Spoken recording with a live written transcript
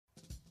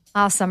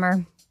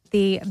Summer,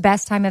 the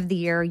best time of the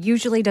year,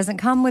 usually doesn't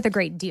come with a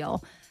great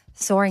deal.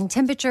 Soaring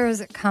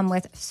temperatures come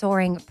with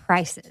soaring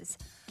prices.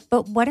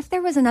 But what if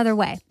there was another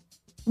way?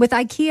 With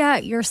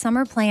IKEA, your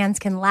summer plans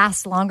can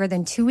last longer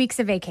than 2 weeks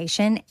of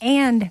vacation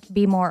and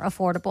be more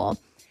affordable.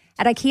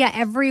 At IKEA,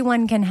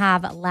 everyone can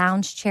have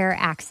lounge chair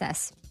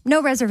access.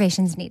 No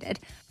reservations needed.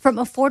 From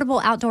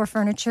affordable outdoor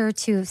furniture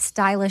to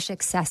stylish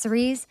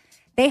accessories,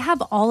 they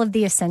have all of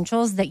the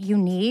essentials that you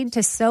need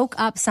to soak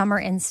up summer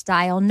in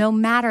style, no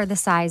matter the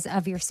size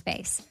of your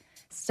space.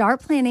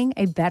 Start planning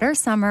a better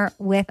summer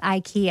with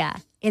IKEA.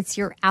 It's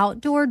your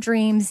outdoor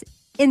dreams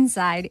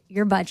inside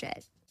your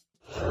budget.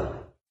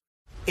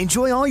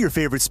 Enjoy all your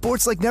favorite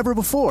sports like never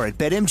before at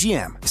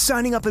BetMGM.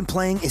 Signing up and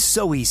playing is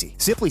so easy.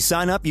 Simply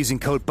sign up using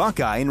code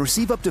Buckeye and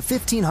receive up to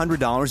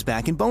 $1,500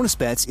 back in bonus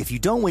bets if you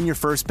don't win your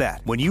first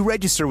bet. When you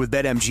register with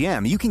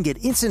BetMGM, you can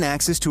get instant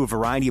access to a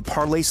variety of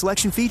parlay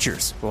selection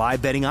features,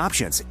 live betting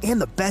options,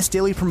 and the best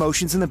daily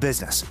promotions in the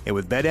business. And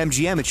with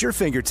BetMGM at your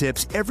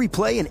fingertips, every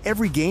play and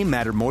every game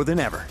matter more than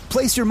ever.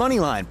 Place your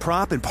moneyline,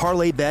 prop, and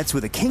parlay bets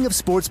with the king of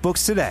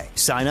sportsbooks today.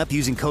 Sign up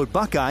using code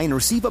Buckeye and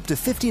receive up to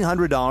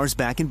 $1,500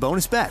 back in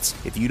bonus bets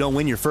if you don't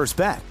win your first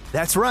bet.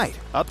 That's right,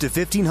 up to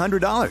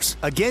 $1,500.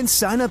 Again,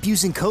 sign up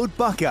using code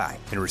Buckeye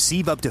and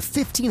receive up to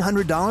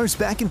 $1,500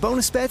 back in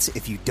bonus bets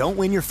if you don't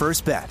win your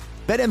first bet.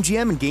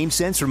 BetMGM and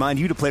GameSense remind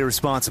you to play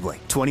responsibly.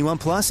 21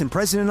 plus and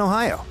present in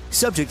Ohio.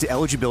 Subject to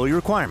eligibility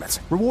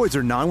requirements. Rewards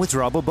are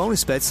non-withdrawable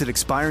bonus bets that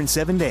expire in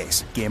 7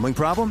 days. Gambling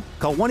problem?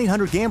 Call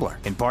 1-800-GAMBLER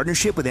in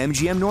partnership with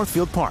MGM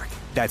Northfield Park.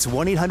 That's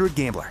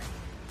 1-800-GAMBLER.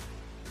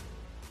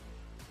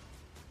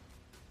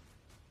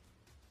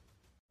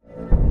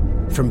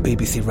 From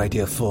BBC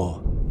Radio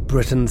 4,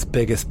 Britain's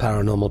biggest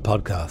paranormal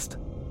podcast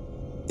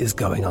is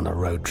going on a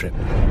road trip.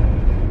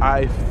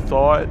 I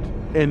thought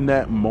in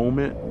that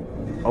moment,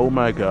 oh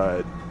my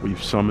God,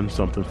 we've summoned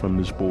something from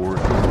this board.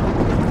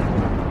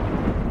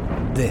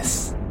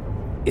 This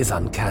is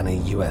Uncanny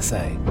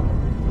USA.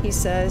 He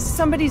says,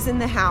 somebody's in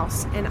the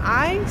house, and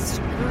I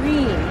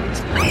screamed.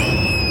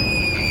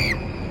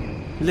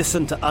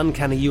 Listen to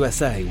Uncanny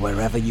USA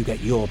wherever you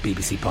get your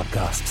BBC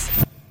podcasts,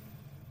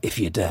 if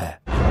you dare.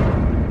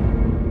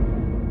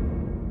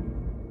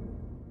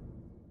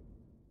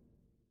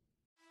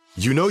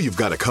 You know you've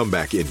got a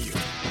comeback in you.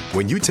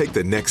 When you take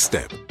the next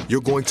step,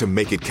 you're going to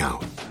make it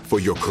count. For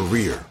your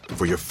career,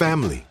 for your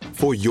family,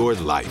 for your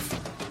life.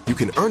 You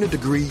can earn a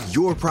degree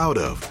you're proud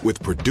of with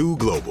Purdue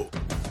Global.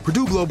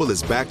 Purdue Global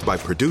is backed by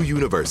Purdue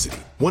University,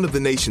 one of the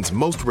nation's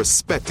most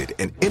respected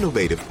and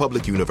innovative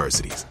public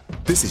universities.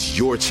 This is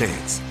your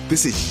chance.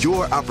 This is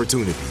your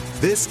opportunity.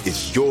 This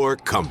is your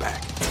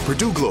comeback.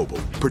 Purdue Global,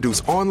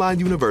 Purdue's online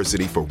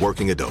university for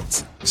working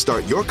adults.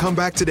 Start your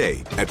comeback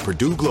today at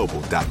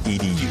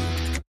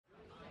purdueglobal.edu.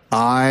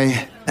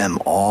 I am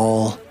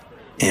all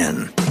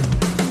in.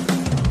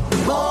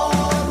 More,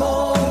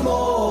 more,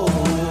 more.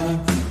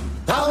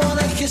 I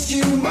wanna kiss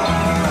you more. More,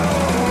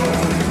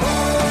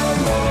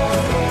 more,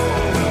 more.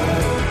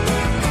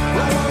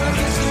 I wanna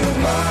kiss you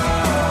more.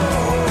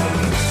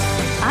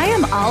 I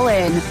am all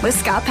in with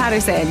Scott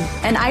Patterson,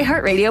 an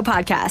iHeartRadio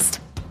podcast.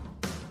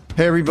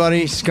 Hey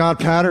everybody, Scott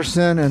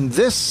Patterson, and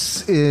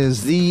this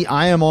is the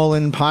I Am All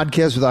In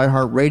podcast with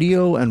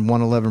iHeartRadio and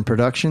 111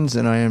 Productions,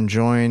 and I am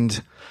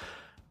joined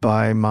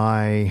by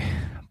my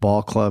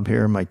ball club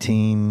here, my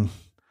team,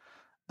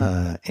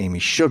 Amy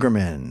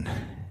Sugarman,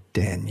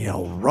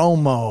 Danielle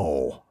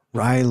Romo,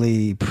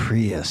 Riley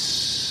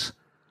Priceless,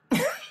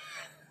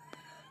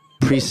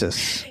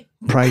 Riley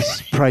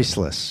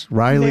Priceless,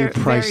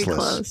 Very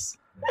close.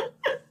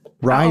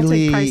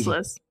 Riley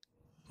Priceless.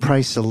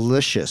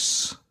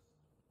 Pricelicious.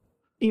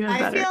 Even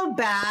better. I feel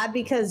bad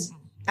because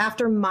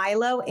after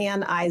Milo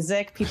and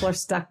Isaac, people are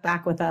stuck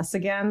back with us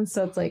again.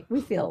 So it's like,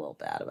 we feel a little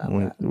bad about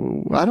that.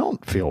 I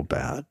don't feel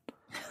bad.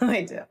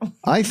 I do.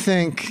 I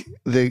think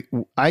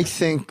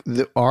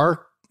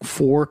our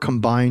 4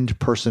 combined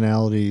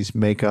personalities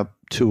make up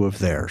 2 of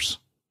theirs.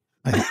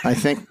 I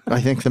think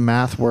the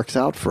math works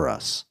out for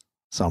us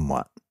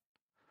somewhat.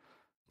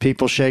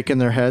 People shaking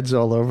their heads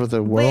all over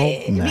the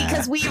world.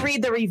 Because we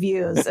read the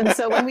reviews, and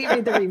so when we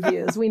read the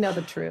reviews, we know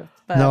the truth.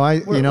 But no,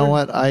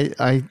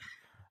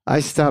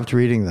 I stopped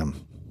reading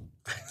them.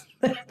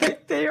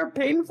 They are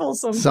painful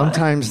sometimes.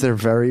 Sometimes they're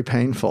very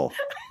painful.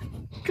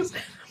 Because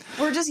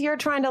we're just here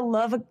trying to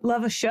love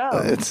a show.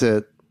 It's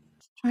it.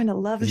 Trying to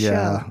love a show.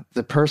 Yeah,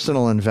 the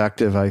personal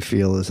invective I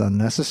feel is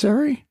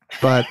unnecessary,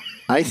 but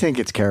I think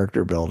it's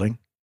character building.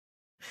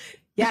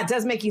 Yeah, it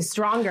does make you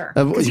stronger.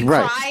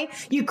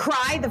 You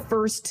cry the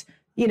first,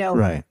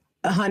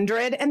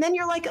 100, and then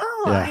you're like,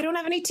 I don't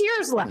have any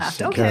tears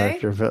left. Okay.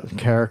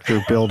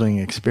 Character building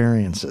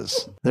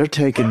experiences. They're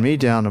taking me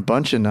down a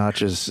bunch of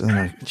notches,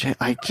 and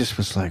I just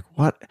was like,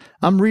 what?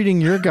 I'm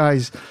reading your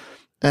guys,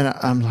 and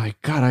I'm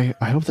like, God,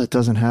 I hope that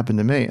doesn't happen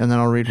to me. And then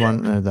I'll read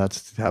one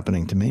that's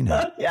happening to me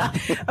now. Yeah.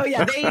 Oh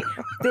yeah.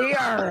 They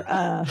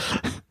are,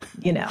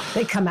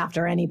 they come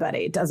after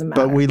anybody. It doesn't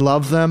matter. But we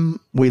love them.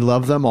 We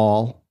love them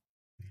all.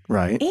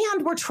 Right.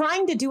 And we're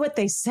trying to do what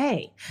they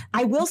say.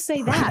 I will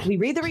say that. We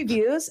read the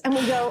reviews and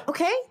we go,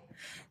 okay,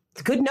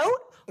 good note.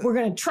 We're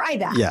going to try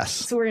that. Yes.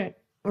 So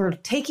we're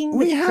taking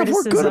we're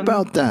good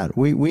about that.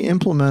 We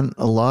implement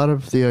a lot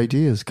of the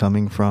ideas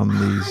coming from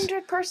these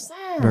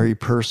 100%. very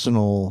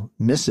personal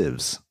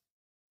missives,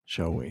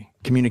 shall we?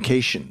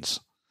 Communications.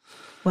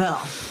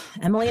 Well,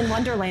 Emily in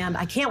Wonderland,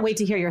 I can't wait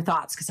to hear your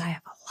thoughts because I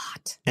have a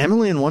lot.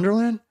 Emily in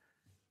Wonderland?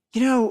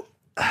 You know,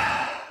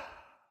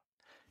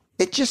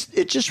 it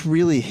just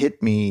really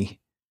hit me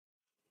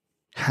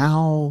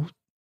how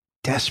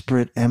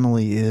desperate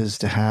Emily is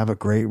to have a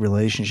great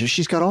relationship.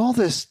 She's got all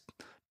this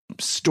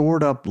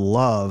stored up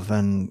love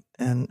and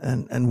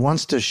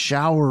wants to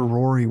shower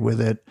Rory with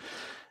it,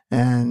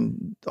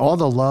 and all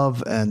the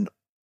love and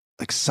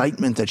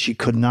excitement that she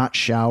could not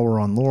shower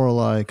on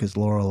Lorelai because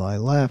Lorelai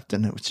left,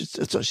 and it was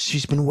just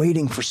she's been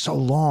waiting for so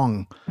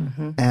long,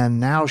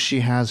 and now she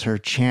has her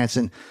chance.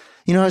 And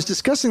I was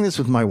discussing this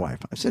with my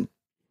wife. I said,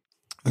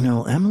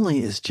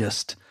 Emily is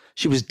just,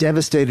 she was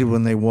devastated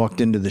when they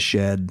walked into the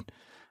shed.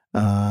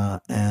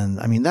 And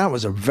I mean, that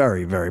was a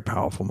very, very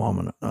powerful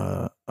moment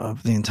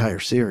of the entire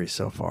series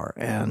so far.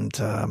 And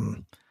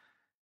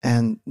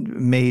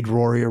made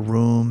Rory a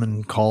room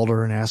and called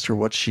her and asked her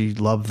what she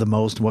loved the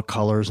most, what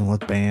colors and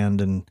what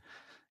band and,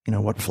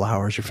 what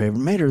flowers your favorite.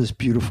 Made her this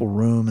beautiful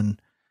room.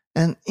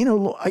 And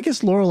I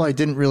guess Lorelai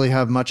didn't really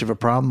have much of a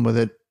problem with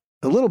it.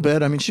 A little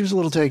bit. I mean, she was a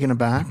little taken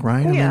aback,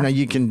 right? Yeah. I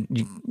mean,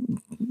 you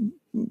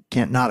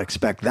can't not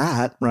expect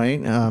that,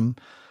 right?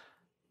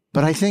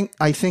 But I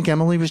think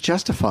Emily was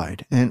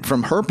justified. And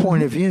from her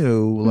point of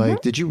view,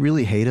 like, did you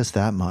really hate us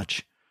that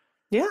much?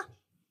 Yeah.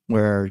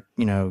 Where,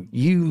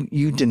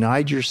 you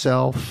denied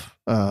yourself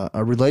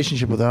a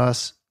relationship with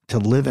us to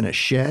live in a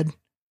shed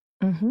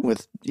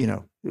with,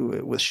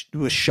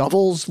 with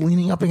shovels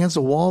leaning up against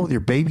a wall with your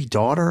baby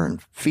daughter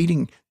and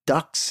feeding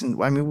ducks.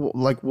 And I mean,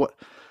 like, what?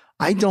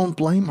 I don't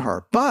blame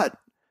her. But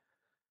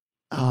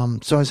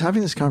so I was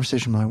having this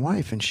conversation with my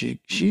wife, and she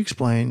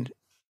explained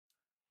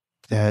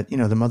that,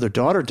 the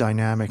mother-daughter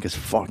dynamic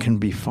can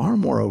be far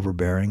more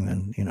overbearing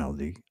than,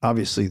 the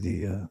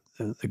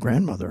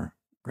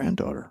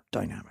granddaughter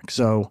dynamic.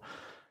 So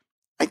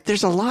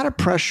there's a lot of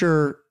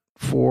pressure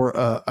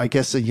for, I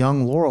guess, a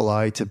young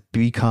Lorelai to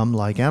become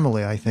like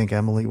Emily. I think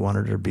Emily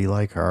wanted her to be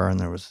like her, and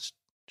there was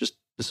just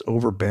this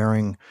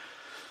overbearing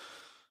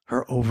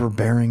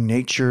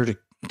nature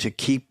to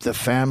keep the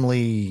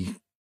family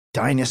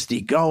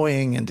dynasty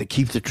going and to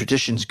keep the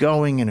traditions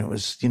going. And it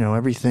was,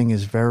 everything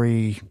is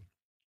very,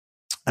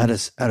 at a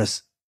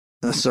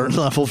certain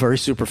level, very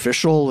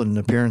superficial, and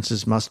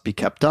appearances must be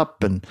kept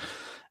up. And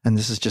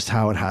this is just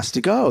how it has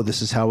to go.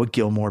 This is how a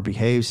Gilmore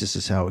behaves. This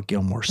is how a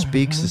Gilmore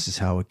speaks. This is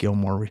how a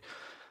Gilmore,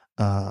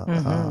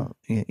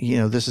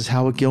 this is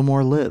how a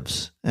Gilmore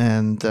lives.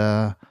 And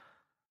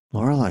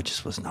Lorelai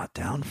just was not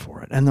down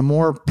for it. And the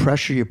more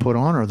pressure you put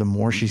on her, the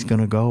more she's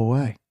going to go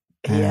away.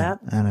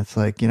 And it's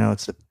like,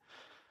 it's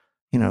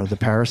the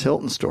Paris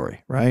Hilton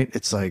story, right?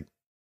 It's like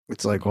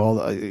all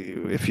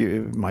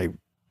the,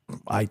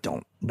 I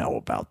don't know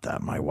about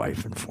that. My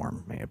wife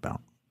informed me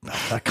about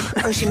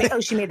that.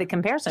 She made the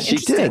comparison.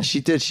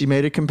 She did. She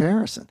made a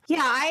comparison.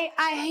 Yeah,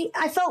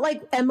 I felt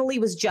like Emily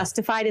was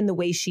justified in the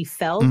way she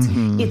felt.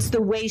 It's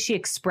the way she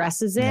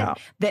expresses it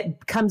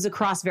that comes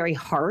across very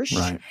harsh.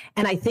 Right.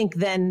 And I think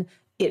then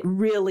it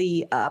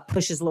really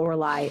pushes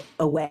Lorelai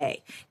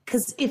away.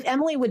 Because if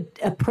Emily would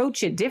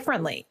approach it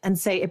differently and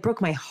say, it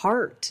broke my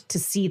heart to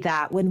see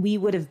that when we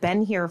would have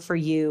been here for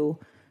you,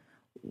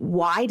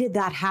 why did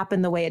that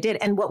happen the way it did?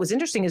 And what was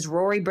interesting is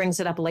Rory brings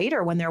it up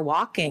later when they're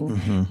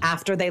walking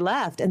after they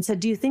left and said,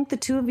 do you think the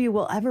two of you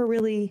will ever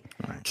really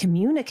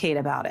communicate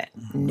about it?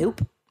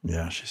 Nope.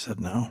 Yeah, she said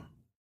no.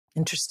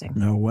 Interesting.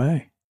 No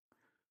way.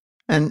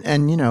 And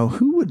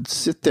who would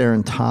sit there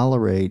and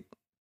tolerate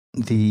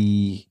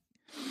the...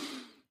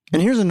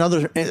 And here's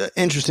another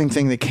interesting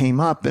thing that came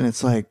up, and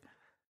it's like,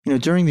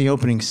 during the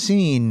opening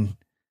scene,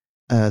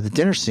 the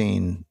dinner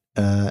scene,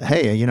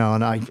 hey,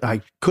 and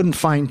I couldn't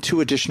find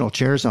 2 additional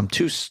chairs. I'm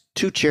two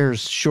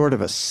chairs short of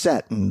a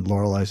set. And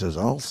Lorelai says,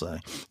 I'll say.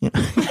 And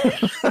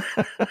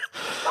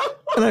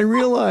I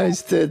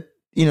realized that,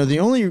 the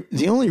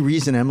only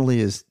reason Emily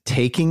is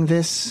taking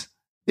this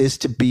is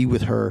to be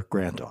with her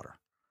granddaughter.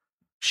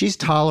 She's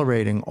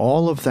tolerating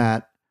all of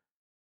that,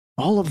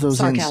 all of those,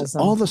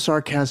 all the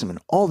sarcasm and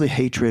all the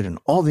hatred and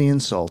all the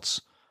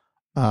insults.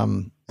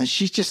 And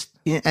she's just,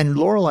 and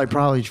Lorelai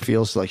probably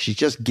feels like she's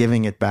just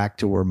giving it back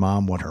to her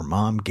mom, what her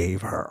mom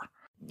gave her.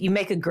 You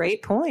make a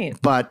great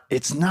point. But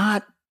it's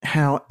not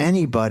how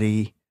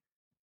anybody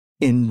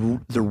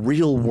in the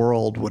real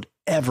world would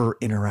ever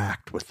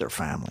interact with their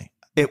family.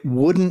 It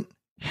wouldn't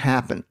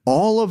happen.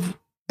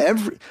 And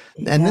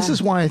this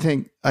is why I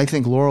think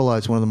Lorelai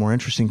is one of the more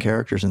interesting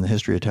characters in the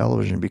history of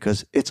television,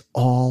 because it's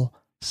all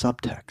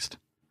subtext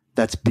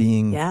that's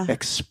being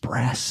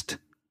expressed.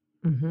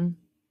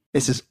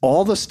 This is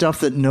all the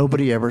stuff that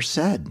nobody ever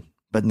said,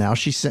 but now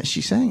she's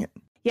saying it.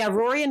 Yeah,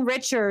 Rory and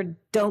Richard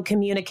don't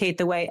communicate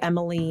the way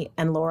Emily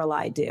and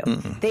Lorelai do.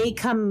 They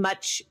come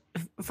much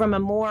from a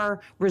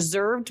more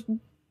reserved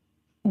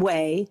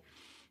way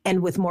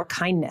and with more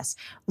kindness.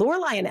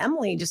 Lorelai and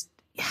Emily just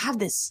have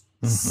this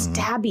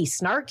stabby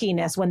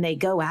snarkiness when they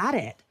go at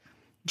it.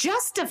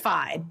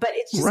 Justified, but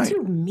it's just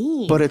too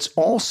mean. But it's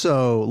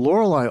also,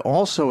 Lorelai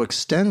also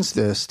extends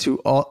this to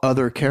all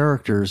other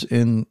characters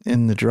in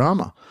the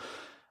drama.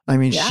 I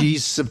mean,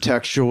 she's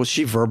subtextual.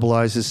 She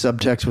verbalizes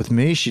subtext with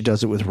me. She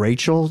does it with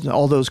Rachel.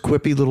 All those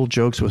quippy little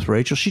jokes with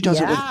Rachel. She does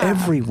it with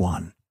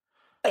everyone.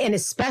 And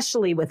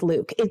especially with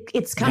Luke.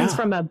 It comes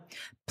from a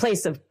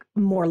place of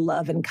more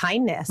love and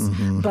kindness.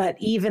 But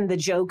even the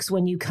jokes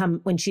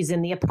when she's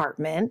in the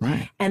apartment,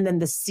 and then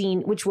the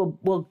scene, which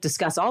we'll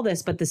discuss all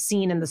this, but the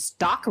scene in the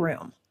stock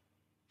room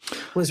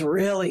was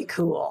really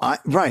cool.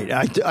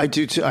 I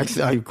do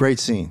too. Great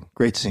scene.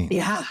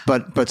 Yeah.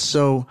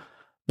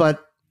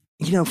 But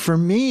you know, for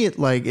me,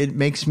 it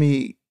makes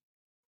me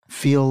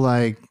feel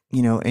like,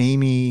 you know,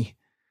 Amy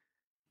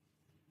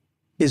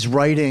is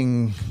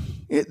writing.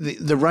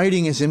 The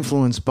writing is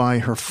influenced by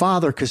her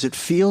father because it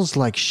feels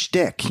like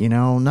shtick, you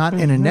know, not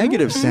in a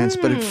negative sense,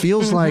 but it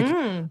feels like,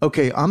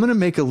 okay, I'm going to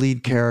make a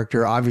lead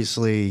character.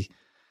 Obviously,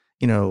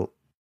 you know,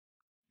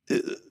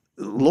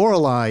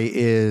 Lorelai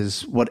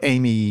is what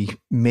Amy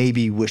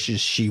maybe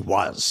wishes she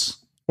was,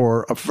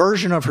 or a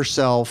version of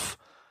herself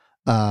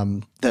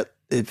that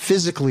it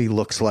physically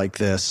looks like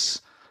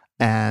this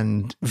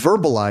and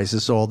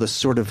verbalizes all this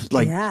sort of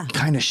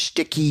kind of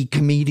shticky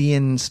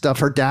comedian stuff.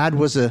 Her dad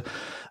was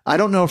I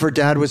don't know if her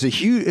dad was a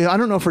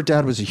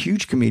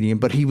huge comedian,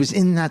 but he was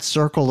in that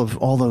circle of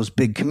all those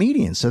big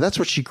comedians. So that's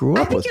what she grew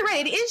up with. I think you're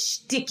right. It is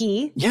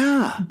sticky.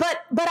 Yeah.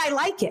 But I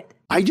like it.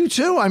 I do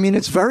too. I mean,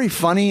 it's very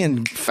funny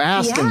and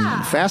fast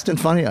and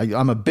funny.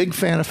 I'm a big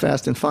fan of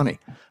fast and funny,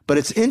 but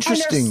it's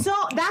interesting.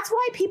 That's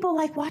why people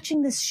like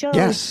watching this show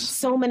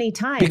so many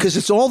times. Because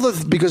it's all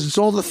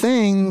the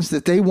things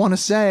that they want to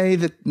say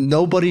that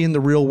nobody in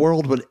the real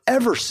world would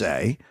ever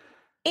say.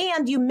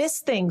 And you miss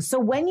things.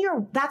 So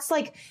that's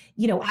like,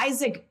 you know,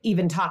 Isaac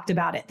even talked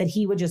about it, that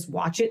he would just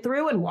watch it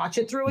through and watch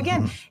it through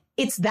again.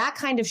 It's that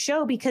kind of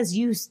show because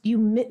you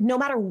no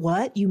matter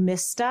what, you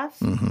miss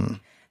stuff.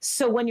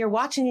 So when you're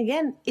watching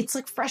again, it's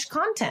like fresh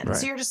content. Right.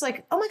 So you're just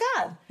like, oh my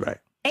God. Right.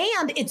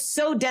 And it's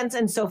so dense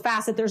and so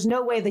fast that there's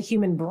no way the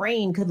human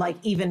brain could like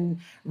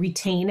even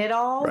retain it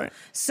all. Right.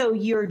 So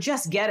you're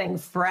just getting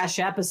fresh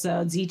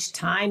episodes each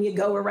time you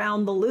go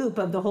around the loop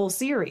of the whole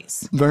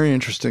series. Very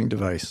interesting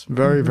device.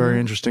 Very, very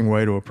interesting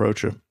way to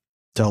approach a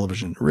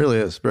television. It really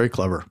is. Very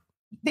clever.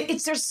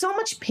 There's so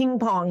much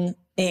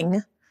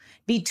ping-ponging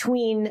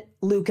between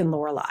Luke and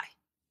Lorelai.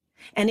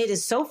 And it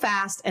is so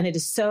fast, and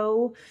there's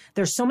so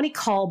many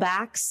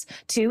callbacks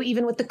too,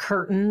 even with the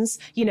curtains.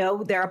 You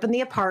know, they're up in the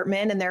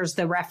apartment and there's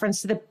the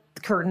reference to the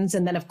curtains.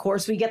 And then, of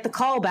course, we get the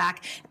callback.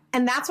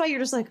 And that's why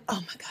you're just like, oh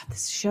my God,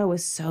 this show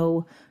is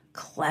so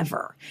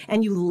clever.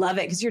 And you love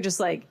it because you're just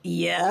like,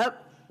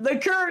 yep, the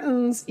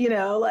curtains, you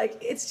know, like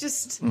it's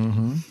just.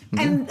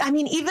 And I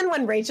mean, even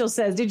when Rachel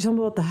says, did you tell me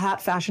about the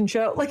hat fashion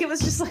show? Like, it was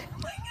just like, oh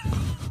my God.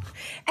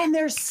 And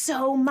there's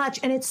so much,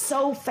 and it's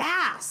so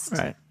fast.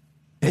 Right.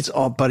 It's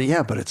all, but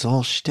it's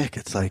all shtick.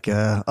 It's like,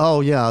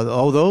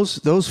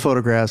 those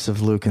photographs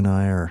of Luke and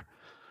I are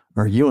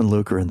you and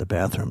Luke are in the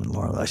bathroom, and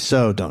Lorelai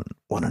so don't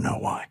want to know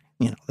why.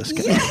 You know, this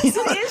guy.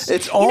 Yes,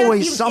 it's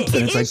always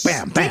something. It's like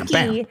bam, bam,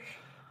 bam.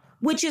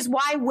 Which is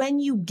why when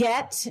you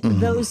get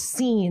those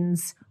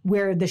scenes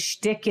where the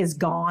shtick is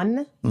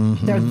gone,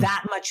 they're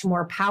that much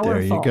more powerful.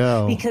 There you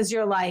go. Because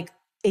you're like,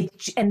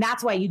 and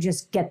that's why you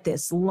just get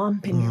this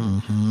lump in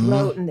your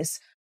throat and this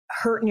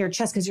hurt in your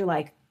chest because you're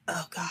like,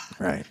 oh God,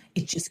 right.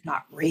 It just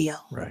got real.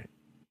 Right.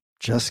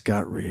 Just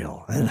got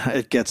real. And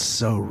it gets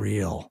so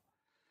real.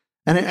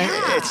 And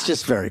it's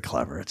just very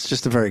clever. It's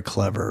just a very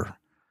clever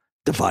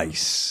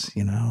device,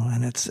 you know,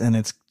 and it's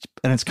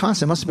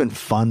constant. It must have been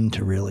fun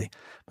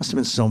must have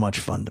been so much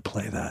fun to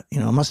play that.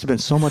 You know, it must have been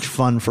so much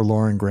fun for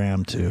Lauren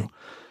Graham to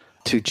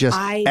just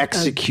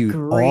execute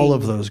all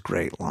of those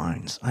great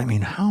lines. I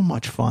mean, how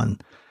much fun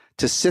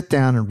to sit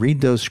down and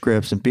read those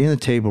scripts and be in the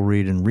table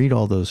read and read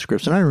all those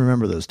scripts. And I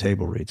remember those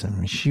table reads. I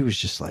mean, she was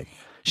just like,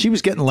 she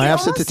was getting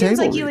laughs at the table. It seems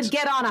like you would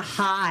get on a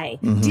high.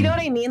 Do you know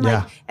what I mean?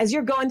 Like as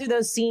you're going through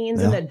those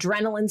scenes and the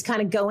adrenaline's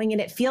kind of going, and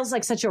it feels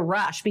like such a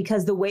rush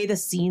because the way the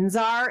scenes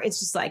are, it's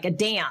just like a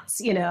dance,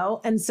 you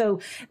know? And so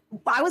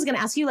I was going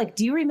to ask you, like,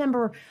 do you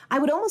remember, I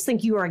would almost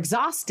think you were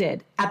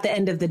exhausted at the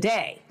end of the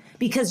day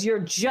because you're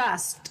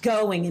just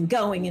going and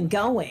going and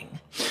going.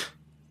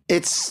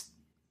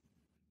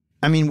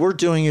 I mean, we're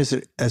doing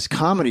it as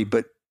comedy,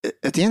 but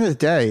at the end of the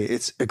day,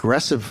 it's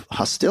aggressive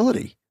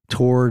hostility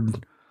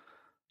toward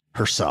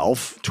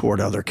herself,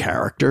 toward other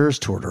characters,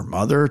 toward her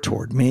mother,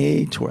 toward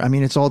me. I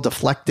mean, it's all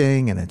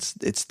deflecting and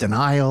it's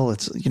denial.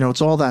 It's, you know,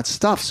 it's all that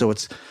stuff. So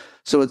it's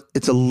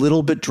a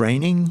little bit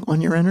draining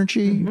on your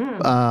energy.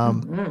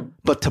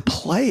 But to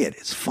play it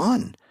is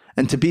fun.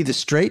 And to be the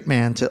straight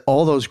man to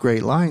all those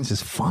great lines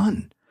is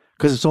fun.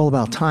 Because it's all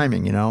about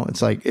timing, you know.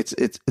 It's like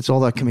it's all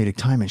that comedic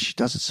timing. She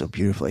does it so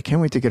beautifully. I can't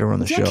wait to get her on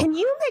the show. Can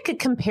you make a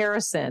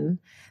comparison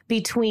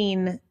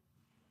between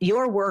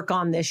your work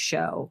on this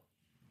show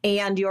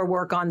and your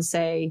work on,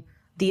 say,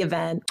 the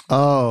event?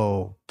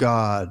 Oh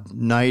God,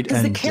 night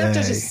Because and the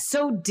character's day. just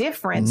so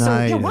different.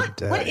 Night So and what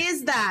day.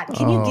 is that?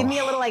 Can you give me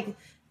a little like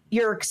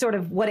your sort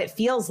of what it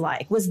feels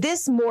like? Was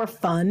this more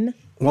fun?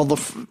 Well,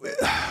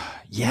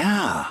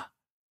 yeah.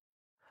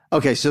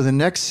 Okay, so the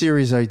next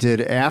series I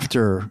did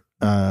after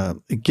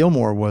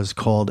Gilmore was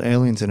called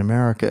Aliens in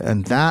America,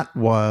 and that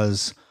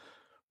was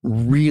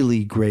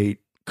really great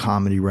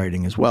comedy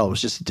writing as well. It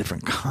was just a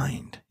different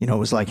kind. You know, it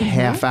was like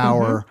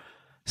half-hour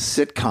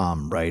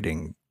sitcom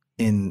writing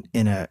in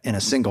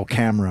a single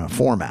camera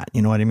format.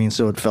 You know what I mean?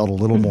 So it felt a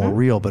little more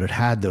real, but it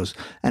had those,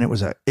 and it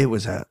was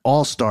a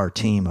all-star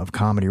team of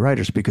comedy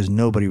writers because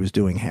nobody was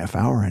doing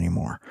half-hour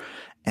anymore.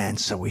 And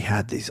so we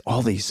had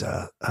all these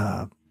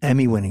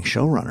Emmy-winning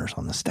showrunners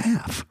on the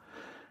staff.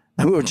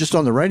 And we were just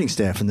on the writing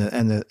staff, and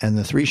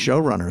the three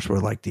showrunners were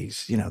like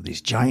these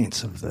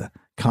giants of the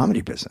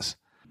comedy business.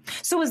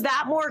 So was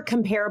that more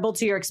comparable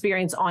to your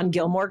experience on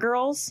Gilmore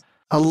Girls?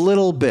 A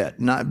little bit.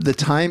 Not the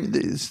time.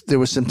 There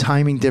was some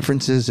timing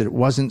differences. It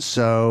wasn't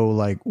so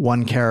like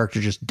one character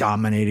just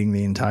dominating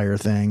the entire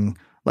thing.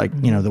 Like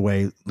the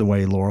way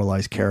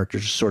Lorelei's character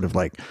just sort of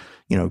like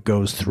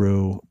goes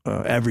through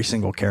every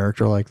single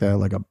character like that,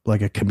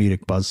 like a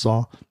comedic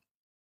buzzsaw.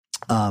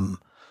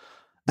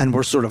 And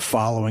we're sort of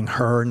following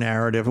her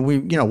narrative, and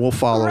we'll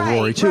follow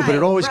Rory too, but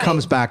it always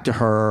comes back to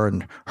her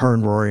and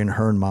Rory and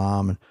her and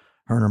mom and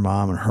her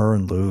mom and her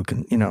and Luke,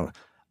 and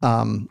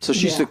so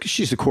she's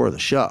the core of the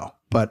show.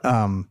 But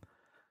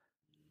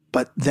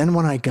then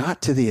when I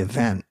got to the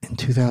event in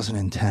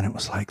 2010, it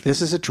was like,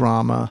 this is a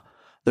drama.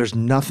 There's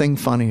nothing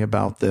funny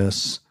about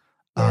this.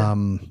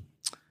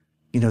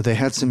 They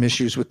had some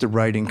issues with the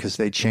writing because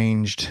they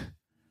changed.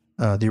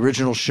 The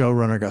original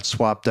showrunner got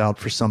swapped out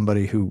for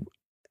somebody who,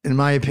 in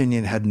my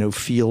opinion, had no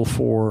feel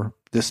for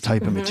this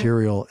type of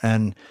material.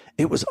 And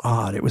it was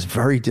odd. It was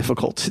very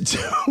difficult to do.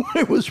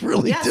 It was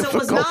really difficult. So it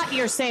was not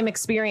your same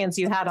experience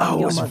you had on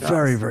Gilmore Girls. It was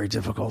very, very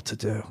difficult to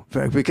do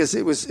because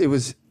it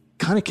was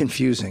kind of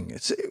confusing.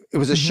 It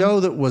was a show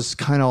that was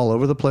kind of all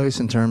over the place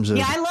in terms of.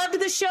 Yeah, I loved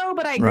the show,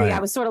 but I agree. Right. I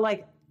was sort of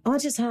like, what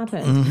just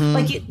happened?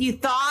 Like you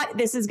thought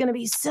this is going to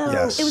be so.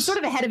 Yes. It was sort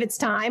of ahead of its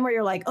time, where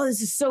you're like, oh,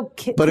 this is so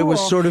cool. But it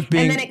was sort of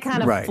being, and then it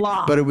kind of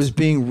flopped. But it was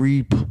being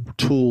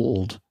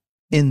retooled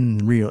in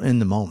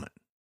the moment.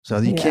 So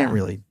you can't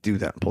really do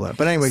that and pull that.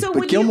 But anyway, so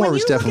but Gilmore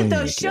was definitely look at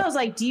those unique, shows.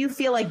 Like, do you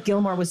feel like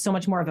Gilmore was so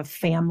much more of a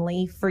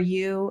family for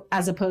you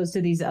as opposed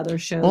to these other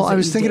shows? Well, I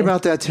was thinking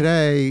about that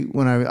today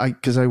when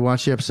because I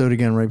watched the episode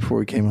again right before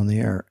we came on the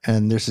air,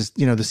 and there's this,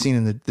 the scene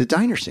in the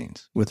diner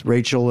scenes with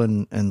Rachel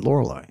and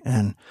Lorelai,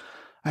 and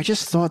I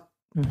just thought,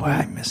 wow,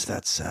 I miss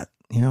that set.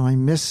 I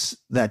miss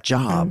that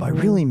job. I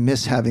really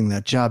miss having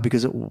that job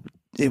because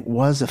it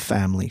was a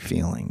family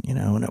feeling,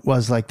 and it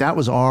was like, that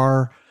was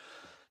our.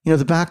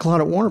 The back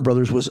lot at Warner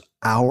Brothers was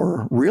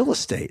our real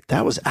estate.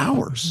 That was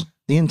ours.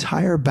 The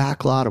entire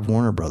back lot of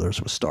Warner Brothers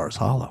was Stars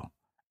Hollow.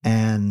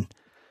 And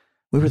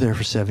we were there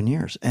for 7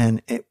 years.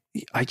 And it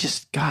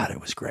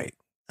was great.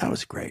 That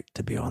was great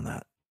to be on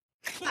that.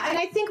 And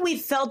I think we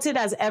felt it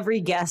as every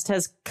guest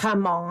has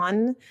come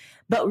on,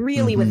 but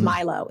really with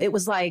Milo, it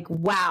was like,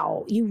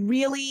 wow, you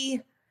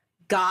really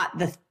got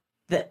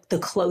the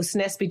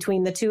closeness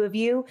between the two of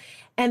you.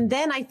 And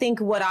then I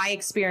think what I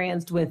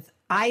experienced with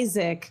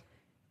Isaac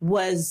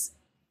was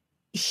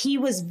he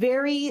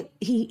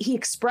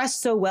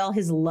expressed so well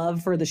his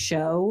love for the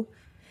show,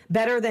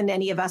 better than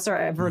any of us are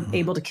ever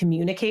able to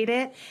communicate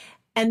it.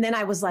 And then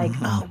I was like,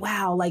 oh,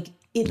 wow, like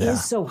it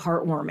is so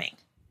heartwarming.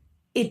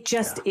 It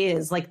just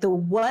is like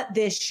what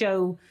this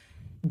show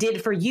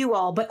did for you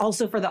all, but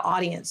also for the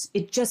audience.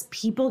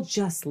 People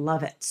just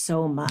love it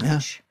so much. Yeah.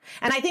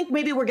 And I think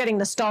maybe we're getting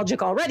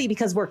nostalgic already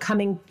because we're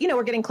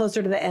getting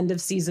closer to the end of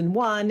season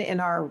 1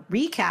 in our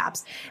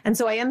recaps. And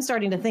so I am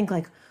starting to think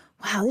like,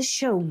 wow, this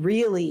show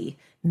really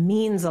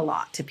means a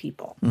lot to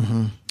people.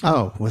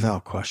 Oh,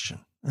 without question.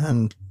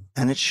 And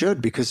it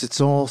should, because it's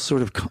all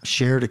sort of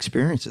shared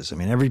experiences. I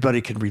mean,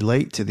 everybody can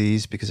relate to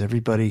these because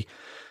everybody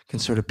can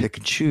sort of pick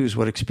and choose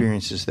what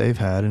experiences they've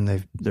had,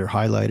 and they're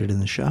highlighted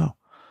in the show.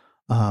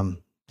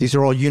 These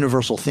are all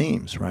universal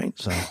themes, right?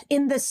 So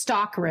in the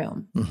stock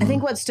room, I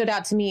think what stood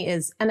out to me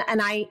is, and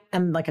I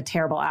am like a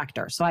terrible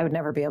actor, so I would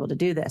never be able to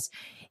do this.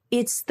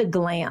 It's the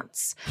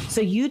glance.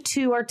 So you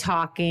two are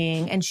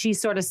talking, and she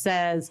sort of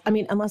says, I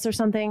mean, unless there's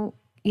something,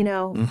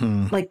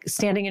 like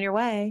standing in your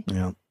way.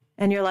 Yeah.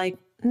 And you're like,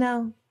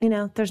 no,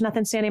 there's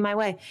nothing standing in my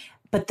way.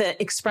 But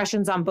the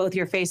expressions on both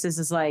your faces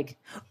is like,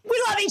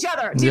 we love each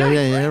other.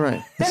 Yeah,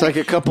 right. It's like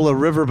a couple of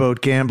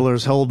riverboat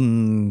gamblers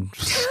holding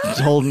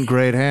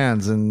great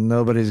hands, and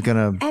nobody's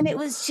going to. And it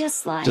was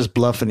just like. Just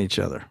bluffing each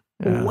other.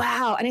 Yeah.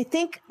 Wow. And I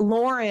think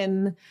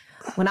Lauren,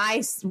 when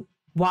I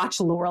watch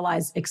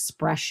Lorelei's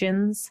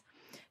expressions,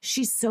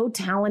 she's so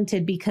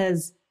talented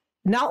because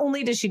not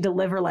only does she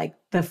deliver like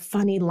the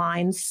funny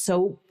lines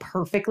so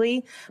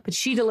perfectly, but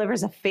she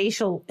delivers a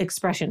facial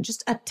expression,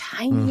 just a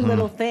tiny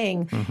little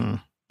thing.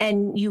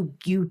 And you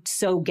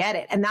so get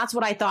it. And that's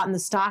what I thought in the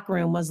stock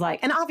room was like,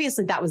 and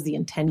obviously that was the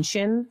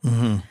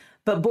intention,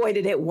 but boy,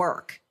 did it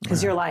work.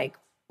 Because you're like,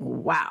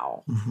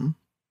 wow.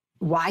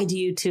 why do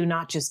you two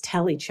not just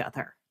tell each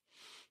other?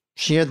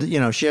 She has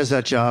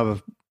that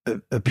job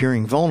of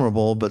appearing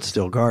vulnerable, but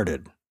still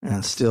guarded,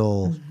 and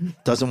still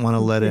doesn't want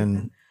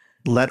to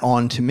let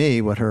on to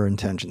me what her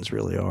intentions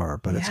really are.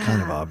 But it's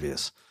kind of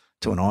obvious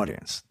to an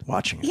audience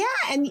watching it. Yeah,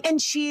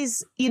 and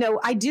she's,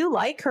 I do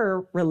like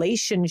her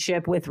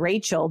relationship with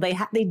Rachel.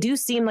 They do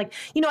seem like,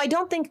 I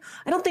don't think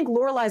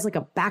Lorelai's like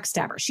a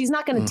backstabber. She's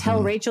not going to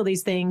tell Rachel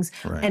these things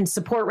and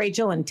support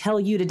Rachel and tell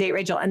you to date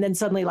Rachel and then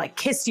suddenly like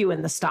kiss you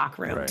in the stock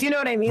room. Right. Do you know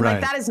what I mean? Right.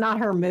 Like that is not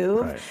her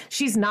move. Right.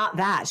 She's not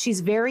that.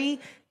 She's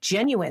very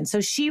genuine.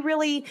 So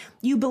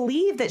you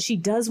believe that she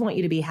does want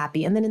you to be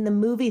happy. And then in the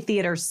movie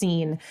theater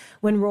scene,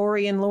 when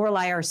Rory and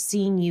Lorelai are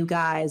seeing you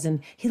guys, and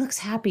he looks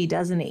happy,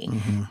 doesn't he?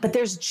 But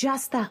there's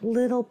just that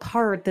little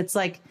part that's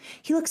like,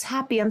 he looks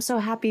happy. I'm so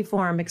happy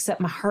for him,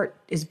 except my heart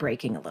is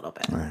breaking a little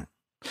bit. Right.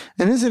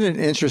 And isn't it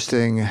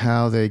interesting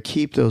how they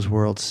keep those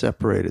worlds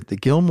separated? The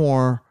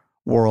Gilmore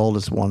world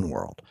is one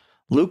world.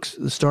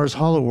 The Stars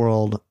Hollow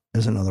world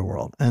is another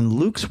world. And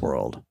Luke's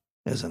world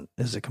is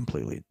a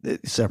completely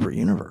separate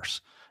universe.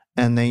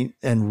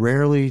 And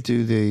rarely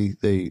do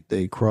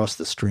they cross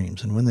the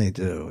streams, and when they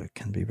do, it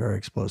can be very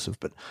explosive.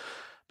 But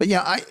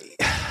yeah,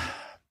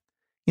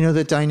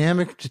 the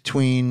dynamic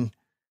between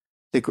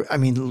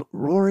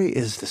Rory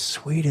is the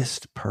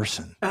sweetest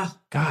person. Oh,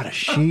 God, is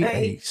she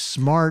a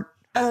smart,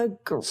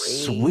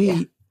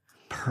 sweet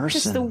person?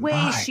 Just the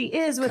way she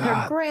is with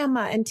her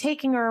grandma and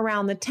taking her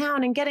around the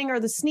town and getting her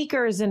the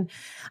sneakers. And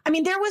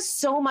there was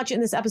so much in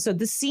this episode.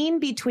 The scene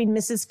between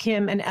Mrs.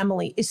 Kim and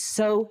Emily is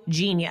so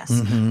genius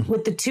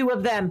with the two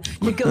of them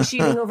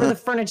negotiating over the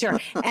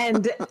furniture,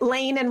 and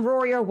Lane and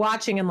Rory are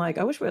watching and like,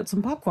 I wish we had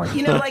some popcorn,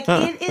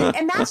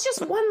 and that's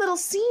just one little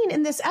scene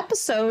in this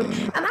episode.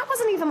 And that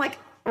wasn't even like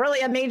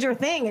really a major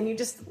thing. And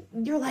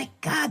you're like,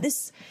 God,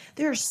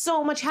 there's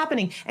so much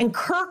happening. And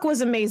Kirk was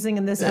amazing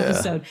in this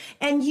episode.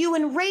 And you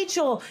and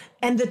Rachel,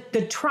 and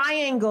the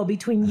triangle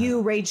between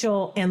you,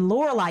 Rachel, and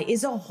Lorelai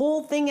is a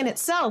whole thing in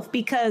itself,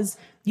 because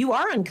you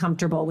are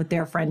uncomfortable with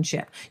their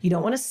friendship. You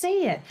don't want to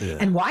say it. Yeah.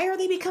 And why are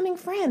they becoming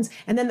friends?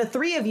 And then the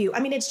three of you,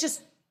 it's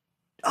just,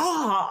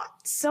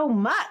 so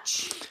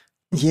much.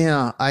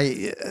 Yeah.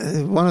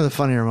 One of the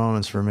funnier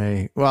moments for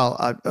me,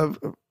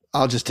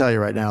 I'll just tell you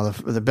right now,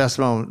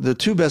 the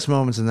two best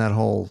moments in that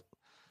whole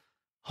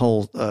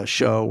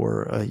show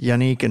were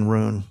Yannick and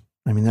Rune.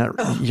 That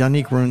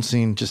Yannick Rune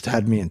scene just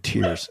had me in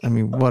tears.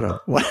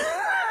 What?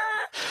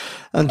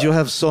 And you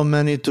have so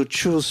many to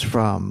choose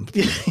from.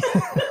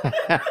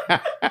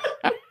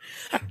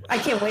 I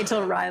can't wait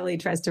till Riley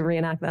tries to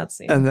reenact that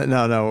scene. And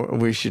no,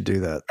 we should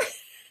do that.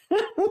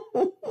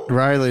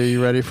 Riley, are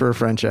you ready for a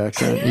French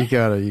accent? You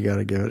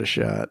gotta give it a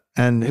shot.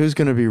 And who's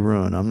gonna be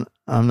Rune?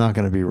 I'm not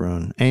gonna be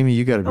Rune. Amy,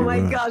 you gotta be Rune.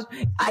 Oh my gosh,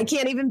 I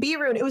can't even be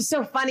Rune. It was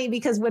so funny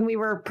because when we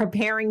were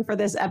preparing for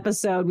this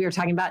episode, we were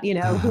talking about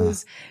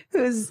who's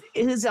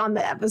on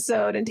the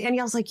episode, and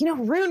Danielle's like,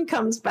 Rune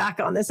comes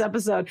back on this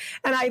episode,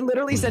 and I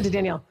literally said to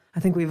Danielle, I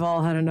think we've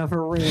all had enough of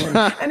Rune,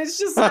 and it's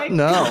just like,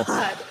 no.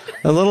 God.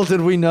 And little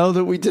did we know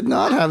that we did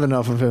not have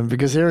enough of him,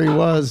 because here he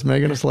was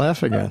making us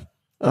laugh again.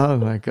 Oh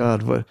my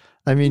God.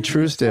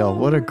 Truesdale,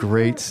 what a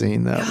great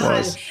scene that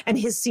was. And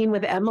his scene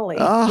with Emily.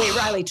 Oh. Wait,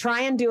 Riley,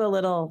 try and do a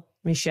little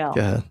Michelle. Go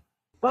ahead.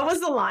 What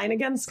was the line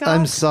again, Scott?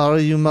 I'm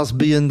sorry, you must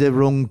be in the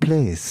wrong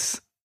place.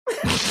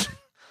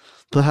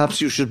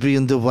 Perhaps you should be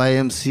in the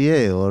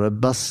YMCA or a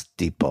bus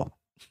depot.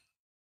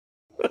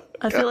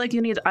 I feel like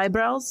you need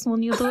eyebrows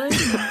when you do it.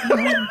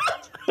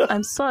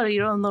 I'm sorry,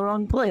 you're in the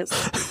wrong place.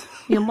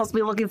 You must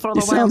be looking for the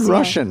YMCA. You sound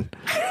Russian.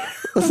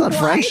 That's not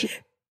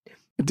French.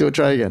 Do it.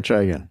 Try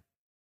again.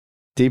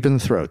 Deep in the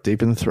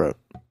throat.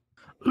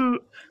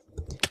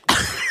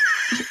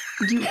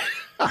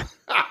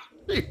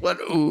 What?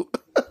 Ooh.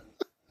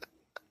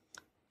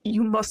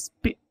 You must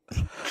be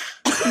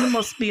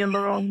in the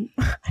wrong.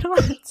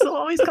 It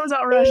always comes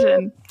out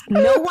Russian.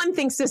 No one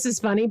thinks this is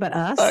funny but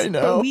us. I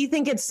know. But we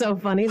think it's so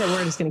funny that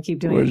we're just going to keep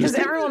doing it. Because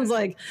everyone's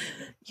like,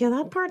 yeah,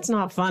 that part's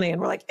not funny. And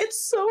we're like, it's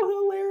so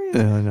hilarious.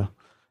 Yeah, I know.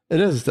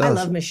 It is. I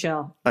love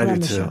Michelle. I do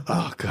Michelle. too.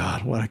 Oh,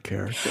 God. What a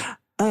character.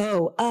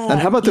 Oh, and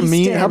how about the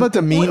meme? How about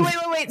the meme?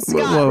 Wait,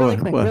 Scott,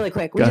 really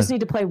quick. We just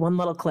need to play one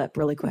little clip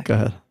really quick. Go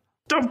ahead.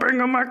 Don't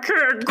bring on my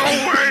kid. Go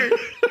away.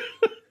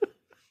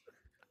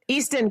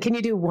 Easton, can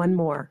you do one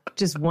more?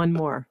 Just one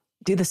more.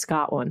 Do the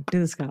Scott one.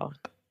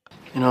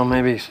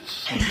 Maybe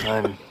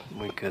sometime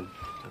we could.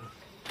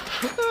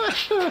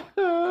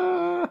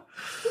 I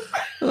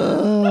don't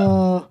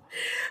know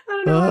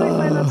why they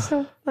find that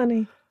so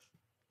funny.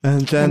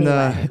 And then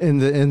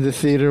in the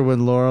theater when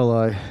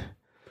Lorelai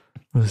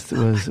was what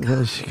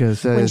was she gonna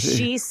say? When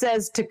she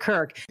says to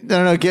Kirk,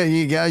 no, you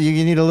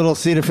need a little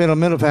Cetaphil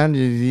Minopan.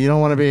 You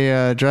don't want to be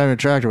driving a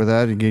tractor with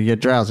that. You get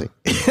drowsy.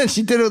 And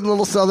she did it with a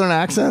little Southern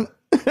accent.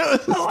 It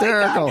was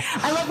hysterical.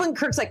 I love when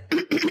Kirk's like,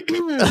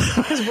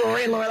 because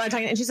Rory and Lorelai are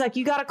talking, and she's like,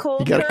 "You got a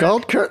cold? You got a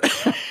cold, Kirk?"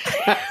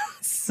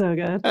 So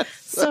good,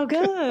 so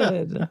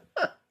good.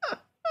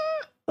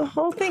 The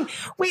whole thing.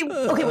 Wait.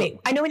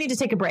 I know we need to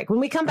take a break. When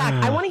we come back,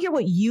 I want to hear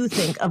what you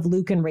think of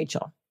Luke and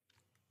Rachel.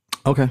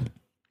 Okay.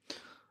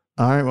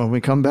 All right, when we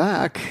come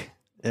back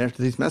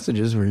after these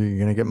messages, we're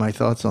going to get my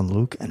thoughts on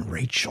Luke and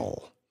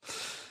Rachel.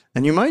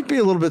 And you might be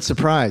a little bit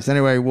surprised.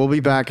 Anyway, we'll be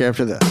back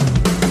after this.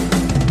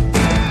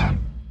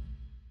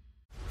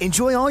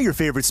 Enjoy all your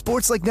favorite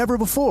sports like never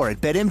before at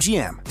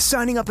BetMGM.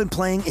 Signing up and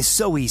playing is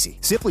so easy.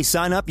 Simply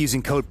sign up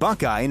using code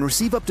Buckeye and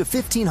receive up to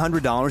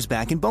 $1,500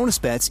 back in bonus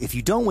bets if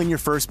you don't win your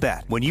first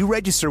bet. When you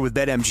register with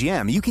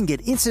BetMGM, you can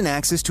get instant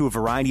access to a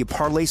variety of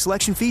parlay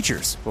selection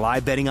features,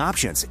 live betting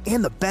options,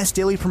 and the best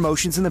daily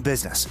promotions in the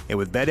business. And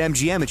with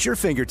BetMGM at your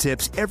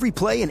fingertips, every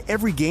play and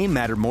every game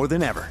matter more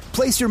than ever.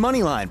 Place your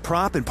moneyline,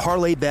 prop, and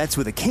parlay bets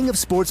with the king of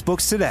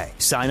sportsbooks today.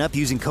 Sign up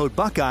using code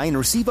Buckeye and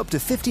receive up to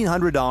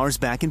 $1,500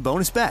 back in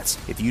bonus bets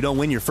if you don't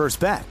win your first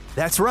bet.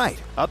 That's right,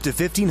 up to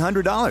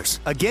 $1,500.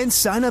 Again,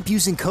 sign up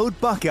using code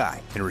Buckeye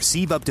and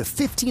receive up to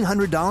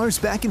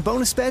 $1,500 back in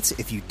bonus bets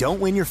if you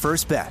don't win your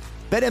first bet.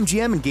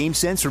 BetMGM and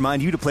GameSense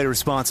remind you to play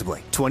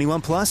responsibly.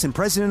 21 plus and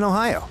present in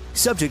Ohio.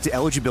 Subject to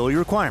eligibility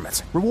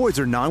requirements. Rewards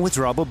are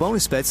non-withdrawable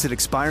bonus bets that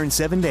expire in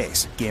 7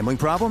 days. Gambling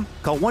problem?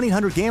 Call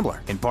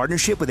 1-800-GAMBLER in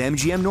partnership with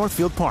MGM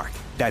Northfield Park.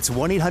 That's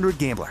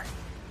 1-800-GAMBLER.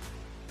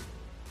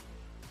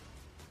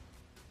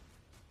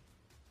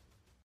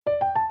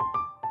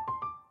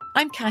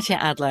 I'm Katya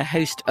Adler,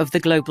 host of The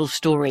Global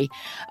Story.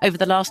 Over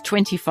the last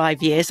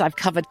 25 years, I've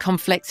covered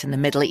conflicts in the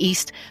Middle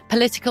East,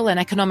 political and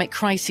economic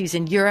crises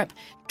in Europe,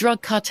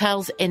 drug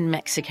cartels in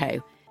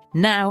Mexico.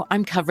 Now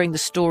I'm covering the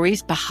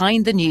stories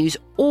behind the news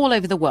all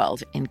over the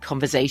world in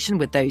conversation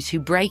with those who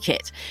break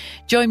it.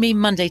 Join me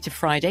Monday to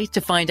Friday to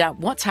find out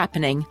what's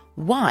happening,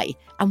 why,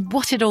 and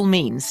what it all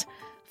means.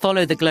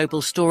 Follow The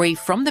Global Story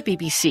from the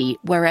BBC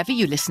wherever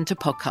you listen to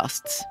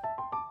podcasts.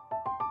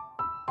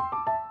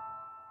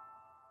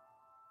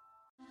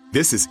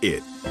 This is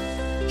it.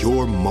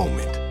 Your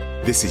moment.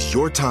 This is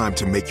your time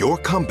to make your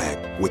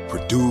comeback with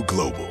Purdue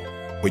Global.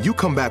 When you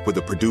come back with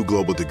a Purdue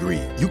Global degree,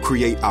 you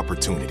create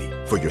opportunity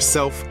for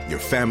yourself, your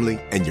family,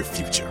 and your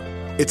future.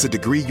 It's a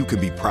degree you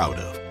can be proud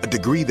of, a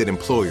degree that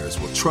employers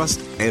will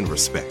trust and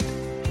respect.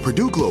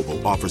 Purdue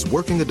Global offers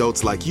working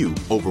adults like you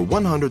over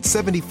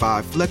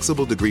 175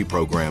 flexible degree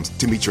programs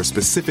to meet your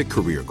specific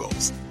career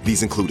goals.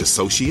 These include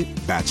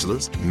associate,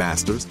 bachelor's,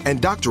 master's, and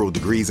doctoral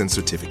degrees and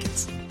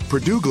certificates.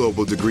 Purdue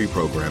Global degree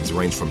programs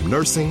range from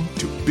nursing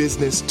to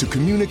business to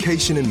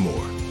communication and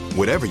more.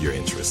 Whatever your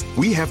interest,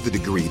 we have the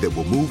degree that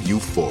will move you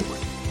forward.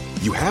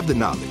 You have the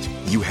knowledge,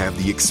 you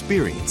have the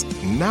experience.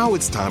 Now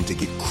it's time to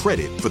get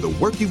credit for the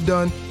work you've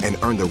done and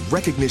earn the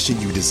recognition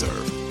you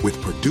deserve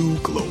with Purdue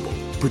Global,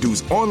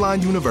 Purdue's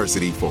online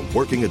university for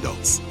working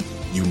adults.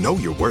 You know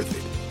you're worth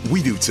it.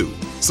 We do too.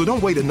 So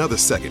don't wait another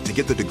second to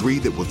get the degree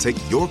that will take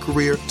your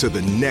career to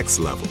the next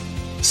level.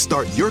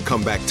 Start your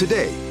comeback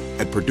today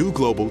at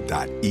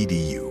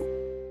purdueglobal.edu.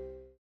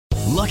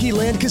 Lucky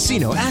Land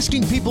Casino,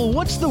 asking people,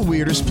 what's the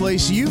weirdest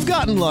place you've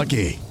gotten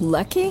lucky?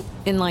 Lucky?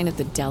 In line at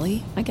the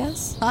deli, I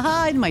guess?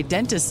 Aha, in my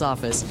dentist's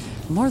office.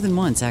 More than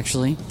once,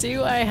 actually.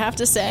 Do I have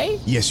to say?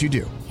 Yes, you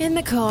do. In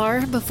the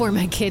car before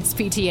my kids'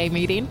 PTA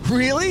meeting.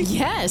 Really?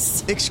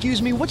 Yes.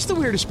 Excuse me, what's the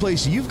weirdest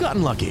place you've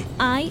gotten lucky?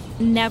 I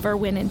never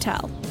win and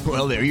tell.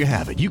 Well, there you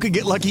have it. You can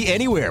get lucky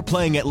anywhere,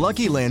 playing at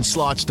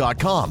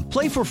LuckyLandSlots.com.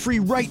 Play for free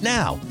right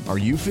now. Are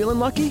you feeling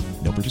lucky?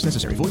 No purchase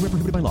necessary. Void where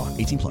prohibited by law.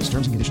 18 plus.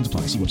 Terms and conditions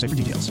apply. See website for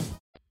details.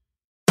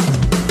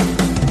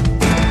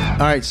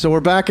 All right, so we're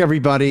back,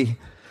 everybody.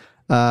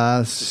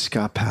 This is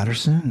Scott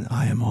Patterson.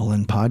 I Am All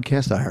In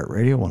Podcast,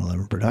 iHeartRadio,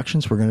 111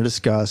 Productions. We're going to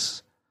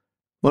discuss,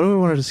 what do we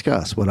want to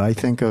discuss? What I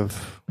think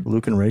of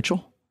Luke and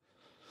Rachel?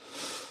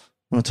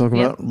 Want to talk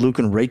about Luke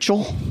and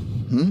Rachel?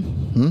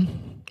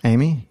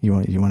 Amy, you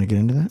want to get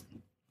into that?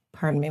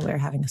 Pardon me, we're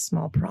having a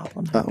small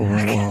problem.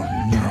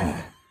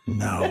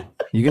 No.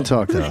 You can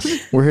talk to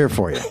us. We're here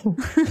for you.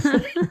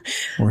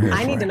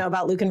 I need to know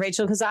about Luke and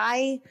Rachel because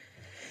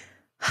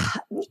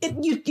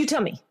you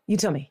tell me. You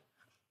tell me.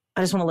 I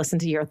just want to listen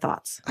to your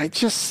thoughts.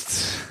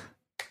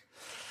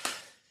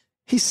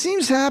 He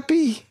seems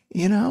happy,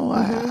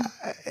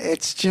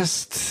 it's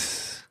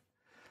just,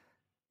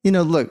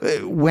 look,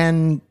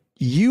 when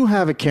you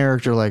have a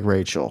character like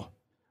Rachel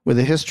with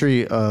a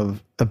history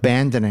of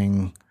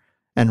abandoning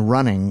and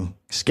running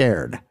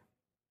scared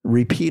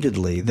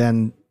repeatedly,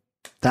 then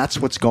that's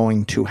what's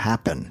going to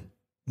happen.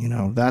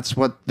 That's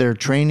what they're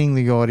training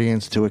the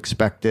audience to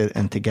expect it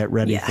and to get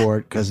ready for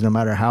it, because no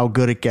matter how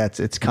good it gets,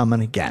 it's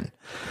coming again.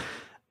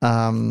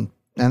 And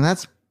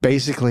that's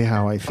basically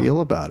how I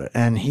feel about it.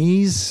 And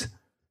he's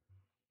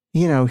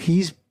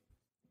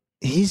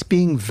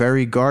being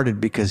very guarded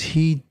because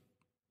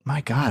my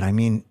God, I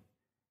mean,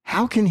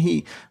 how can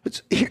he?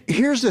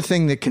 Here's the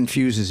thing that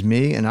confuses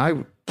me, and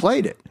I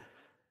played it.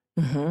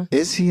 Mm-hmm.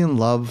 Is he in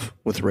love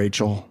with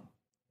Rachel,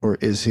 or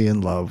is he in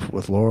love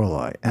with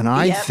Lorelai? And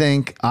I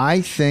think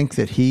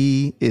that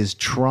he is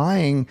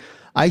trying.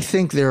 I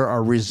think there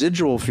are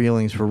residual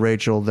feelings for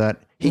Rachel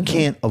that he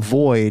can't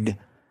avoid,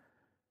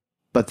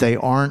 but they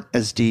aren't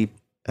as deep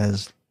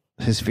as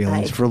his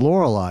feelings for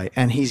Lorelai.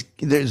 And he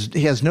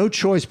has no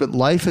choice, but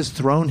life has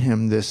thrown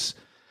him this.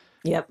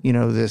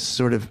 This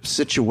sort of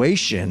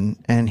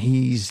situation, and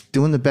he's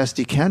doing the best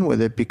he can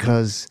with it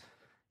because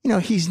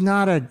he's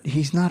not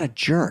a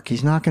jerk.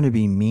 He's not going to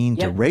be mean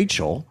to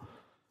Rachel.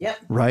 Yep.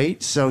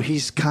 Right. So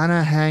he's kind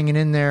of hanging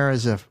in there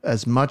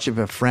as much of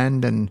a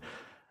friend and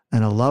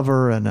a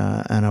lover and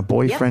a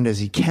boyfriend as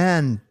he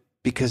can,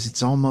 because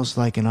it's almost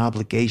like an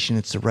obligation.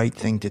 It's the right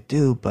thing to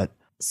do. But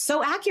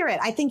so accurate.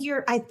 I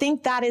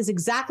think that is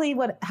exactly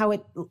how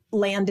it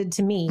landed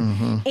to me.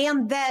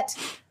 And that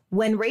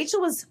when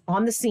Rachel was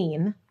on the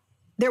scene,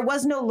 there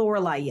was no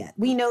Lorelai yet.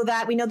 We know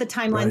that. We know the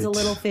timeline's a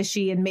little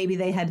fishy, and maybe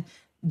they had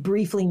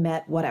briefly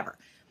met, whatever.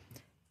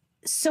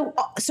 So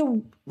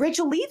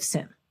Rachel leaves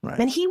him. Right.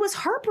 And he was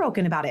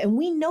heartbroken about it. And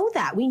we know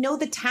that. We know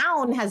the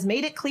town has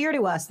made it clear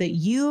to us that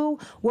you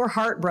were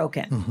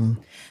heartbroken.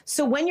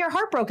 So when you're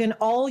heartbroken,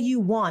 all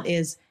you want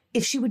is,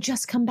 if she would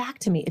just come back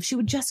to me, if she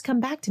would just come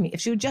back to me, if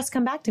she would just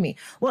come back to me.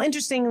 Well,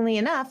 interestingly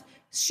enough,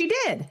 she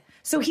did.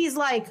 So he's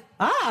like,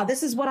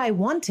 this is what I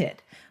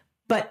wanted.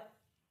 But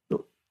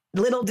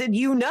little did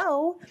you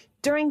know,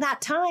 during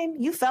that time,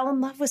 you fell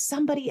in love with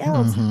somebody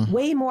else,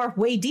 way more,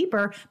 way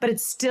deeper, but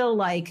it's still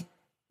like,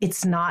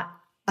 it's not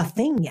a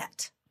thing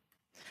yet.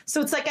 So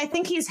it's like, I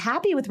think he's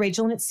happy with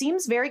Rachel, and it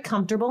seems very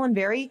comfortable and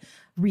very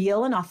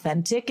real and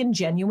authentic and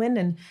genuine.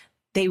 And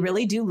they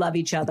really do love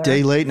each other.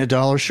 Day late and a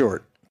dollar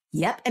short.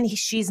 Yep. And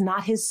she's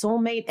not his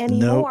soulmate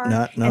anymore.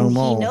 No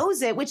more. He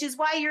knows it, which is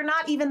why you're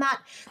not even that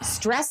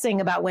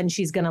stressing about when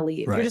she's going to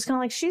leave. Right. You're just kind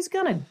of like, she's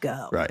going to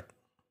go. Right.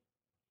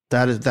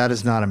 That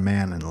is not a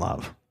man in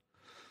love.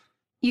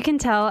 You can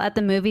tell at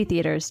the movie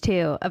theaters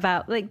too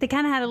about, like, they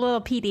kind of had a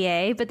little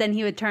PDA, but then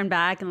he would turn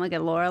back and look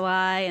at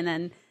Lorelai, and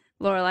then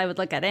Lorelai would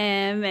look at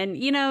him, and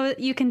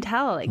you can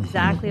tell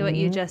exactly what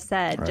you just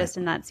said just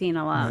in that scene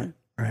alone.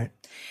 Right.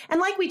 And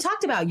like we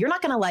talked about, you're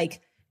not going to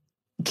like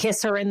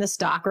kiss her in the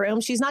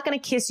stockroom. She's not going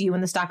to kiss you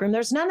in the stockroom.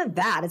 There's none of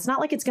that. It's not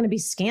like it's going to be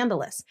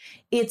scandalous.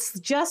 It's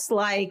just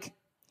like,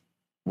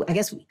 I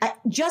guess,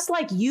 just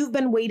like you've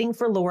been waiting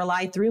for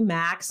Lorelai through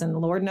Max, and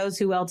Lord knows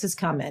who else is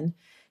coming.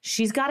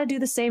 She's got to do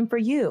the same for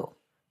you.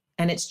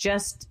 And it's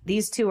just,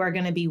 these two are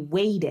going to be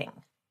waiting.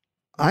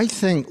 I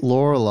think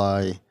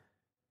Lorelai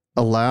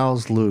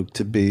allows Luke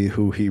to be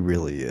who he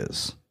really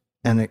is.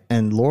 And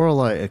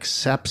Lorelai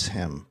accepts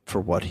him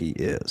for what he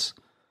is.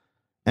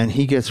 And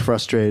he gets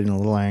frustrated and a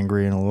little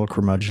angry and a little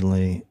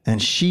curmudgeonly. And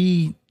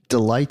she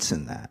delights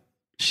in that.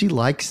 She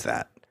likes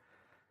that.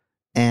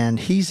 And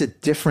he's a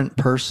different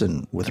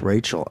person with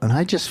Rachel. And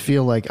I just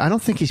feel like, I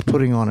don't think he's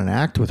putting on an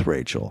act with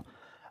Rachel.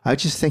 I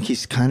just think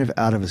he's kind of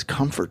out of his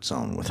comfort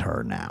zone with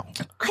her now.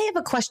 I have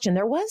a question.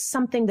 There was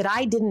something that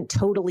I didn't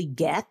totally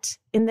get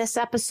in this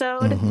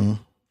episode.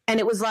 And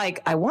it was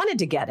like, I wanted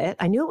to get it.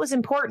 I knew it was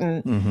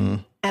important.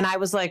 And I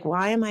was like,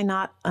 why am I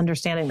not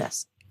understanding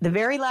this? The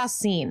very last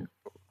scene,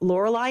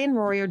 Lorelai and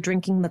Rory are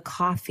drinking the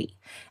coffee.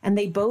 And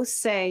they both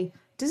say,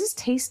 does this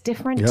taste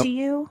different to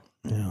you?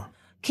 Yeah.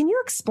 Can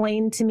you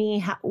explain to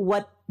me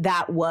what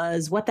that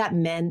was, what that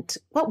meant?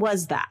 What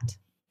was that?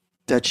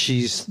 That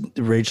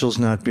Rachel's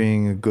not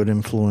being a good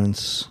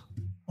influence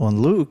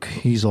on Luke.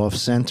 He's off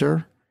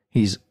center.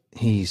 He's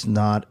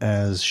not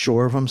as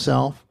sure of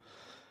himself.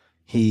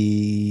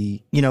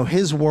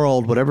 His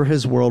world, whatever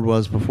his world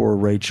was before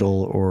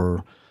Rachel,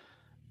 or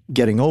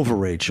getting over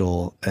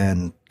Rachel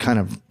and kind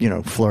of,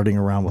 flirting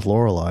around with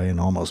Lorelai and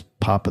almost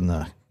popping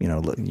the,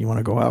 you want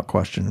to go out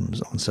question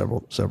on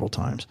several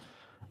times.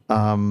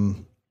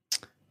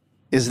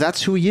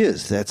 That's who he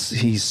is.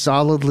 He's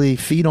solidly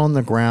feet on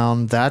the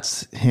ground.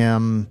 That's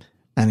him.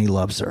 And he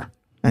loves her,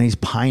 and he's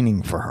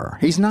pining for her.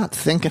 He's not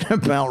thinking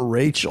about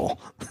Rachel.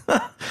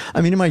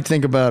 I mean, he might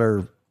think about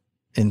her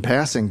in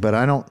passing, but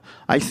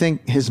I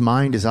think his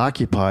mind is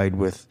occupied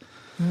with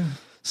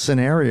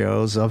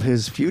scenarios of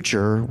his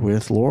future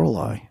with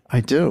Lorelai.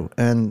 I do.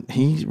 And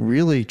he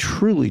really,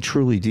 truly,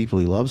 truly,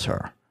 deeply loves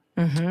her.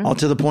 All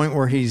to the point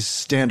where he's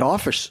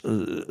standoffish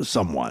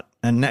somewhat,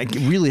 and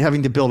really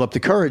having to build up the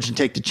courage and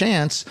take the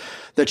chance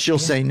that she'll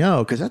say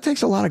no, because that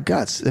takes a lot of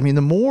guts. I mean,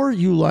 the more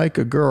you like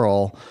a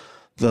girl,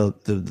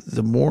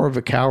 the more of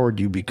a coward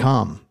you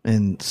become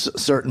in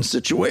certain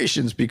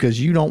situations,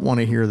 because you don't want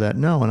to hear that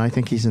no. And I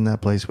think he's in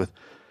that place with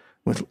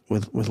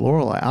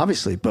Lorelai,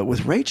 obviously, but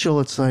with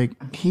Rachel, it's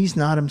like he's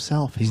not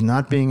himself. He's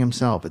not being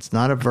himself. It's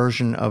not a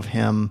version of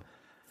him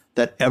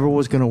that ever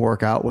was going to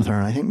work out with her.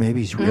 And I think maybe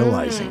he's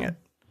realizing it.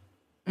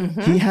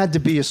 He had to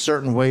be a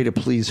certain way to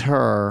please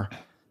her.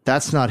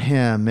 That's not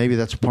him. Maybe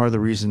that's part of the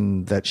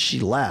reason that she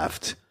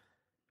left,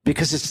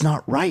 because it's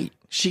not right.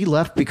 She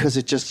left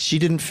because she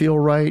didn't feel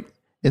right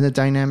in the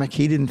dynamic.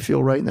 He didn't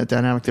feel right in the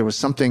dynamic. There was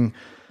something,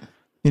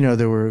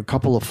 there were a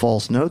couple of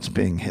false notes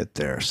being hit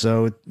there.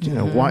 So,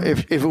 why,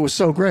 if it was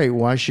so great,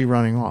 why is she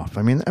running off?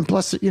 I mean, and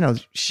plus,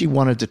 she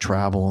wanted to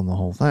travel and the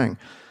whole thing,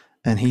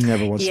 and he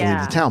never wants to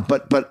leave the town.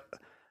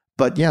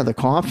 But yeah, the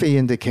coffee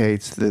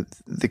indicates that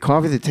the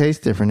coffee that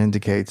tastes different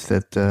indicates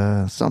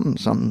that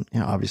something,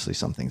 obviously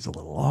something's a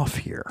little off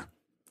here.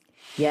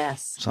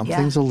 Yes.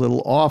 Something's a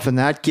little off, and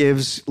that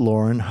gives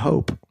Lauren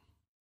hope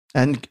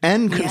and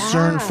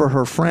concern for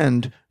her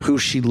friend who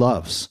she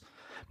loves.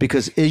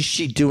 Because is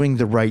she doing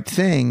the right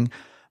thing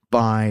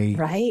by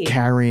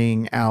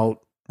carrying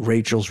out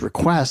Rachel's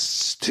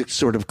requests to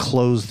sort of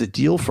close the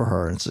deal for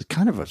her. And it's a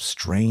kind of a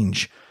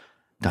strange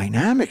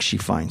dynamic she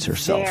finds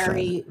herself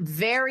in.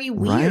 Very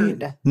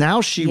weird. Right?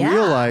 Now she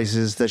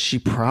realizes that she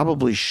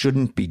probably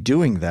shouldn't be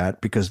doing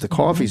that because the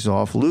coffee's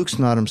off. Luke's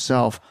not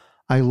himself.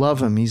 I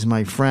love him. He's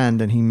my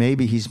friend, and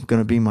he's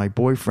going to be my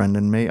boyfriend,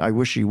 and I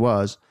wish he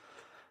was.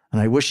 And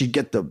I wish he'd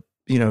get the,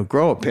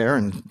 grow a pair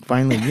and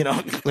finally,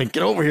 like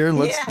get over here and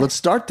let's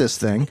start this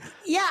thing.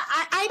 Yeah,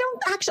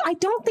 I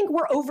don't think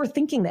we're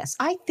overthinking this.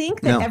 I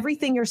think that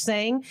everything you're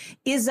saying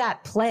is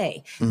at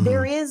play. Mm-hmm.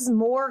 There is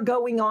more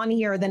going on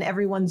here than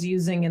everyone's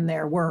using in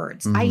their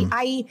words.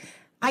 Mm-hmm.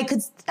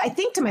 I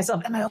think to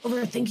myself, am I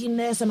overthinking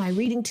this? Am I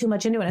reading too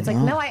much into it? It's like,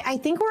 no, I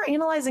think we're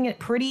analyzing it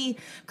pretty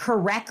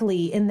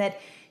correctly in that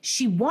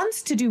she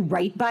wants to do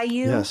right by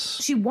you. Yes.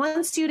 She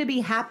wants you to be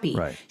happy.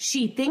 Right.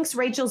 She thinks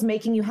Rachel's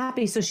making you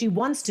happy, so she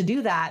wants to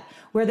do that,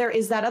 where there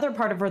is that other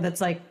part of her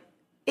that's like,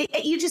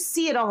 you just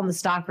see it all in the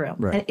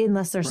stockroom,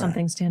 unless there's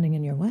something standing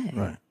in your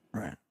way.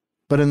 Right.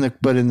 But in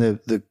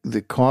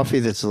the coffee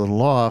that's a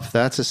little off,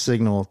 that's a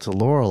signal to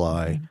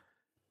Lorelai,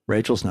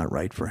 Rachel's not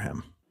right for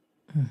him.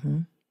 Mm-hmm.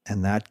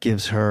 And that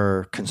gives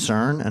her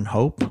concern and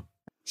hope.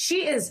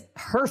 She is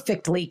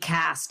perfectly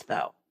cast,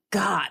 though.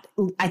 God,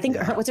 I think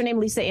what's her name?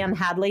 Lisa Ann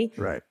Hadley.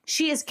 Right.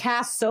 She is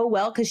cast so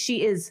well because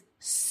she is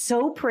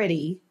so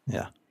pretty.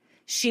 Yeah.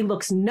 She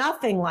looks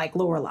nothing like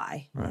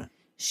Lorelai. Right.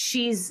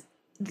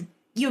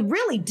 You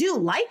really do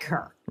like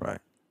her.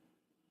 Right.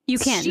 You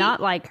can't not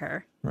like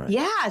her. Right.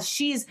 Yeah,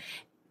 she's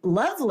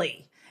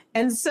lovely.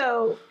 And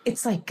so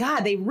it's like, God,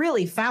 they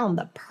really found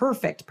the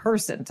perfect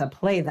person to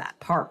play that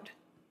part.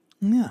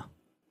 Yeah.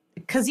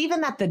 Because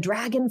even the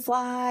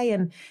dragonfly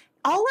and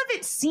all of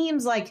it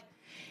seems like,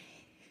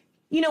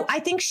 I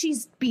think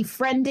she's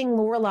befriending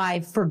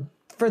Lorelai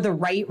for the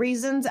right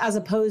reasons as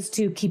opposed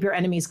to keep your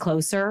enemies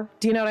closer.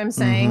 Do you know what I'm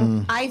saying?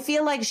 Mm-hmm. I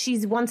feel like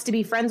she wants to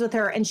be friends with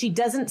her and she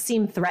doesn't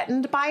seem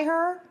threatened by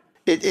her.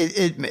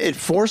 It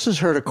forces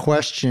her to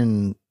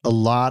question a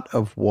lot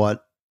of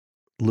what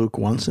Luke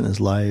wants in his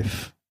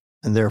life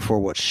and therefore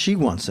what she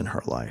wants in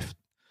her life.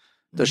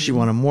 Does she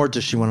want him more?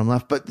 Does she want him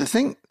less? But the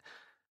thing,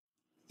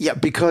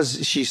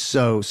 because she's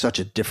such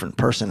a different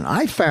person.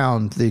 I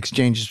found the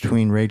exchanges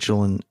between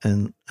Rachel and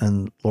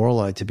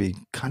Lorelai to be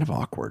kind of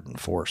awkward and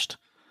forced.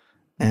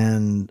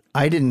 And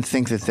I didn't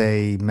think that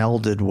they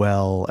melded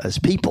well as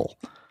people,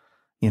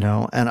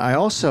 and I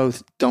also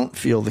don't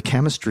feel the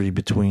chemistry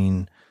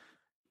between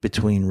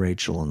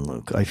Rachel and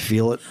Luke. I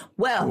feel it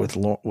with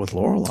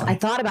Lorelai. I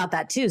thought about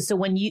that too. So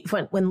when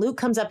Luke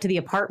comes up to the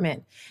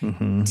apartment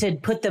to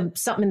put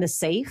something in the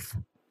safe,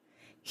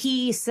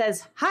 he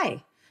says,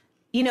 hi.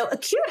 A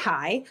cute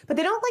hi, but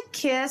they don't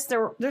kiss.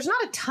 There's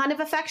not a ton of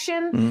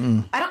affection.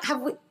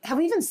 Mm-mm. Have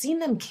we even seen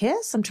them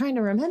kiss? I'm trying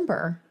to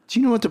remember. Do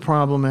you know what the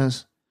problem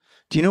is?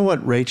 Do you know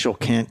what Rachel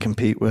can't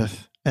compete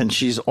with? And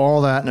she's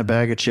all that in a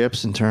bag of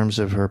chips in terms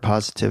of her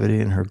positivity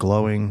and her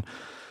glowing,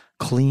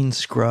 clean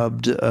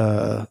scrubbed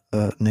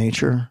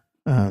nature.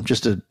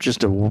 Just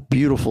a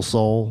beautiful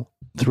soul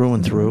through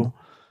and through.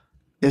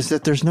 Is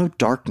that there's no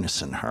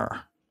darkness in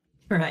her.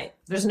 Right.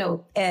 There's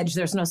no edge.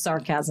 There's no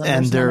sarcasm.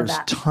 And there's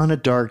a ton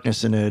of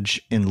darkness and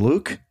edge in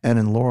Luke and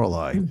in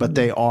Lorelai, but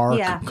they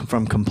are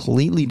from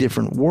completely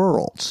different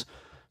worlds.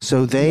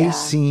 So they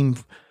seem,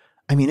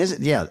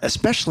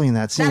 especially in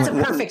that scene. That's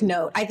a perfect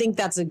note. I think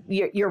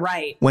you're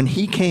right. When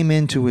he came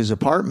into his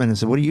apartment and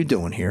said, what are you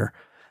doing here?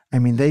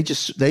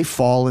 They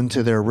fall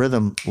into their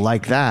rhythm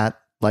like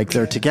that, like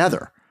they're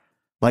together.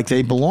 Like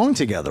they belong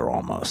together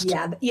almost.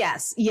 Yeah.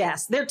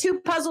 Yes. They're two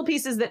puzzle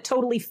pieces that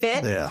totally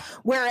fit. Yeah.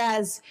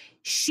 Whereas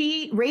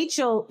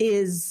Rachel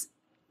is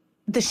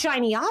the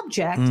shiny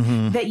object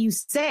that you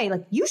say,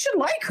 you should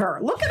like her.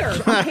 Look at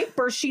her. On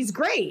paper, she's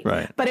great.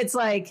 Right. But it's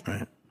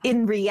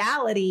in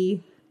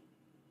reality,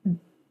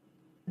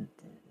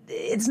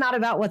 it's not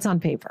about what's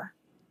on paper.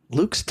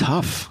 Luke's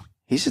tough.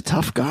 He's a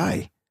tough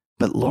guy.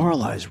 But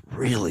Lorelai's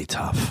really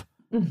tough.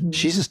 Mm-hmm.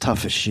 She's as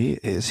tough as he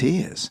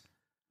is.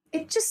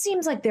 It just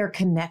seems like their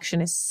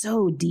connection is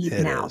so deep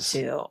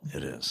too.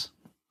 It is.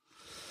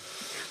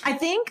 I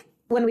think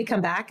when we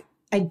come back,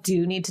 I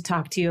do need to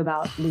talk to you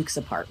about Luke's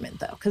apartment,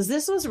 though, because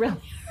this was really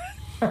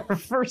our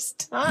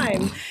first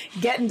time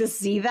getting to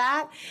see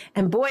that.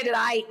 And boy, did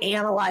I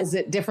analyze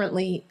it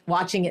differently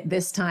watching it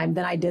this time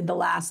than I did the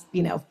last,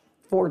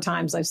 4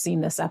 times I've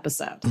seen this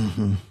episode.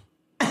 Mm-hmm.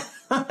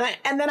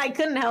 And then I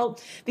couldn't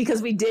help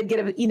because we did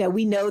get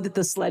we know that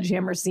the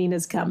sledgehammer scene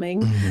is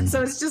coming. Mm-hmm.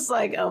 So it's just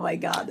like, oh my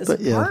God, this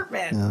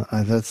apartment.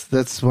 Yeah,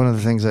 that's one of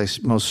the things I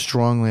most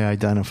strongly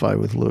identify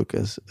with Luke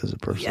as a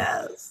person.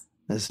 Yes.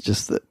 It's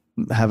just that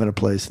having a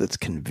place that's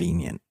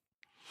convenient.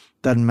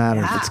 Doesn't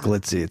matter if it's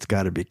glitzy, it's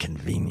got to be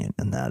convenient.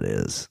 And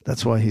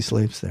that's why he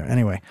sleeps there.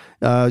 Anyway,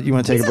 you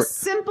want to take a break?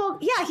 Simple.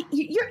 Yeah.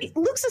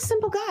 Luke's a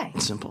simple guy.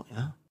 Simple.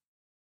 Yeah.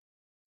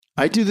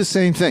 I do the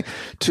same thing.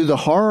 To the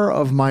horror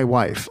of my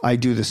wife, I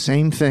do the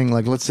same thing.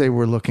 Like, let's say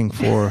we're looking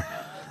for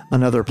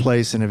another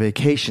place in a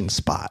vacation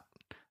spot,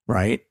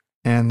 right?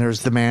 And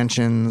there's the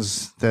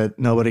mansions that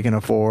nobody can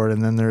afford.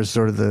 And then there's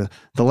sort of the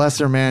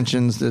lesser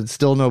mansions that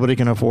still nobody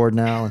can afford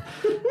now.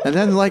 And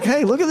then like,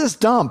 hey, look at this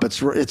dump.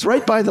 It's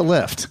right by the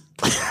lift.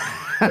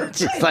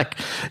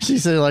 She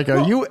said, like,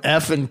 are you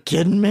effing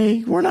kidding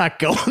me? We're not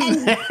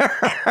going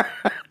there.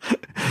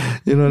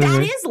 You know what I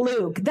mean? That is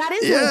Luke. That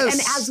is Yes, Luke.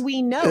 And as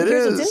we know, it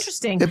here's is. what's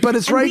interesting. But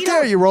it's And right we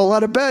there. don't- You roll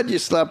out of bed, you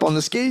slap on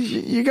the skis,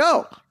 you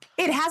go.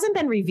 It hasn't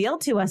been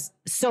revealed to us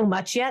so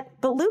much yet,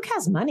 but Luke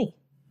has money.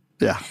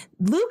 Yeah.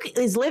 Luke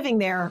is living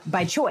there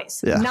by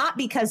choice, Yeah. not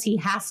because he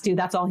has to.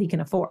 That's all he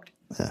can afford.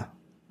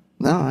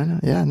 No, I know.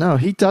 Yeah, no,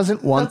 he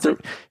doesn't want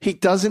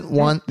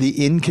the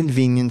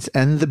inconvenience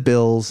and the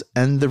bills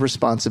and the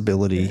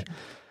responsibility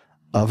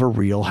of a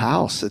real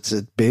house. It's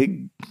a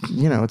big,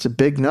 it's a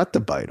big nut to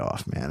bite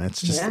off, man.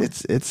 It's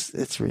just,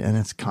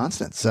 it's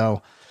constant.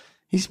 So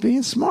he's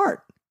being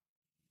smart,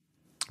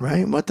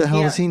 right? What the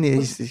hell does he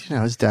need?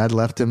 His dad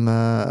left him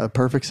a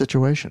perfect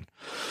situation,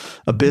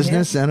 a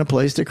business and a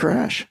place to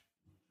crash.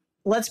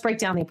 Let's break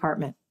down the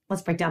apartment.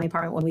 Let's break down the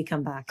apartment when we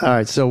come back. All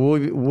right, so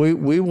we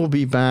will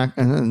be back,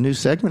 and a new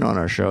segment on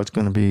our show. It's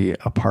going to be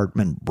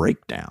apartment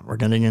breakdown. We're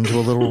getting into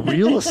a little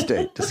real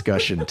estate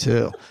discussion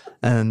too,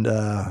 and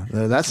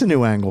that's a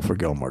new angle for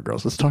Gilmore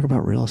Girls. Let's talk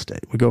about real estate.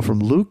 We go from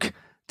Luke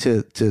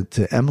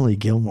to Emily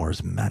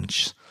Gilmore's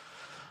mensch.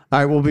 All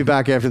right, we'll be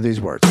back after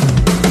these words.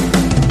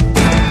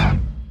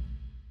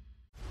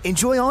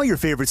 Enjoy all your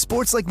favorite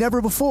sports like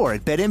never before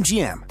at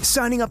BetMGM.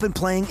 Signing up and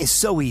playing is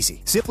so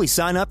easy. Simply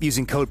sign up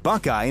using code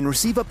Buckeye and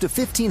receive up to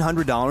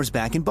 $1,500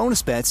 back in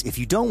bonus bets if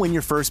you don't win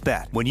your first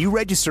bet. When you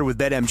register with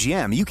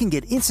BetMGM, you can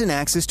get instant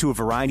access to a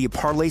variety of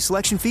parlay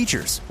selection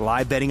features,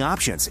 live betting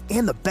options,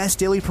 and the best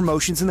daily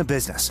promotions in the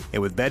business.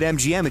 And with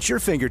BetMGM at your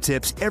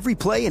fingertips, every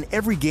play and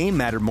every game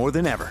matter more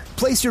than ever.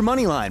 Place your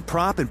moneyline,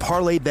 prop, and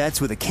parlay bets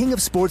with the king of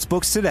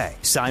sportsbooks today.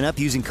 Sign up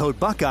using code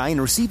Buckeye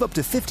and receive up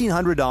to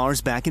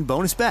 $1,500 back in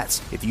bonus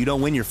bets if you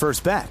don't win your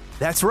first bet.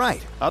 That's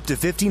right, up to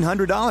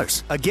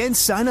 $1,500. Again,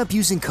 sign up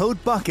using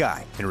code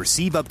Buckeye and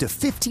receive up to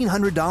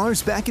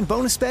 $1,500 back in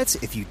bonus bets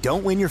if you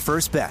don't win your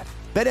first bet.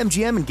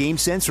 BetMGM and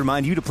GameSense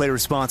remind you to play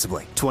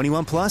responsibly.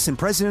 21 plus and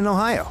present in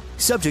Ohio.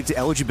 Subject to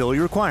eligibility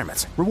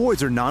requirements.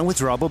 Rewards are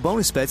non-withdrawable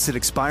bonus bets that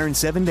expire in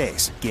 7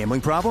 days. Gambling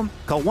problem?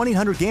 Call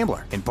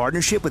 1-800-GAMBLER in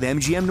partnership with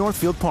MGM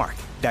Northfield Park.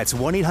 That's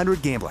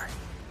 1-800-GAMBLER.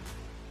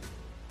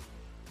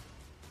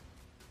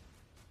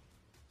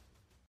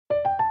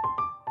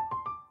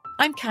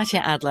 I'm Katya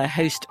Adler,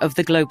 host of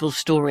The Global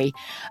Story.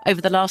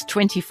 Over the last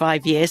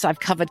 25 years, I've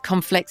covered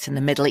conflicts in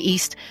the Middle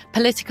East,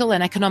 political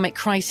and economic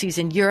crises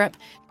in Europe,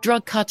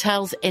 drug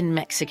cartels in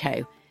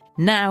Mexico.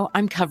 Now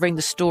I'm covering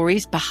the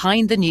stories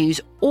behind the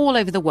news all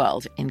over the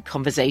world in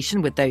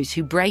conversation with those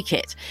who break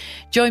it.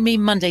 Join me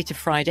Monday to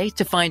Friday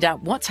to find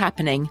out what's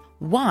happening,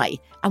 why,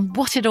 and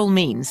what it all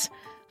means.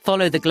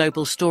 Follow The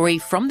Global Story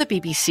from the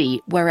BBC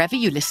wherever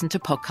you listen to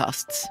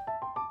podcasts.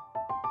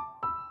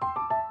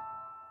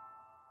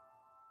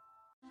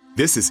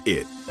 This is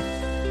it.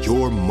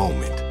 Your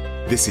moment.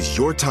 This is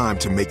your time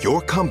to make your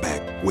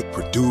comeback with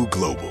Purdue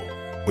Global.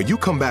 When you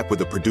come back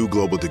with a Purdue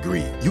Global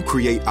degree, you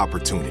create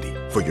opportunity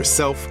for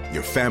yourself,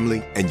 your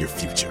family, and your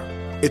future.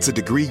 It's a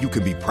degree you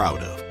can be proud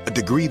of, a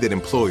degree that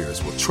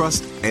employers will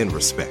trust and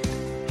respect.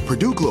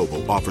 Purdue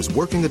Global offers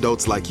working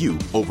adults like you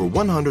over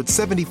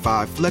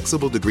 175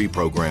 flexible degree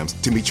programs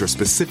to meet your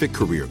specific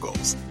career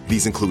goals.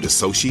 These include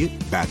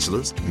associate,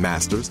 bachelor's,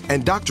 master's,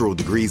 and doctoral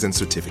degrees and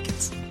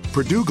certificates.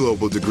 Purdue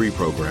Global degree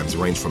programs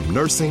range from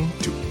nursing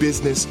to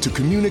business to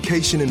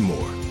communication and more.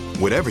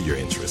 Whatever your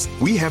interest,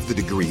 we have the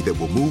degree that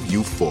will move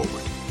you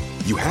forward.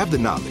 You have the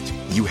knowledge,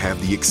 you have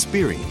the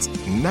experience.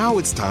 Now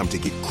it's time to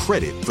get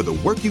credit for the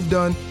work you've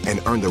done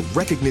and earn the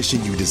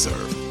recognition you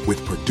deserve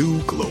with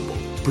Purdue Global,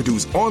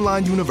 Purdue's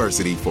online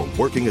university for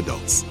working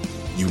adults.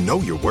 You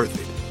know you're worth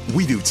it.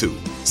 We do too.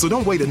 So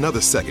don't wait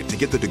another second to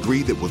get the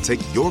degree that will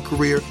take your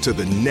career to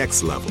the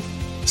next level.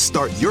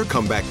 Start your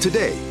comeback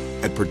today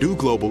at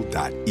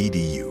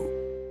purdueglobal.edu.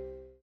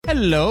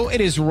 Hello,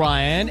 it is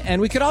Ryan,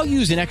 and we could all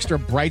use an extra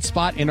bright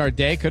spot in our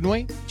day, couldn't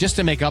we? Just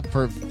to make up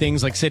for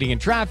things like sitting in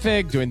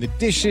traffic, doing the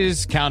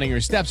dishes, counting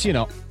your steps,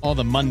 all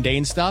the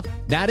mundane stuff.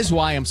 That is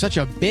why I'm such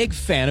a big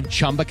fan of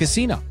Chumba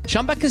Casino.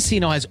 Chumba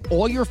Casino has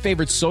all your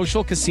favorite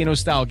social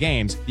casino-style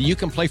games that you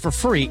can play for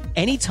free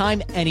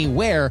anytime,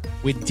 anywhere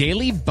with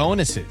daily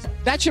bonuses.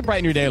 That should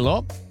brighten your day a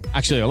little.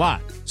 Actually, a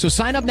lot. So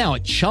sign up now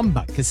at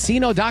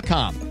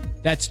ChumbaCasino.com.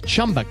 That's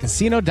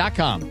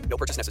ChumbaCasino.com. No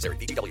purchase necessary.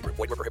 VGW Group.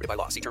 Void where prohibited by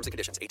law. See terms and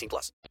conditions.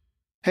 18+.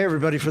 Hey,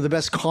 everybody, for the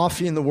best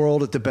coffee in the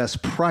world at the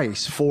best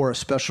price for a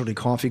specialty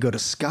coffee, go to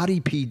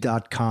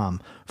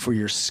ScottyP.com for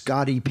your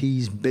Scotty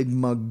P's Big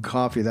Mug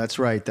Coffee. That's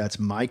right. That's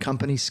my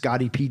company,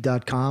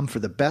 ScottyP.com, for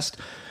the best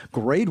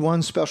grade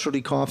 1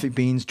 specialty coffee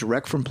beans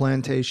direct from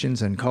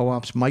plantations and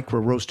co-ops,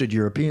 micro-roasted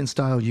European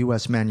style,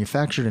 U.S.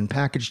 manufactured and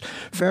packaged,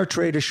 fair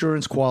trade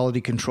assurance,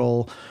 quality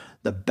control.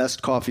 The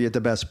best coffee at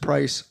the best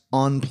price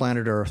on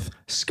planet Earth,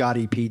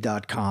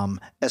 ScottyP.com,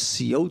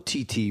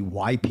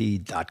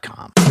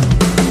 SCOTTYP.com.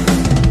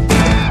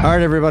 All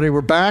right, everybody,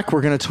 we're back.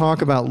 We're going to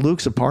talk about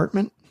Luke's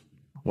apartment.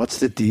 What's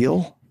the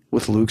deal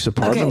with Luke's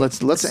apartment? Okay,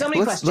 Let's so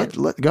many questions.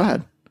 go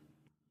ahead.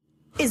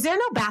 Is there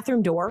no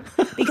bathroom door?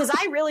 Because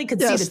I really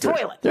could see the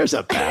toilet. There's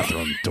a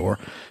bathroom door.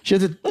 She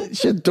had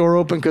the door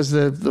open because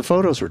the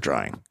photos were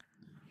drying.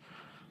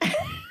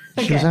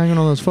 She was hanging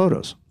on those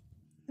photos.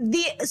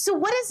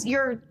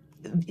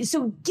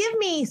 So give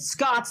me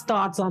Scott's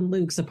thoughts on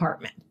Luke's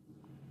apartment.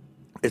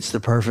 It's the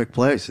perfect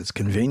place. It's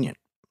convenient.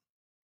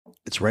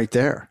 It's right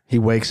there. He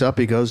wakes up,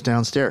 he goes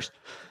downstairs.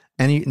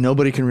 And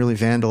nobody can really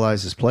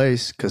vandalize his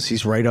place because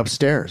he's right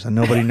upstairs and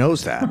nobody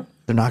knows that.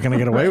 They're not going to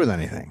get away with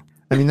anything.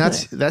 I mean,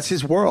 that's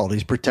his world.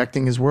 He's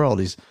protecting his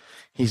world.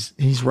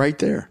 He's right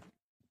there.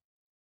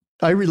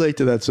 I relate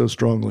to that so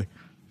strongly.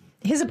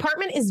 His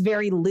apartment is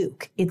very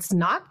Luke. It's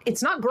not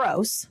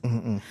gross,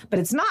 but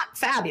it's not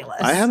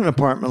fabulous. I had an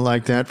apartment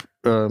like that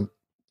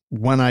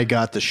when I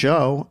got the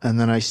show, and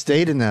then I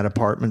stayed in that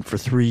apartment for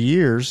 3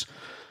 years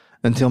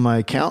until my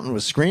accountant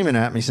was screaming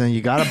at me saying,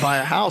 you got to buy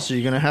a house or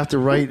you're going to have to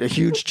write a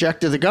huge check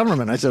to the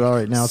government. I said, all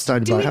right, now it's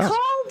time to buy a house. Do we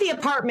call the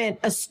apartment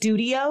a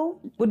studio?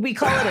 Would we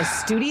call it a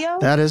studio?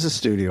 That is a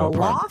studio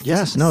apartment. Loft?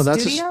 Yes, no,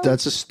 that's Studio?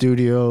 that's a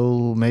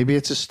studio. Maybe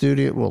it's a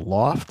studio. Well,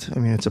 loft. I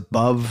mean, it's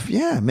above.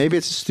 Yeah, maybe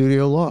it's a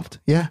studio loft.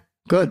 Yeah,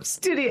 good.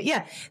 Studio,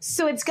 yeah.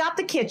 So it's got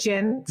the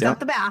kitchen. It's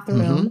got the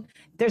bathroom.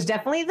 There's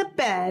definitely the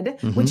bed,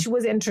 which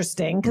was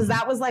interesting because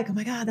that was like, oh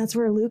my God, that's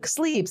where Luke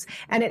sleeps.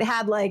 And it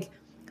had like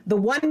the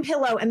one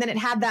pillow, and then it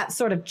had that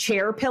sort of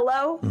chair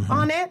pillow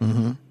on it.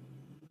 You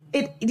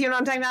know what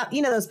I'm talking about?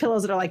 You know those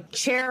pillows that are like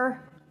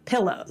chair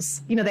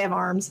pillows. You know, they have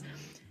arms.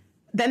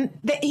 Then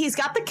he's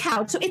got the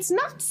couch. So it's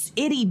not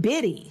itty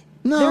bitty.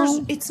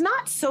 No. It's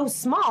not so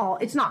small.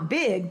 It's not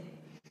big.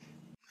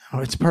 Oh,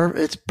 it's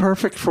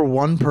perfect for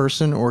one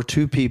person or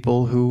two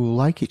people who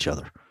like each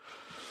other.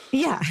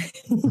 Yeah.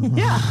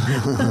 Yeah,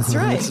 that's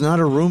right. It's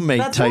not a roommate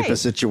That's type right. of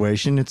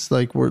situation. It's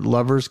like where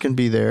lovers can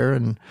be there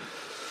and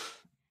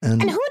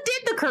And who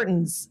did the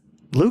curtains?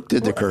 Luke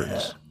did the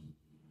curtains.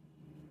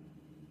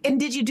 And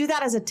did you do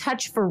that as a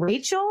touch for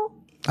Rachel?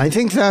 I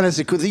think that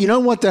is you know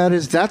what that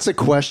is? That's a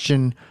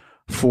question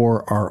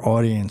for our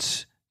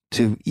audience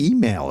to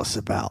email us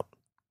about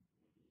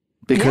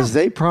because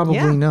they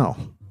probably know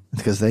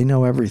because they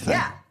know everything.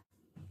 Yeah.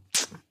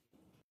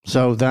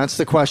 So that's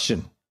the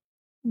question.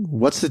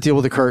 What's the deal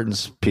with the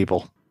curtains,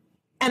 people?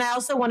 And I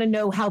also want to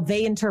know how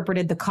they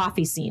interpreted the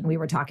coffee scene we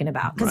were talking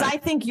about. Because I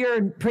think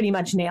you're pretty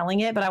much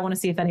nailing it, but I want to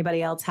see if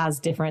anybody else has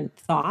different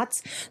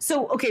thoughts.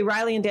 So, okay,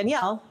 Riley and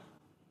Danielle,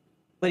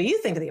 what do you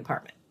think of the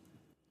apartment?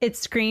 It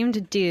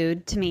screamed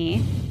dude to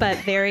me, but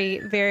very,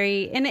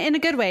 very in a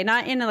good way,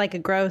 not in a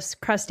gross,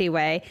 crusty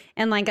way.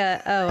 And like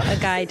a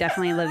guy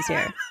definitely lives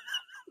here,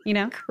 you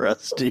know?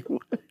 Crusty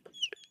way.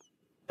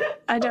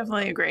 I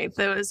definitely agree. It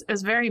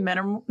was very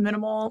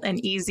minimal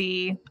and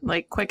easy,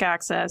 like quick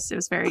access. It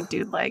was very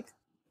dude-like.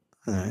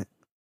 All right.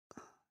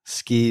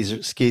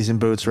 Skis and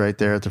boots right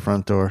there at the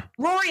front door.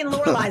 Rory and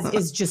Lorelai's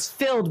is just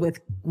filled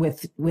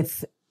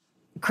with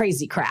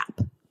crazy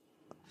crap.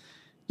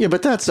 Yeah,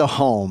 but that's a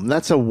home.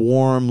 That's a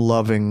warm,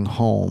 loving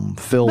home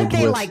filled with. But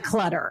they like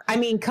clutter. I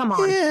mean, come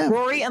on. Yeah.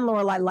 Rory and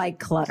Lorelai like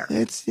clutter.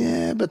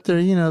 But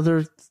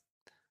they're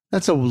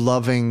that's a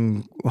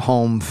loving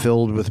home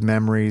filled with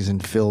memories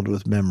and filled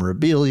with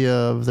memorabilia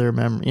of their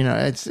memory. You know,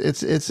 it's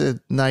a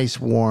nice,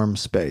 warm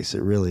space.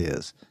 It really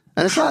is.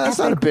 And that's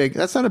not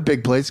a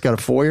big place. It's got a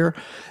foyer.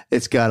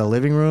 It's got a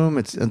living room.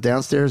 It's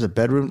downstairs, a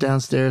bedroom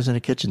downstairs, and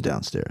a kitchen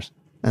downstairs.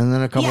 And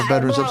then a couple of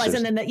bedrooms upstairs.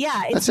 And then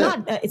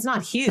it's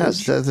not huge.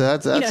 That's,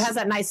 it has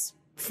that nice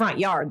front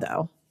yard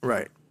though.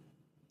 Right.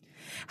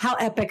 How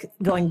epic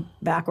going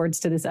backwards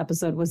to this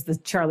episode was the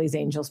Charlie's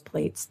Angels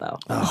plates though.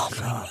 Oh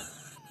God.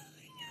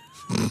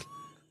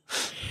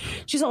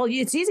 She's all,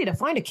 it's easy to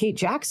find a Kate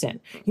Jackson.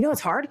 You know,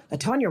 it's hard. A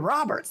Tanya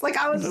Roberts. Like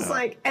I was just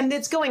like, and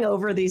it's going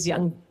over these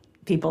young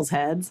people's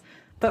heads.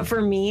 But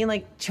for me,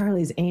 like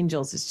Charlie's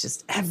Angels is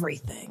just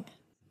everything.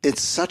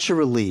 It's such a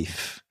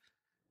relief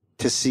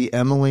to see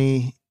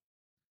Emily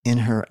in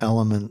her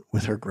element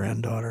with her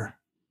granddaughter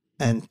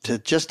and to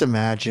just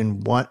imagine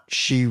what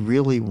she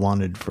really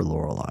wanted for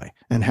Lorelai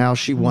and how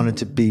she wanted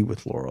to be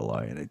with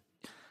Lorelai. And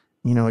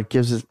it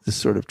gives it this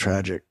sort of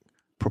tragic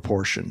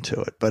proportion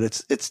to it, but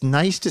it's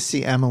nice to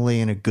see Emily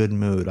in a good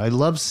mood. I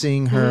love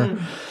seeing her.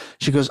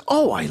 She goes,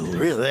 oh, I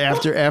really,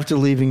 after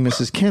leaving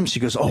Mrs. Kim,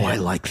 she goes, oh, I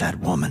like that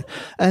woman.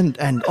 And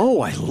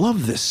oh, I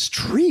love this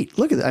street.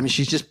 Look at that. I mean,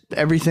 she's just,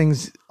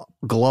 everything's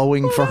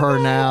glowing for her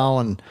now.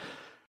 And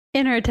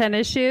in her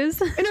tennis shoes.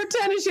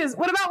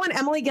 What about when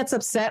Emily gets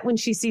upset when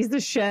she sees the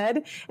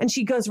shed and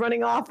she goes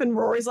running off and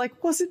Rory's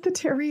like, was it the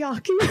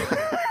teriyaki?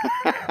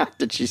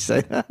 Did she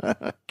say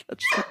that?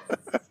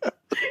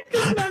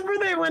 Remember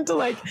they went to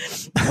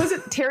was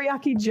it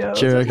Teriyaki Joe's?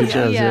 Teriyaki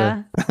Joe's,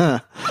 yeah.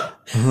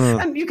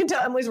 And you can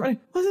tell Emily's running,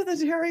 was it the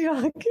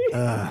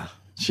teriyaki?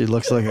 She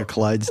looks like a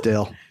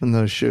Clydesdale in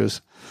those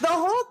shoes. The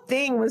whole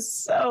thing was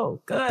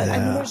so good. Yeah. I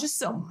mean, there's just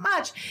so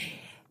much.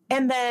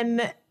 And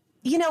then,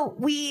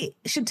 we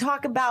should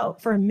talk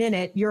about for a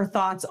minute your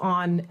thoughts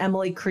on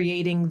Emily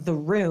creating the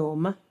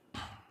room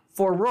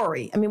for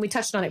Rory. I mean, we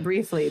touched on it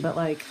briefly, but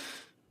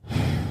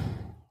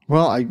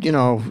Well,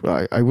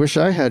 I wish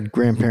I had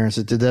grandparents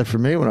that did that for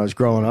me when I was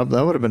growing up.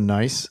 That would have been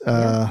nice.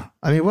 I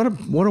mean,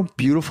 what a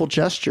beautiful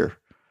gesture.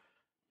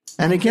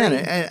 And again,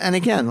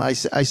 I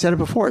said it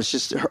before. It's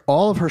just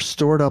all of her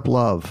stored up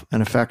love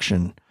and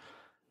affection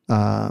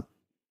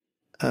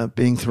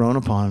being thrown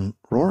upon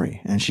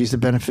Rory, and she's the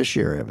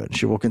beneficiary of it.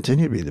 She will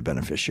continue to be the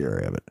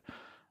beneficiary of it.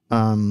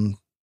 And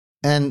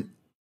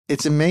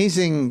it's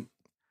amazing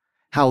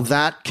how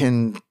that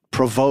can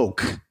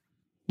provoke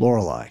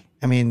Lorelai.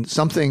 I mean,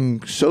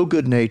 something so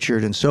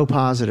good-natured and so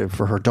positive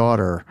for her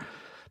daughter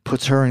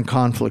puts her in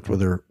conflict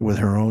with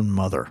her own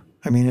mother.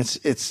 I mean,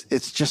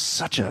 it's just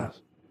such a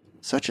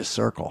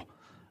circle.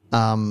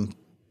 But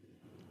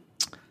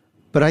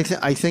I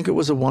think it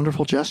was a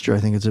wonderful gesture. I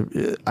think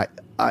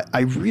I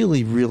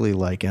really, really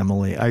like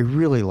Emily. I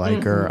really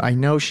like her. I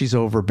know she's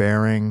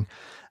overbearing,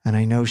 and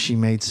I know she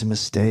made some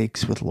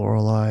mistakes with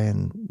Lorelai,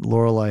 and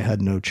Lorelai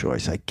had no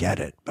choice. I get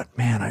it, but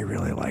man, I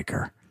really like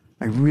her.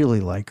 I really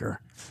like her.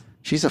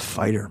 She's a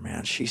fighter,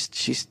 man. She's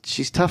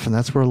tough, and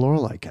that's where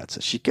Lorelai gets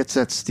it. She gets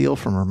that steel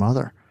from her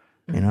mother,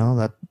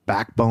 that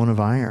backbone of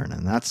iron,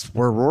 and that's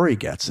where Rory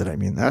gets it. I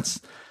mean,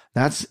 that's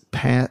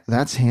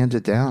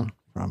handed down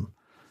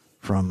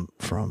from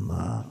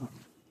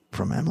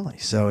Emily.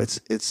 So it's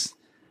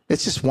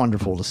just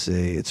wonderful to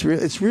see.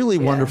 It's really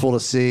wonderful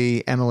to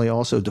see Emily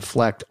also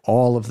deflect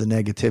all of the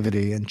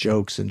negativity and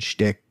jokes and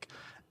shtick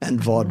and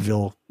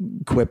vaudeville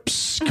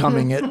quips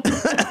coming at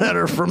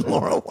her from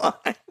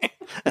Lorelai.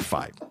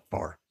 5,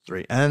 4,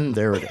 3, and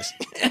there it is.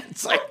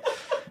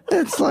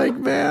 It's like,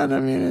 man, I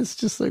mean, it's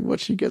just like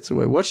what she gets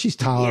away, what she's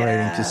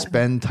tolerating to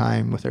spend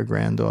time with her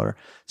granddaughter,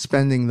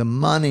 spending the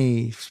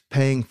money,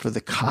 paying for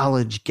the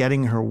college,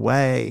 getting her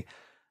way.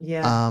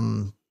 Yeah.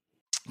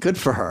 Good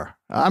for her.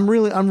 I'm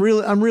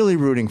really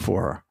rooting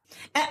for her.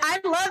 And I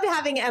love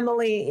having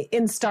Emily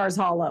in Stars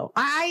Hollow.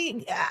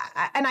 And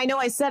I know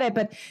I said it,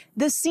 but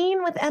the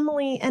scene with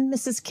Emily and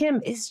Mrs.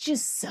 Kim is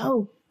just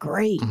so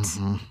great.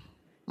 Mm-hmm.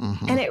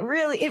 Mm-hmm. And it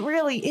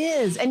really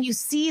is. And you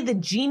see the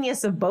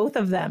genius of both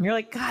of them. You're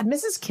like, God,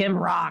 Mrs. Kim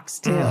rocks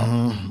too.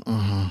 Mm-hmm.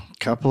 Mm-hmm.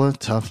 Couple of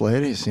tough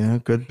ladies,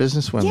 good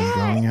businesswomen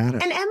going at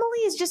it. And Emily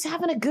is just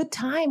having a good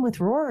time with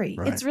Rory.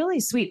 Right. It's really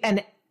sweet.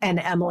 And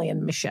Emily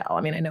and Michelle.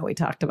 I mean, I know we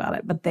talked about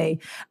it, but they,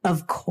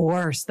 of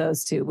course,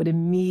 those two would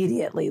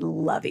immediately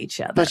love each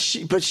other. But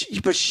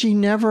she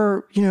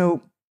never,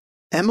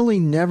 Emily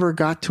never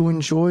got to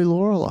enjoy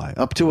Lorelai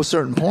up to a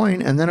certain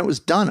point, and then it was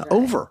done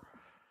over.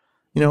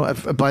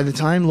 By the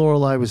time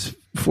Lorelai was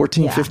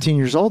 14, 15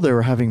 years old, they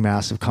were having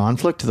massive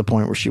conflict to the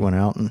point where she went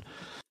out and.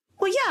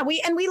 Well, yeah,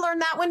 we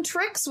learned that when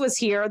Trix was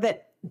here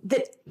that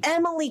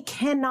Emily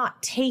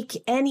cannot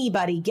take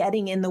anybody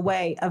getting in the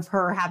way of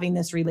her having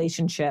this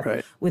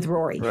relationship with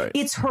Rory. Right.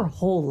 It's her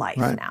whole life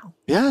now.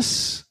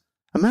 Yes.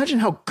 Imagine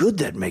how good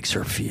that makes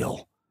her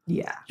feel.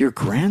 Yeah. Your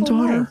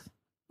granddaughter?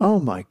 Oh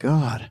my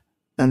God.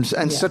 And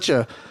such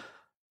a,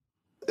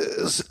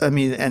 I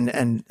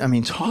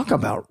mean, talk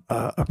about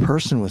a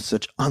person with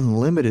such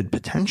unlimited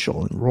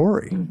potential in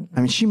Rory. Mm-hmm. I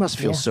mean, she must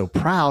feel so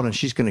proud, and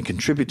she's going to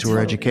contribute to her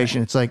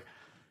education. It's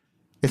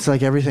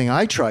like everything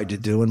I tried to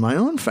do in my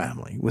own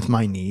family with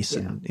my niece,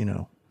 and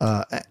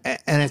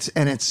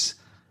it's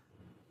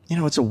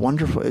a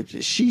wonderful.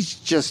 She's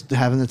just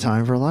having the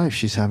time of her life.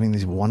 She's having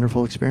these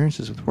wonderful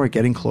experiences with Rory,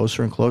 getting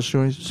closer and closer to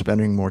her,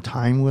 spending more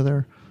time with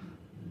her.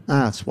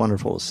 It's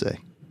wonderful to see.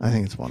 I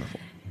think it's wonderful.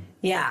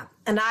 Yeah,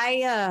 and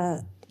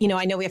I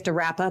know we have to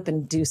wrap up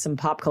and do some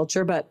pop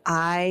culture, but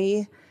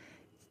I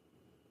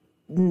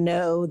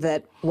know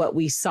that what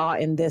we saw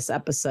in this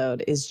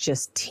episode is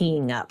just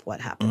teeing up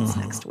what happens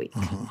next week.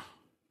 Mm-hmm.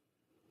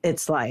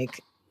 It's like,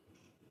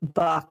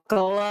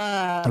 buckle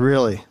up.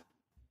 Really?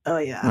 Oh,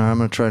 yeah. I'm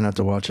going to try not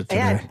to watch it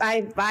today.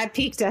 Yeah, I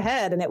peeked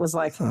ahead, and it was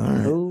like,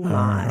 oh,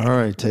 my. All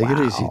right, take it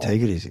easy.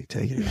 Take it easy.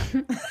 Take it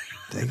easy.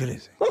 Take it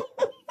easy.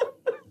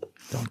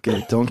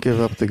 Don't give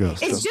up the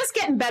ghost. It's just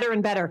getting better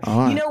and better.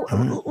 Right,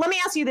 let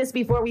me ask you this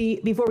before we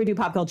do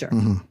pop culture.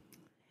 Mm-hmm.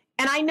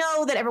 And I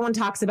know that everyone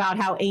talks about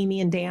how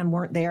Amy and Dan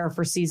weren't there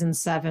for season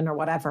 7 or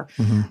whatever.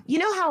 Mm-hmm. You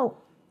know how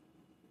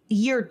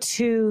year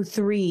 2,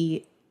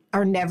 3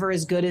 are never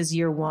as good as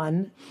year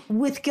 1?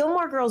 With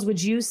Gilmore Girls,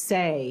 would you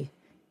say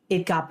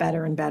it got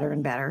better and better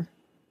and better?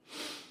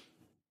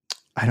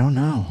 I don't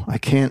know.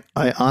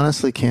 I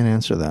honestly can't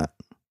answer that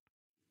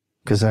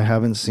because I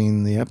haven't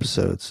seen the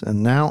episodes.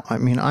 And now, I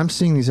mean, I'm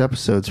seeing these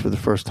episodes for the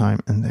first time,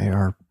 and they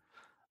are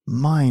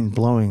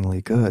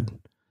mind-blowingly good.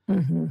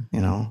 Mm-hmm.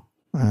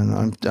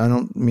 And I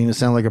don't mean to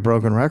sound like a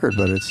broken record,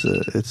 but it's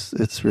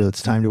real.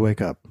 It's time to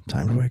wake up.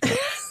 Time to wake up.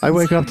 I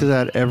wake up to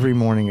that every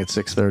morning at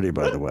 6:30.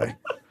 By the way.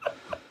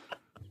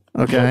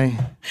 Okay.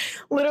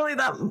 Literally,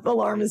 that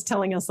alarm is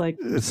telling us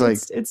it's time.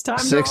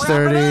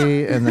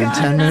 6:30, and then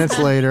 10 minutes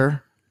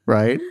later,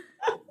 right?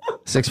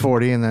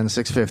 6:40, and then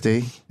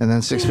 6:50, and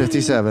then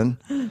 6:57,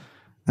 and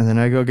then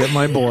I go get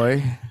my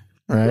boy.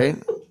 Right?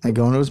 I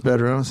go into his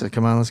bedroom and say,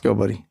 "Come on, let's go,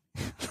 buddy."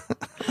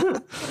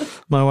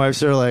 My wife's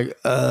there like,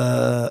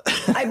 I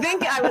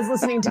think I was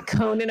listening to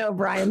Conan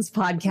O'Brien's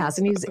podcast,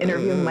 and he was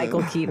interviewing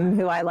Michael Keaton,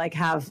 who I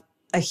have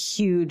a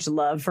huge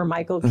love for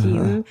Michael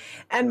Keaton.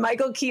 And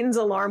Michael Keaton's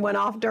alarm went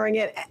off during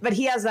it, but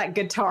he has that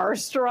guitar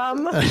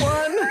strum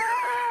one.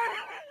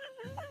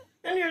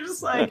 And you're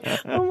just like,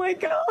 oh my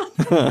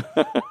God.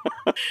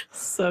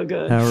 So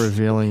good. How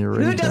revealing your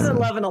Who ringtone. doesn't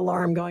love an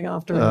alarm going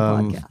off during a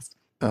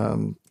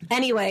podcast?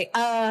 Anyway,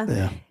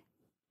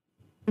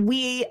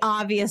 we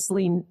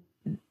obviously,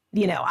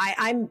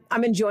 I'm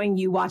enjoying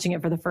you watching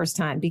it for the first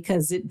time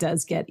because it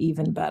does get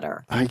even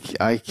better. I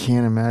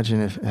can't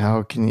imagine how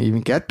it can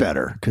even get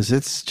better, because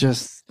it's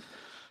just,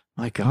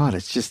 my God,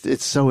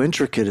 it's so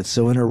intricate. It's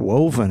so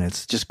interwoven.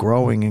 It's just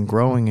growing and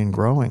growing and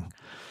growing.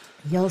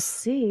 You'll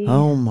see.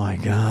 Oh my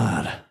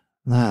God.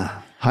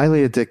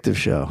 Highly addictive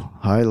show.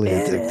 Highly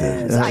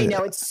addictive. I know,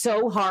 it's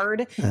so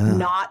hard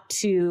not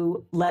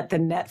to let the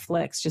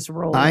Netflix just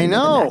roll. I into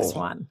know. the next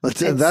one.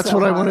 That's so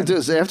what I want to hard. do.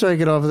 Is after I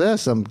get off of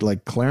this, I'm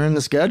like clearing the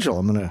schedule.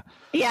 I'm gonna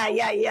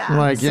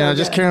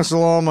just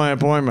cancel all my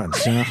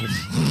appointments.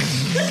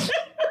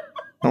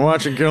 I'm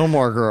watching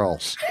Gilmore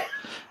Girls.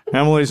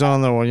 Emily's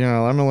on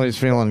Emily's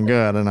feeling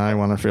good, and I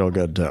want to feel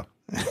good too.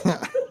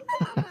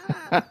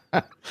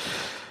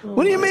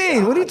 What do you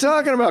mean? What are you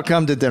talking about?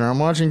 Come to dinner. I'm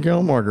watching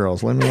Gilmore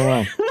Girls. Leave me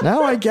alone.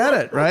 Now I get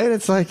it, right?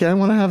 It's like I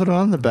want to have it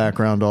on in the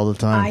background all the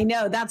time. I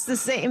know. That's the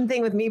same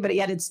thing with me, but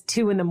yet it's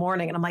 2 a.m.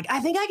 and I'm like,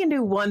 I think I can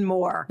do one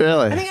more.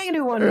 Really? I think I can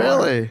do one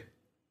really?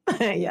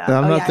 more. Yeah.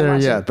 I'm not there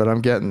yet, but I'm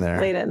getting there.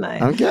 Late at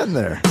night. I'm getting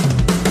there.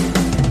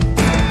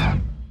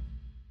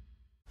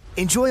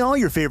 Enjoy all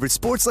your favorite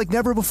sports like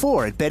never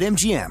before at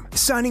BetMGM.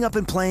 Signing up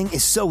and playing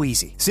is so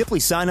easy.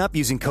 Simply sign up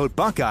using code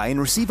Buckeye and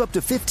receive up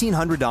to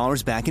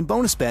 $1,500 back in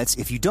bonus bets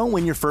if you don't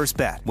win your first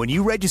bet. When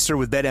you register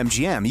with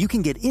BetMGM, you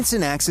can get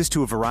instant access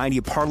to a variety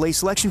of parlay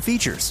selection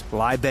features,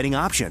 live betting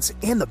options,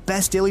 and the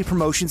best daily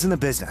promotions in the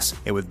business.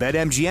 And with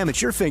BetMGM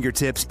at your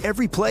fingertips,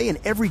 every play and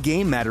every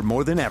game matter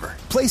more than ever.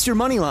 Place your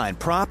moneyline,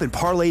 prop, and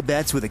parlay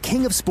bets with the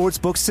king of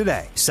sportsbooks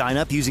today. Sign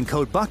up using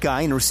code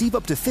Buckeye and receive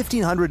up to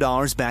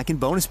 $1,500 back in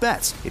bonus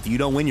bets if you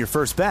don't win your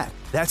first bet.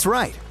 That's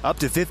right, up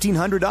to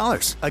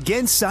 $1,500.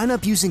 Again, sign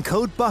up using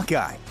code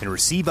Buckeye and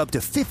receive up to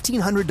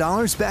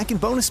 $1,500 back in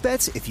bonus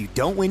bets if you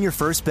don't win your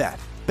first bet.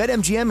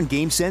 BetMGM and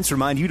GameSense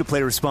remind you to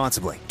play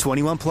responsibly.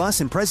 21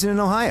 plus and present in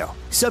Ohio.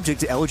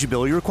 Subject to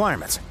eligibility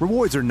requirements.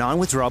 Rewards are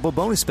non-withdrawable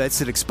bonus bets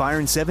that expire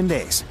in 7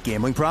 days.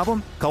 Gambling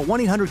problem? Call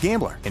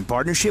 1-800-GAMBLER in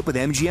partnership with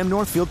MGM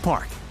Northfield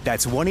Park.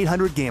 That's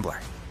 1-800-GAMBLER.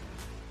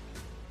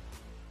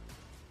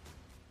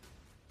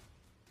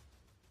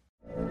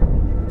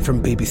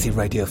 From BBC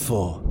Radio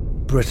 4,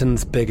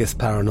 Britain's biggest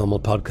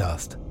paranormal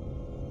podcast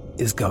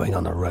is going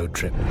on a road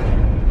trip.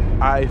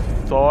 I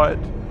thought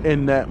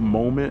in that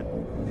moment,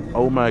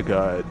 oh my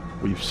God,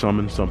 we've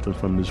summoned something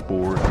from this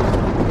board.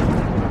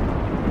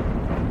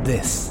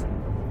 This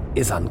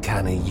is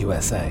Uncanny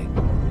USA.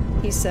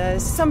 He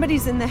says,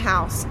 somebody's in the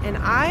house, and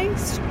I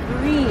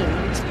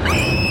screamed.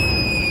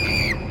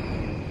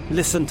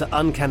 Listen to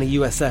Uncanny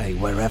USA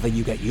wherever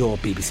you get your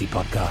BBC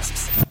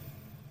podcasts,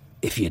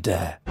 if you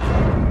dare.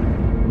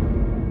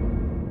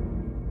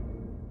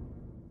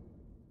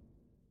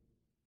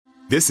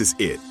 This is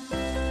it.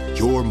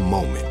 Your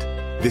moment.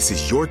 This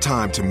is your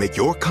time to make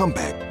your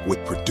comeback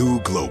with Purdue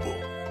Global.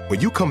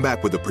 When you come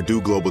back with a Purdue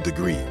Global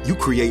degree, you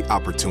create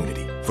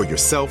opportunity for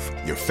yourself,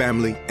 your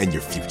family, and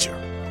your future.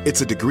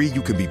 It's a degree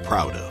you can be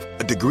proud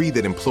of, a degree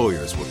that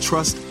employers will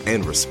trust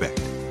and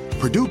respect.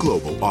 Purdue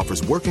Global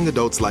offers working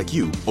adults like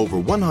you over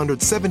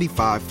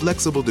 175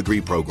 flexible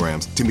degree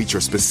programs to meet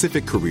your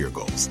specific career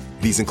goals.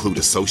 These include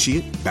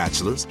associate,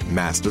 bachelor's,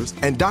 master's,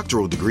 and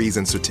doctoral degrees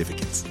and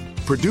certificates.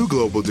 Purdue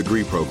Global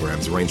degree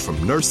programs range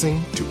from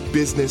nursing to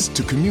business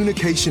to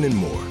communication and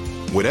more.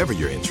 Whatever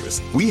your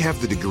interest, we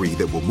have the degree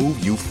that will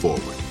move you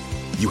forward.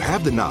 You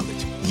have the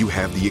knowledge, you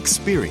have the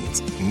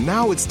experience.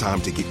 Now it's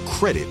time to get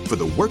credit for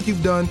the work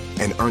you've done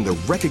and earn the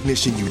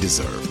recognition you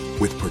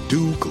deserve with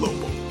Purdue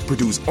Global,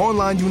 Purdue's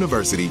online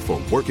university for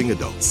working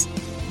adults.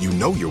 You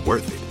know you're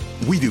worth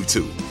it. We do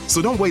too.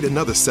 So don't wait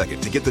another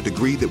second to get the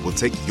degree that will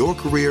take your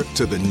career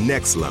to the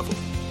next level.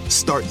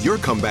 Start your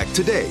comeback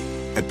today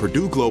at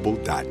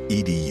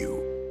purdueglobal.edu.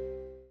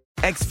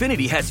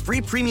 Xfinity has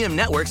free premium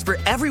networks for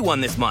everyone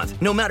this month,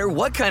 no matter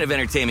what kind of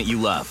entertainment you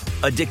love.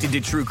 Addicted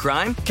to true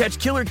crime? Catch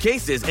killer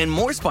cases and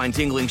more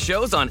spine-tingling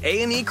shows on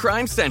A&E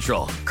Crime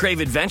Central. Crave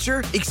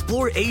adventure?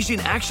 Explore Asian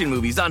action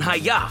movies on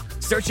Hi-YAH.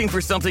 Searching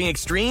for something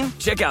extreme?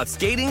 Check out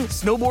skating,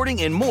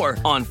 snowboarding, and more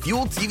on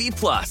Fuel TV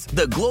Plus,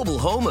 the global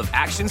home of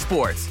action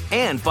sports.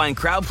 And find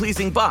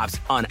crowd-pleasing bops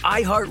on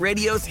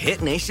iHeartRadio's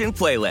Hit Nation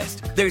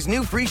playlist. There's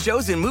new free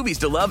shows and movies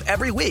to love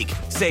every week.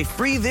 Say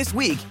free this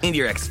week in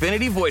your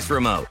Xfinity voice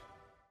remote.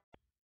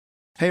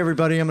 Hey,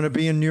 everybody, I'm going to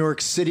be in New York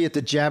City at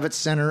the Javits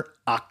Center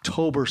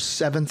October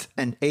 7th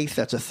and 8th.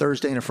 That's a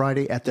Thursday and a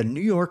Friday at the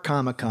New York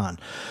Comic Con,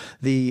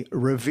 the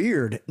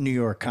revered New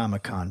York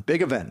Comic Con.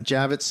 Big event,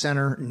 Javits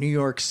Center, New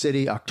York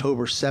City,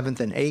 October 7th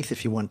and 8th.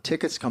 If you want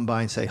tickets, come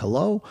by and say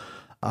hello.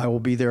 I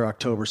will be there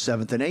October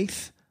 7th and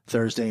 8th,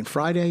 Thursday and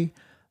Friday.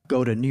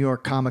 Go to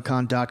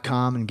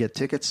newyorkcomiccon.com and get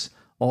tickets.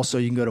 Also,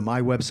 you can go to my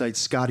website,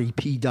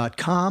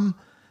 scottyp.com,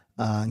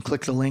 and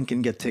click the link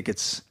and get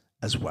tickets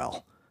as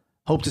well.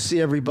 Hope to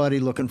see everybody.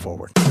 Looking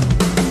forward.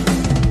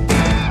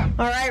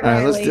 All right,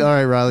 Riley. All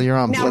right, Riley, you're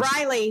on. Now,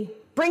 Riley,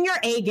 bring your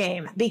A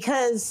game,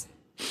 because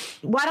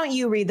why don't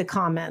you read the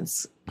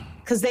comments?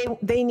 Because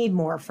they need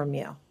more from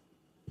you.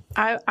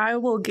 I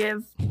will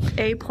give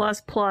A++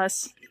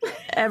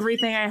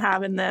 everything I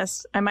have in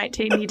this. I might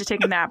need to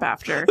take a nap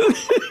after.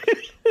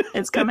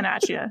 It's coming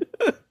at you.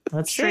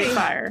 Let's Straight see.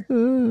 fire.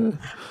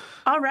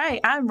 All right,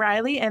 I'm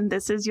Riley, and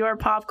this is your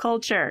pop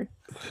culture.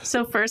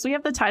 So first, we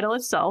have the title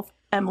itself,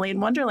 Emily in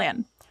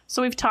Wonderland.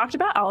 So we've talked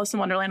about Alice in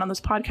Wonderland on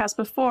this podcast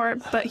before,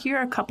 but here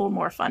are a couple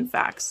more fun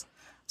facts.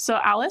 So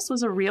Alice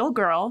was a real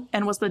girl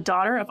and was the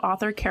daughter of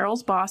author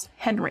Carol's boss,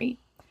 Henry.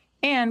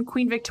 And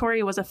Queen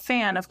Victoria was a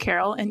fan of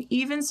Carol and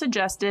even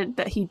suggested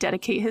that he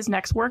dedicate his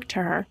next work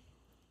to her.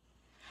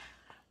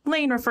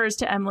 Lane refers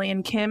to Emily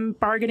and Kim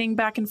bargaining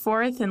back and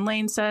forth, and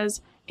Lane says,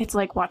 "It's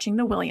like watching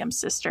the Williams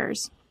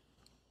sisters."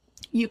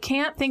 You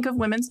can't think of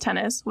women's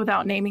tennis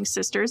without naming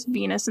sisters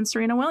Venus and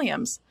Serena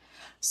Williams.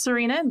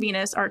 Serena and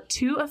Venus are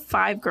 2 of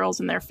 5 girls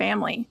in their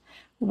family.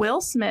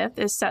 Will Smith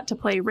is set to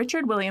play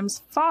Richard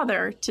Williams'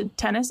 father to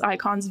tennis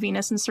icons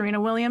Venus and Serena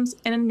Williams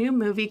in a new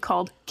movie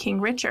called King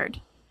Richard.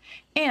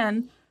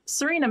 And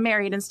Serena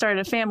married and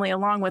started a family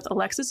along with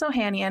Alexis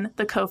Ohanian,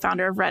 the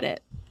co-founder of Reddit.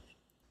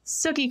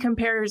 Sookie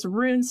compares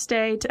Rune's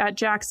stay at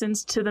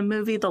Jackson's to the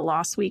movie The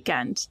Lost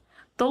Weekend.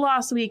 The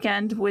Lost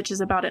Weekend, which is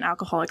about an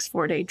alcoholic's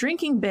 4-day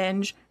drinking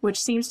binge, which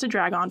seems to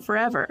drag on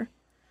forever.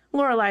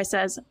 Lorelai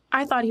says,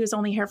 "I thought he was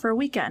only here for a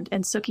weekend,"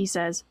 and Sookie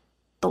says,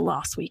 "The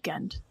Lost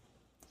Weekend."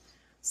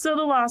 So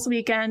The Lost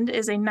Weekend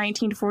is a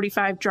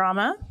 1945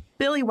 drama.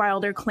 Billy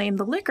Wilder claimed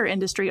the liquor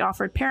industry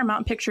offered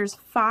Paramount Pictures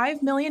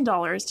 $5 million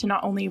to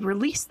not only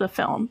release the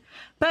film,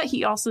 but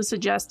he also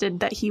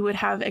suggested that he would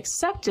have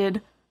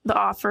accepted the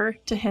offer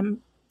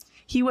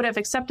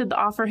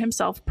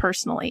himself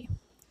personally.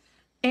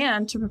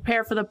 And to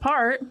prepare for the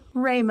part,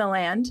 Ray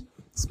Milland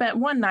spent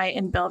one night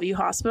in Bellevue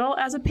Hospital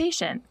as a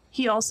patient.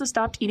 He also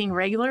stopped eating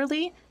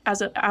regularly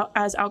as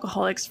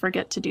alcoholics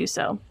forget to do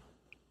so.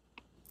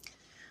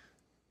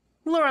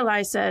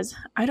 Lorelai says,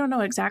 "I don't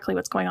know exactly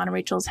what's going on in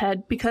Rachel's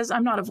head because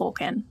I'm not a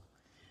Vulcan."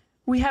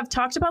 We have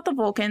talked about the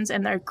Vulcans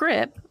and their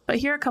grip, but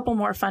here are a couple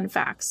more fun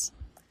facts.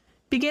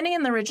 Beginning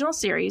in the original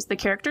series, the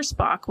character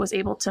Spock was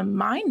able to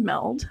mind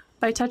meld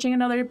by touching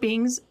another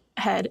being's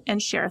head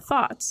and share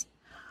thoughts.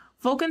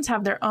 Vulcans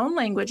have their own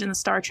language in the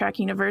Star Trek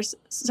universe,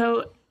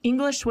 so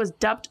English was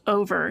dubbed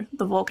over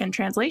the Vulcan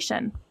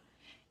translation.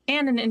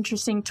 And an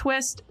interesting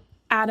twist,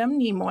 Adam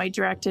Nimoy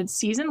directed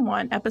Season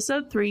 1,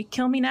 Episode 3,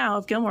 Kill Me Now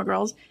of Gilmore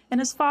Girls, and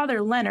his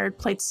father, Leonard,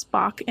 played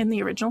Spock in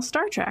the original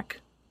Star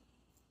Trek.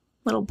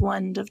 Little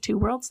blend of 2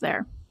 worlds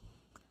there.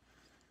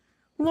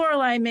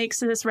 Lorelai makes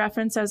this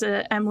reference as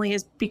Emily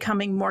is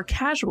becoming more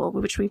casual,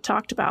 which we've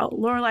talked about.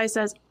 Lorelai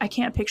says, "I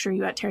can't picture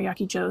you at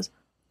Teriyaki Joe's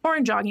or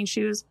in jogging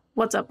shoes.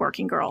 What's up,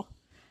 Working Girl?"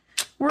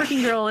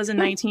 Working Girl is a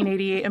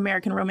 1988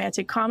 American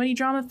romantic comedy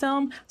drama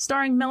film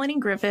starring Melanie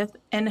Griffith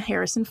and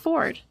Harrison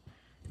Ford.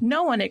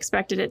 No one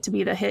expected it to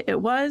be the hit it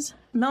was.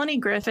 Melanie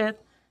Griffith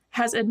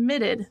has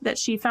admitted that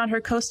she found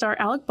her co-star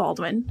Alec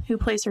Baldwin, who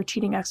plays her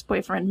cheating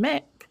ex-boyfriend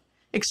Mick,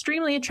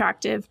 extremely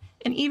attractive,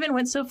 and even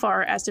went so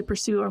far as to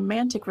pursue a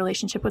romantic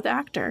relationship with the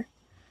actor.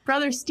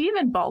 Brother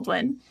Stephen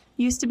Baldwin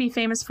used to be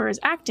famous for his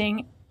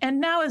acting and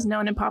now is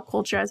known in pop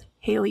culture as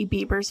Hailey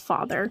Bieber's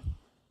father.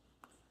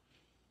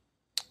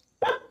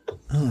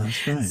 Oh,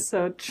 that's right.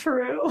 So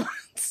true.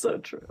 So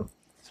true.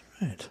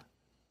 That's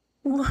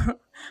right.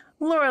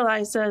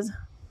 Lorelai says,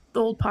 "The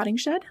old potting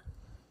shed?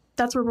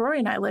 That's where Rory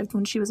and I lived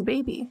when she was a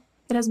baby.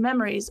 It has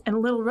memories and a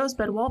little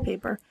rosebud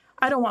wallpaper.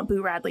 I don't want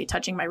Boo Radley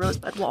touching my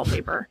rosebud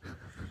wallpaper."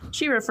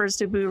 She refers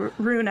to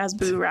Rune as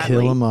Boo Radley.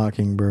 Kill a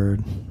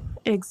Mockingbird.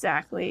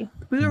 Exactly.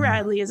 Boo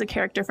Radley is a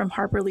character from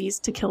Harper Lee's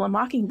To Kill a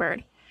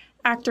Mockingbird.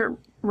 Actor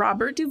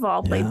Robert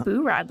Duvall played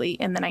Boo Radley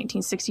in the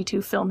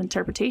 1962 film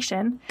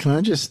interpretation. Can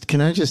I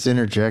just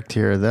interject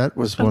here? That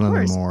was one of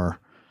the more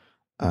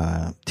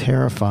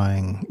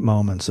terrifying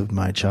moments of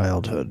my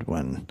childhood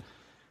when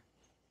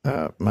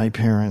my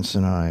parents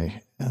and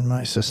I and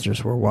my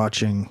sisters were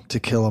watching To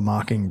Kill a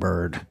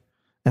Mockingbird,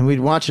 and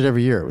we'd watch it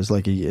every year. It was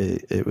like a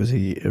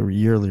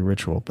yearly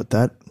ritual. But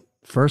that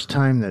first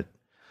time that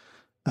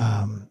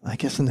I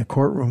guess in the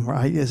courtroom,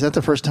 is that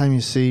the first time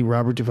you see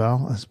Robert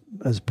Duvall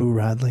as Boo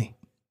Radley?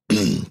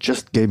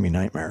 Just gave me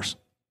nightmares.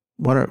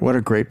 What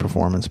a great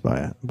performance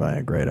by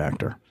a great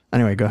actor.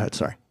 Anyway, go ahead.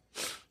 Sorry.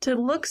 To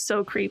look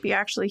so creepy,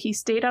 actually, he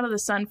stayed out of the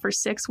sun for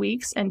 6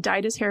 weeks and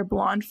dyed his hair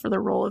blonde for the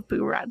role of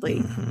Boo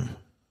Radley.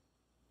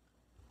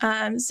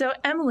 So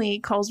Emily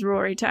calls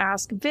Rory to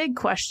ask big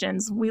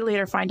questions. We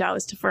later find out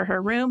as to for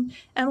her room.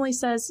 Emily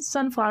says,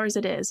 "Sunflowers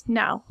it is.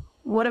 Now,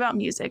 what about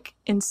music?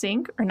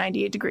 NSYNC or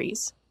 98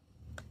 Degrees?"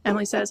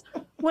 Emily says,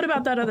 "What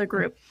about that other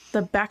group,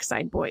 the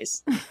Backside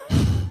Boys?"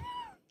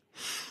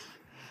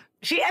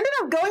 She ended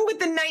up going with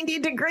the 90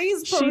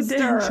 Degrees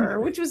poster, She did.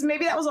 which was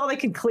maybe that was all they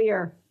could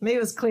clear. Maybe it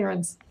was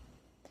clearance.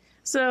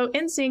 So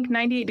NSYNC,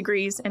 98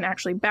 Degrees, and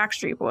actually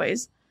Backstreet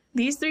Boys,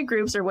 these 3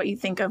 groups are what you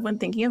think of when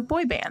thinking of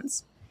boy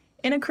bands.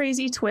 In a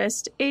crazy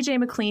twist, AJ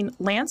McLean,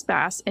 Lance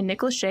Bass, and Nick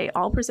Lachey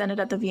all presented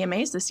at the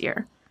VMAs this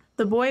year.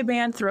 The boy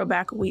band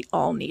throwback we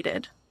all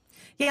needed.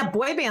 Yeah,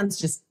 boy bands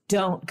just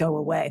don't go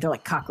away. They're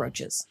like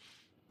cockroaches.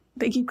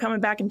 They keep coming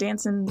back and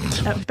dancing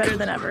better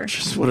than ever.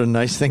 Just what a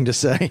nice thing to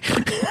say.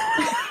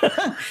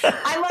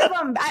 I love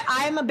them.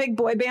 I'm a big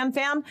boy band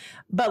fan,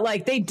 but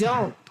like they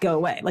don't go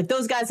away. Like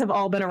those guys have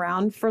all been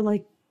around for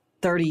like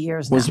 30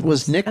 years now.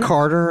 Was Nick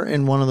Carter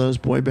in one of those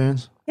boy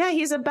bands? Yeah,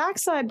 he's a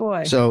Backside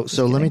Boy. So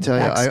let me tell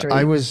you, Backstreet.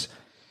 I was,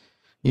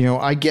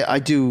 I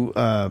do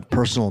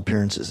personal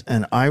appearances,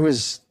 and I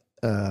was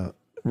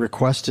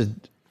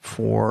requested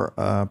for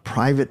a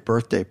private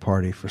birthday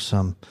party for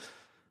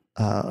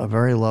a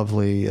very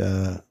lovely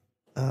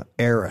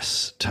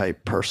heiress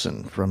type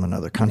person from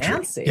another country.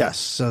 Nancy. Yes,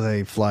 so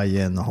they fly you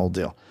in, the whole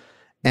deal,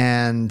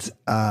 and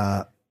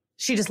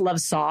she just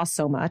loves sauce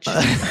so much.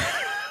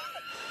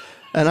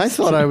 And I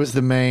thought I was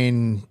the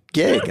main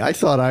gig. I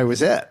thought I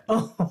was it.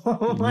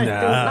 Oh my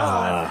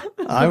God.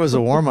 I was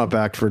a warm-up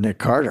act for Nick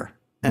Carter.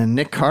 And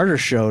Nick Carter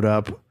showed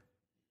up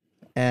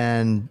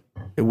and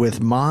with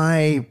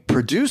my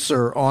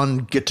producer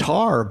on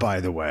guitar, by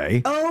the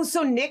way. Oh,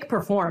 so Nick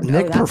performed.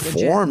 Nick that's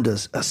performed a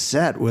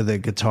set with a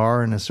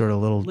guitar and a sort of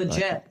little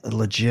Legit. a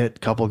legit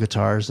couple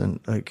guitars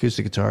and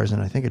acoustic guitars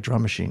and I think a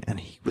drum machine. And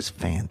he was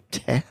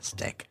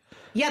fantastic.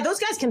 Yeah, those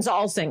guys can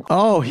all sing.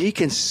 Oh, he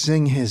can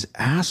sing his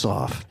ass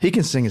off. He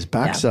can sing his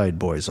Backside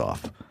Boys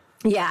off.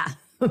 Yeah.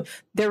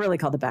 They're really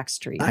called the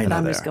Backstreet. I know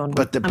I'm they just are. going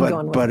with, I'm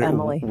going with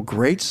Emily.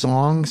 Great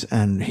songs,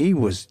 and he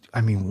was,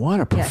 what a Yeah, he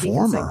can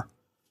performer.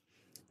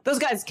 Those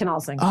guys can all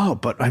sing. Oh,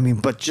 but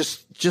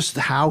just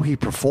how he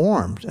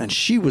performed, and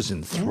she was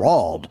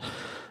enthralled.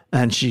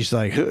 And she's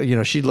like,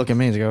 she'd look at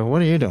me and go,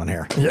 "What are you doing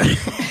here?"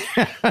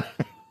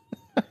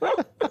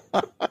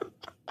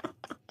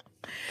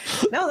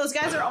 No, those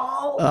guys are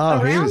all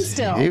around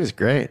still. He was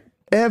great.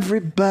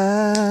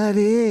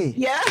 Everybody.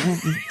 Yeah.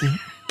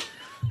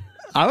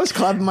 I was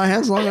clapping my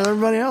hands along with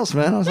everybody else,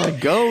 man. I was like,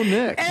 "Go,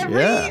 Nick!"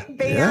 Every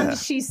band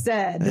she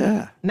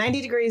said,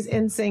 90 Degrees,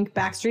 NSYNC,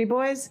 Backstreet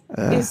Boys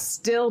is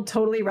still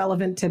totally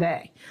relevant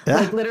today.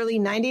 Yeah. Like literally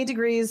 98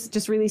 Degrees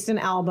just released an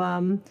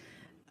album.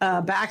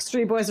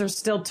 Backstreet Boys are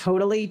still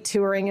totally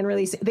touring and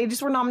releasing. They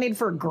just were nominated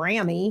for a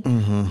Grammy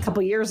a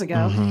couple years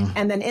ago.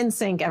 And then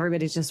NSYNC,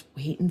 everybody's just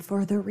waiting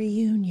for the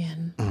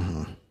reunion.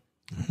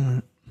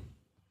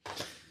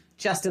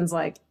 Justin's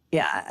like,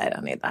 yeah, I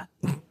don't need that.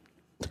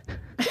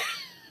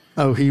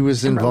 Oh, he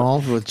was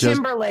involved with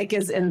Timberlake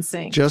is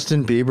NSYNC.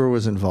 Justin Bieber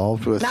was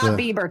involved with Not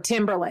Bieber,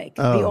 Timberlake,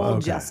 the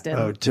old Justin.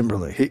 Oh,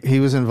 Timberlake. He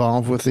was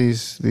involved with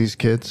these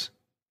kids.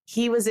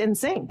 He was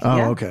NSYNC. Oh,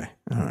 yeah. okay,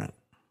 all right.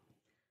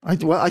 I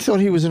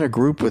thought he was in a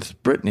group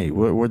with Britney.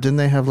 Didn't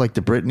they have like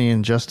the Britney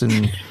and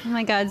Justin? Oh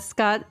my God,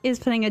 Scott is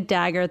putting a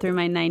dagger through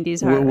my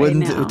 90s heart right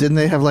now. Didn't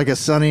they have like a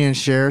Sonny and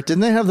Cher? Didn't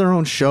they have their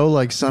own show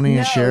like Sonny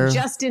and Cher? No,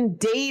 Justin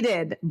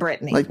dated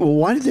Britney. Like, well,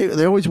 why did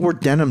they always wore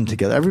denim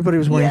together? Everybody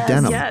was wearing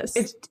denim.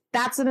 Yes,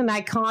 that's an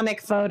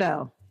iconic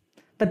photo.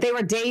 But they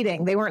were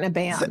dating. They weren't in a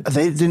band.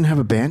 They didn't have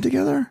a band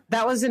together?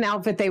 That was an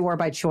outfit they wore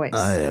by choice.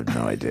 I have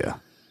no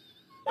idea.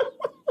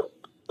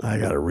 I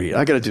gotta read.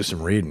 I gotta do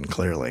some reading.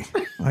 Clearly,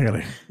 I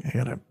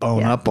gotta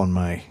bone up on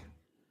my.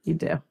 You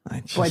do.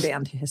 Boy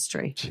band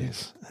history.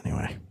 Jeez.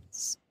 Anyway.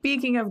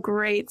 Speaking of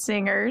great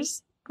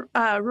singers,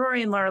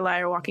 Rory and Lorelai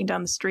are walking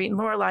down the street, and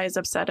Lorelai is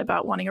upset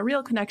about wanting a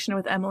real connection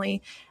with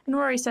Emily. And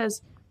Rory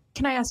says,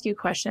 "Can I ask you a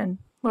question?"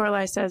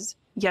 Lorelai says,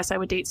 "Yes, I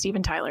would date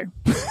Steven Tyler."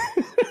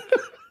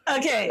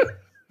 Okay.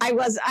 I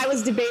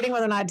was debating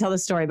whether or not I'd tell the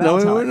story, but No,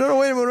 I'll tell wait, it. no,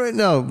 wait.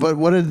 No, but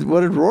what did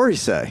Rory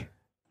say?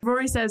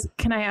 Rory says,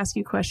 "Can I ask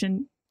you a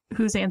question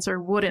whose answer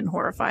wouldn't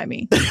horrify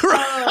me?"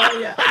 Oh,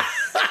 yeah.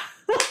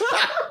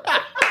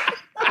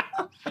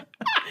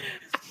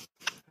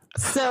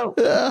 So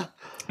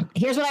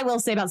here's what I will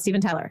say about Steven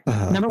Tyler.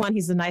 Number one,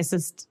 he's the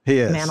nicest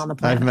man on the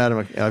planet.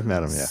 I've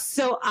met him, yeah.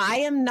 So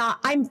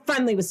I'm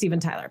friendly with Steven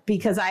Tyler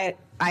because I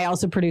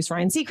also produce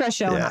Ryan Seacrest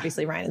show, and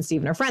obviously Ryan and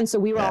Steven are friends. So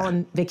we were all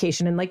on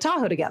vacation in Lake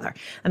Tahoe together,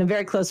 and I'm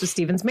very close with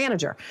Steven's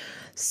manager.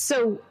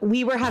 So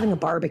we were having a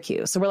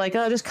barbecue. So we're like,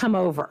 oh, just come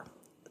over.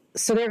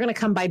 So they're going to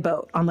come by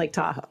boat on Lake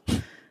Tahoe.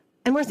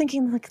 And we're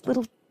thinking like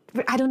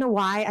I don't know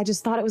why. I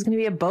just thought it was going to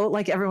be a boat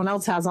like everyone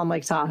else has on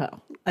Lake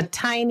Tahoe. A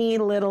tiny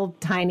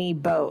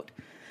boat.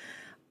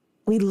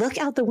 We look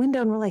out the window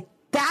and we're like,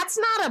 that's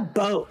not a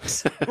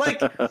boat. Like,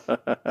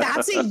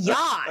 that's a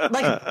yacht.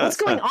 Like, what's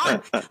going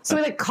on? So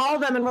we call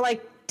them and we're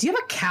like, do you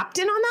have a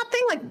captain on that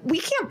thing? Like, we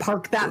can't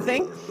park that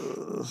thing.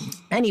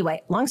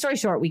 Anyway, long story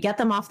short, we get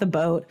them off the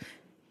boat.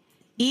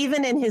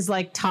 Even in his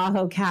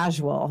Tahoe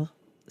casual,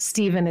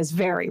 Steven is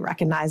very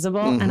recognizable.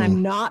 And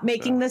I'm not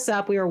making this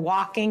up. We were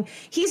walking.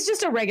 He's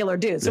just a regular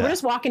dude. So we're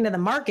just walking to the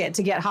market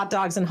to get hot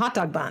dogs and hot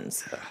dog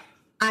buns.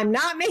 I'm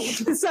not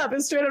making this up.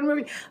 It's straight on a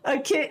movie. A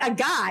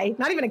guy,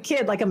 not even a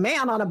kid, like a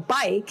man on a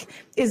bike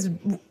is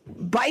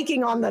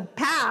biking on the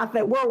path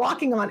that we're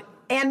walking on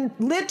and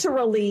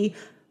literally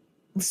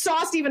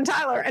saw Steven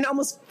Tyler and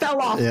almost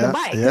fell off the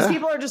bike because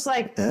people are just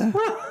like,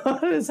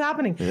 what is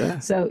happening? Yeah.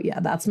 So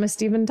that's my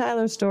Steven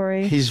Tyler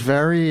story. He's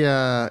very,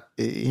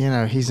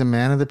 he's a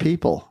man of the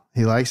people.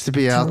 He likes to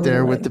be out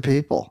there with the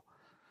people.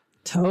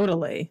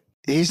 Totally.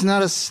 He's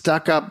not a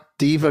stuck-up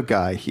diva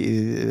guy.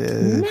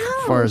 As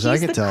far as I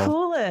can tell,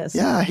 coolest.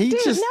 Yeah, He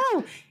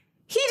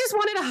just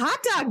wanted a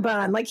hot dog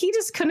bun. Like, he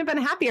just couldn't have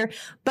been happier.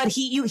 But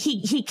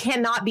he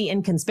cannot be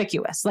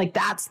inconspicuous. Like,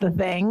 that's the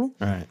thing.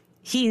 Right.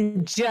 He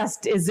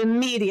just is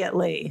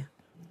immediately.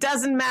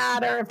 Doesn't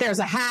matter if there's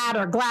a hat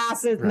or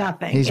glasses. Right.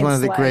 Nothing. He's one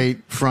of the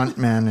great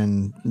frontmen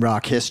in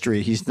rock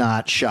history. He's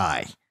not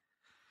shy.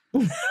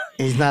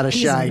 He's not a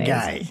shy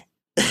guy.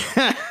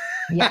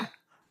 Yeah.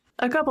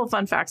 A couple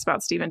fun facts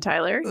about Steven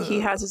Tyler. He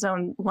has his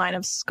own line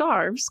of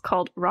scarves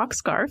called Rock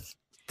Scarf.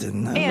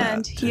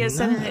 And he has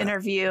said in an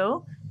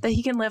interview that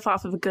he can live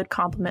off of a good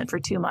compliment for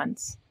 2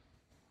 months.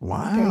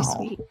 Wow. Very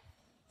sweet.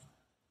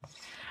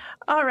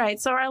 All right.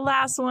 So our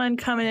last one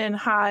coming in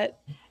hot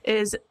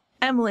is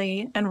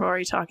Emily and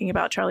Rory talking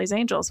about Charlie's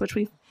Angels, which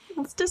we've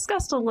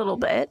discussed a little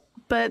bit.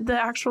 But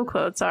the actual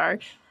quotes are,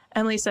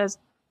 Emily says,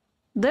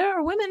 "There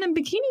are women in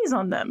bikinis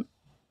on them,"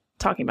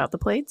 talking about the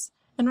plates.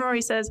 And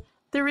Rory says,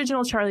 "The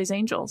original Charlie's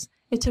Angels.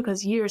 It took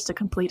us years to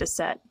complete a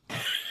set."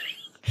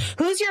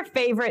 Who's your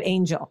favorite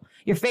angel?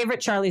 Your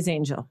favorite Charlie's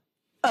Angel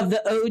of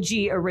the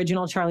OG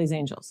original Charlie's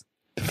Angels?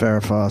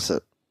 Farrah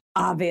Fawcett.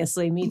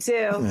 Obviously, me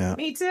too. Yeah.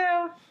 Me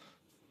too.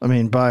 I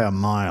mean, by a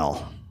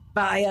mile.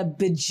 By a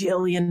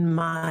bajillion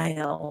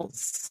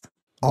miles.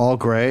 All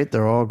great.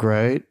 They're all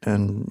great.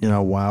 And,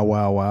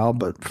 wow.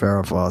 But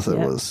Farrah Fawcett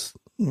was,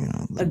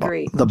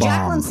 Agree. the bomb.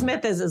 Jacqueline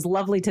Smith is as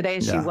lovely today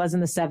as she was in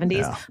the 70s.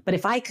 Yeah. But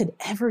if I could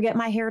ever get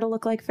my hair to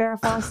look like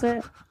Farrah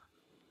Fawcett,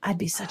 I'd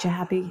be such a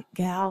happy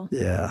gal.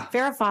 Yeah.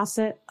 Farrah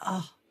Fawcett.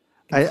 Oh,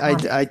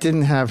 I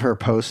didn't have her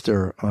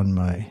poster on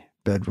my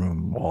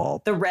bedroom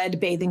wall. the red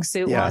bathing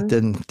suit Yeah, one.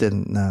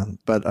 didn't no.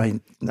 But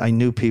I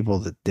knew people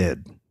that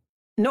did.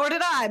 Nor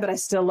did I, but I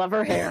still love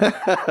her hair.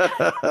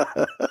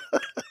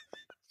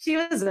 She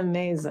was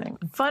amazing.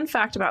 Fun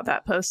fact about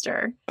that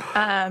poster.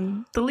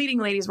 The leading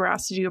ladies were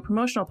asked to do a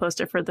promotional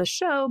poster for the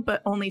show,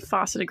 but only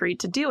Fawcett agreed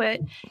to do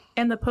it.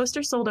 And the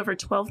poster sold over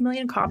 12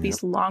 million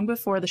copies long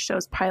before the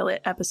show's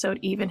pilot episode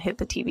even hit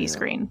the TV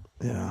screen.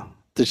 Yeah.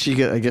 Did she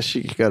get, I guess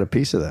she got a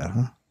piece of that,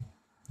 huh?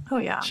 Oh,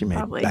 yeah. She made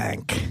probably.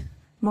 bank.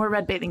 More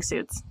red bathing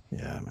suits.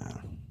 Yeah,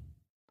 man.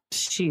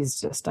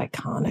 She's just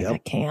iconic. Yep. I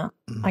can't.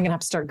 I'm going to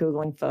have to start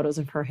Googling photos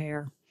of her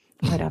hair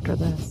right after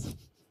this.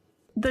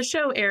 The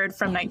show aired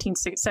from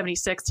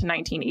 1976 to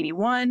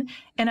 1981,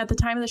 and at the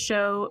time of the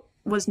show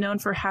was known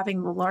for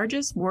having the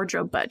largest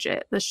wardrobe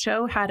budget. The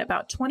show had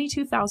about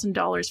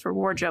 $22,000 for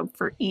wardrobe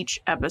for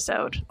each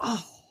episode.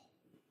 Oh.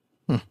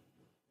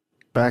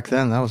 Back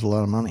then, that was a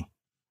lot of money.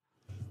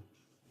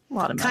 A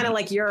lot of money. Kind of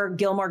like your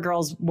Gilmore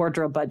Girls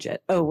wardrobe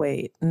budget. Oh,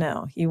 wait.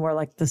 No, you wore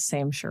like the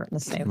same shirt and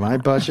the same. My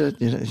budget,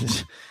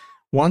 just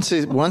once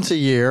a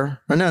year,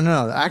 or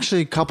no,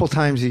 actually a couple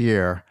times a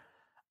year,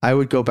 I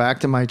would go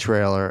back to my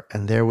trailer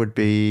and there would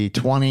be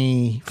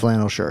 20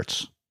 flannel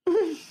shirts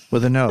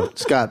with a note.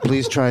 Scott,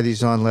 please try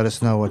these on. Let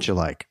us know what you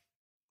like.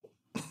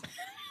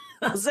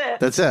 That's it.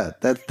 That's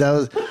it. That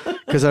was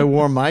because I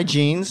wore my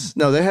jeans.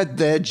 No, they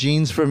had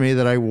jeans for me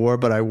that I wore,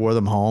 but I wore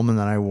them home, and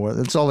then I wore.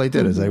 That's all I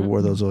did is I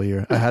wore those all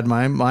year. I had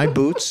my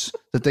boots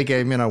that they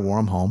gave me, and I wore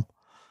them home.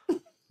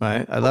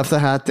 Right. I left the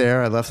hat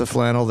there. I left the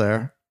flannel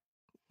there.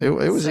 It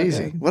was so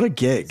easy. Good. What a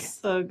gig.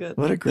 So good.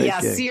 What a great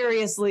gig. Yeah,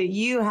 seriously,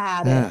 you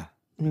had it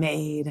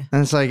made.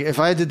 And it's like if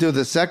I had to do it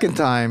the second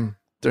time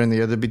during the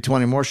year, there'd be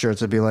 20 more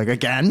shirts. I'd be like,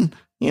 again,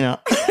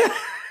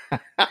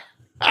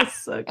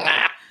 That's so good.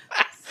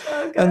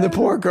 And the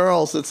poor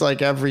girls, it's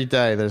like every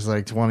day there's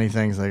like 20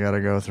 things they got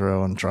to go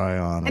through and try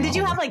on. And did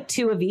you have like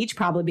 2 of each?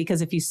 Probably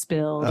because if you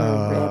spilled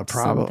or ripped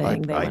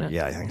something,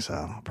 yeah, I think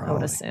so. Probably. I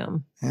would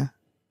assume. Yeah.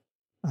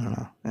 I don't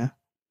know. Yeah.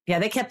 Yeah,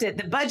 they kept it.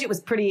 The budget was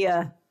pretty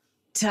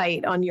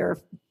tight on your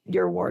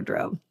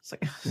wardrobe. It's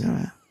like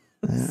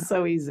it's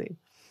so easy.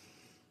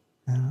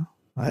 Yeah.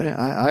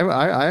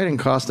 I didn't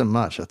cost them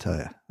much, I'll tell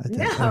you.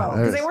 No,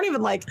 because they weren't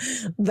even like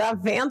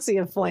that fancy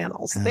of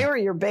flannels. Yeah. They were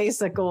your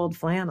basic old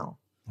flannel.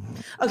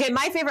 Okay,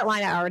 my favorite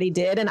line I already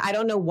did, and I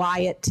don't know why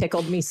it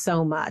tickled me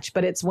so much,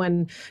 but it's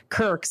when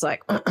Kirk's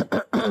like,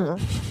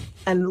 and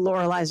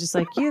Lorelai's just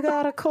like, "You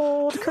got a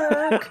cold,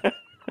 Kirk."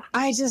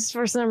 I just,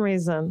 for some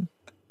reason,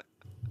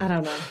 I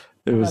don't know.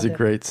 It was a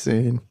great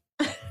scene.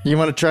 You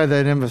want to try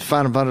that in with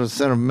final bundle of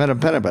sentimental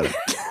butter?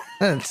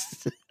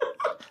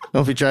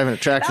 Don't be driving a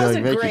tractor That was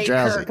like a make you great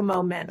drowsy. Kirk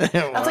moment. That's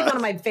like one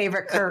of my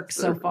favorite Kirks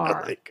so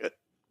far. Really good.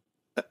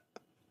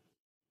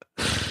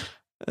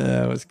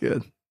 That was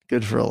good.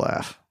 Good for a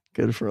laugh.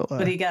 Good for a laugh.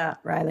 What do you got,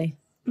 Riley?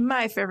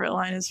 My favorite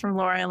line is from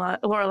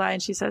Lorelai,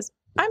 and she says,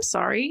 "I'm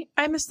sorry,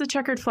 I missed the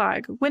checkered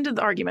flag. When did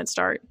the argument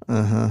start?"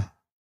 Yeah.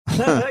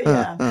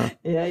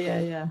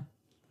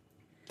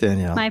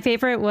 Danielle. My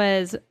favorite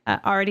was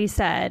Already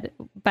Said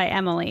by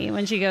Emily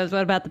when she goes,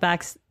 "What about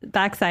the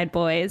backside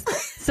boys?"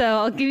 So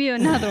I'll give you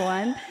another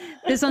one.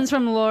 This one's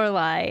from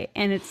Lorelai,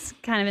 and it's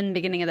kind of in the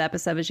beginning of the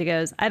episode, but she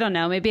goes, I don't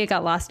know, maybe it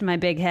got lost in my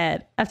big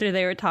head after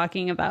they were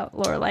talking about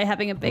Lorelai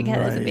having a big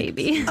head as a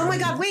baby. Oh my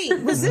God,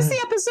 wait, was this the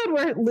episode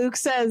where Luke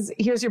says,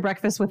 here's your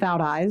breakfast without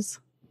eyes?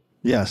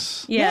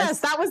 Yes. Yes,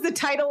 that was the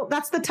title.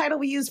 That's the title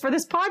we used for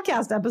this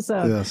podcast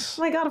episode. Yes.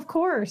 Oh my God, of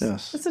course.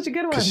 Yes. That's such a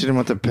good one. Because she didn't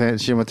want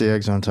the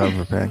eggs on top of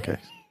her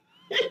pancakes.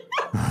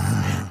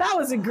 That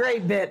was a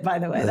great bit, by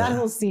the way. That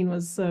whole scene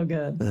was so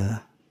good.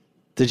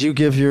 Did you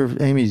give your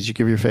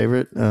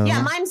favorite?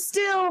 Yeah, mine's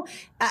still.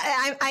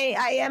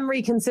 I am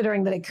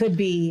reconsidering that it could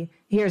be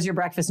 "Here's your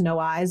breakfast, no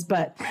eyes,"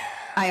 but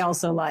I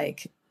also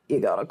like "You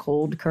Got a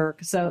Cold, Kirk."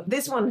 So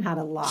this one had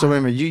a lot. So wait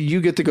a minute,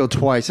 you get to go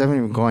twice. I haven't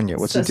even gone yet.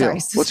 What's the deal?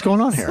 What's going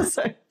on here? It's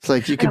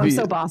like you could I'm be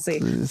so bossy.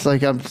 It's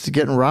like I'm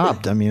getting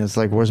robbed. I mean, it's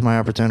like, where's my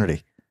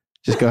opportunity?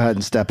 Just go ahead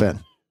and step in.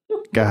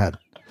 Go ahead.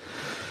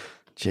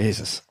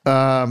 Jesus.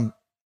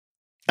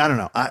 I don't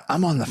know.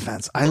 I'm on the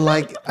fence. I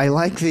like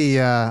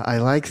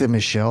the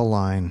Michelle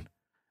line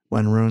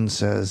when Rune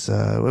says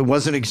it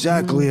wasn't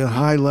exactly a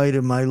highlight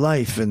of my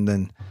life, and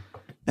then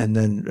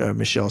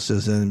Michelle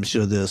says, "And I'm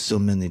sure there's so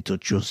many to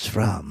choose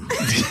from."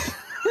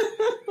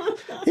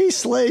 He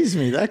slays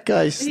me. That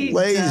guy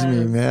slays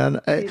me,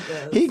 man.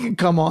 He can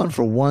come on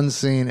for one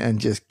scene and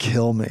just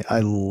kill me. I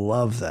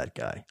love that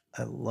guy.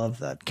 I love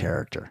that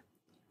character.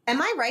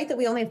 Am I right that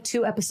we only have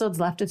 2 episodes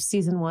left of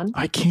season 1?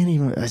 I can't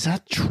even. Is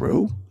that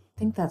true? I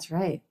think that's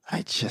right.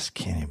 I just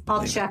can't even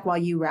I'll check while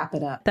you wrap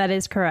it up. That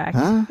is correct.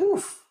 Huh?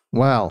 Oof.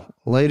 Well,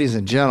 ladies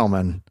and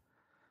gentlemen.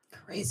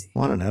 Crazy.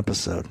 What an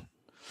episode.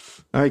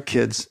 All right,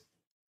 kids.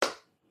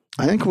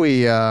 I think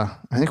we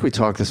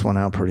talked this one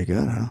out pretty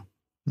good, huh?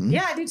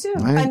 Yeah, I do too.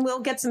 And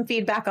we'll get some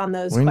feedback on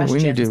those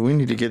questions. We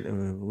need to get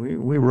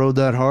we rode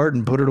that hard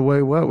and put it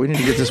away well. We need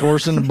to get this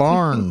horse in the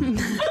barn,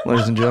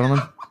 ladies and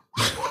gentlemen.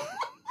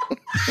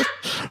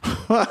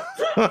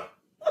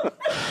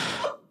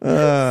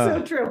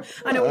 So true.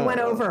 I know we went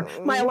over.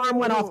 My alarm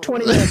went off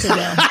 20 minutes ago.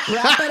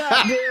 Wrap it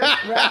up, dude.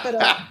 Wrap it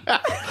up.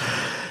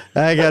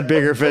 I got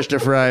bigger fish to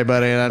fry,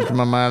 buddy. That's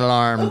what my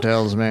alarm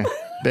tells me.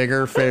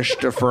 Bigger fish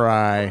to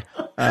fry.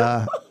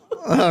 All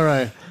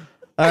right.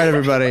 All right,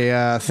 everybody.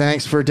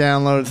 Thanks for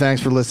downloading.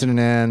 Thanks for listening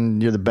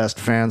in. You're the best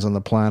fans on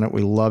the planet.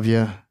 We love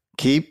you.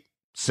 Keep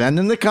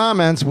sending the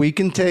comments. We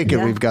can take it.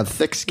 We've got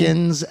thick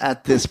skins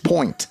at this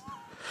point.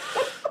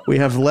 We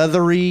have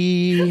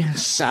leathery,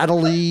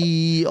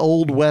 saddly,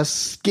 Old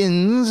West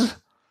skins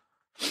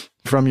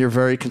from your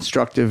very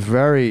constructive,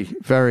 very,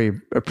 very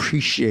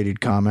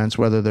appreciated comments,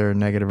 whether they're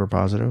negative or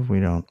positive. We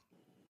don't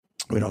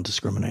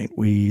discriminate.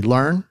 We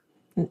learn,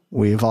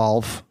 we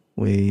evolve,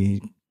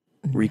 we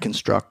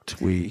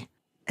reconstruct, And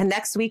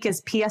next week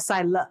is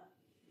PSI Love.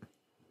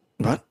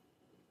 What?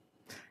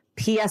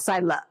 PSI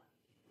Love.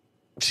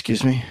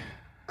 Excuse me?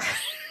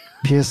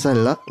 PSI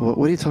Love?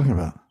 What are you talking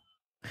about?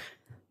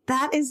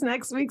 That is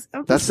next week's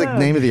episode. That's the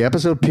name of the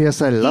episode?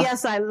 PSI Love?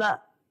 PSI Love.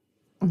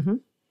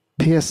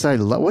 Mm-hmm. PSI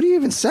Love? What are you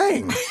even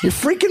saying? You're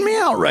freaking me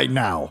out right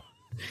now.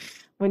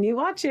 When you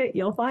watch it,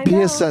 you'll find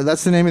out. PSI,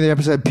 that's the name of the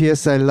episode,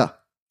 PSI Love.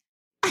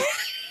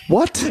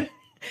 What?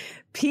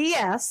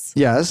 PS.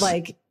 Yes.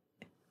 Like,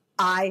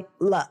 I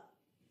love.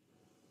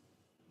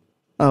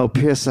 Oh,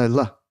 PSI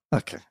Love.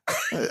 Okay.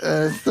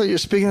 I thought you were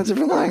speaking a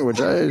different language.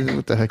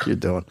 What the heck are you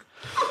doing?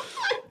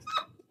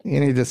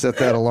 You need to set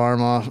that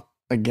alarm off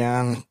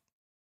again.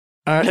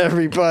 All right,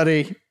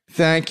 everybody.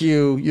 Thank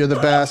you. You're the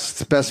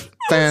best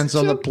fans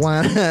on the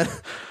planet.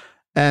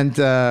 And,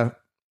 oh,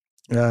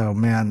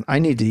 man, I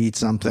need to eat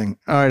something.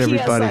 All right,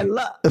 everybody.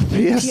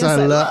 P.S.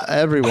 I love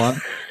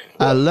everyone.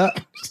 I love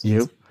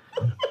you.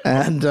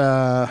 And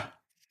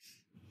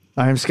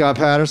I'm Scott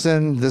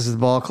Patterson. This is the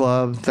Ball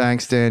Club.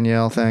 Thanks,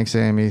 Danielle. Thanks,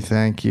 Amy.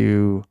 Thank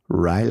you,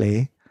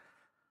 Riley.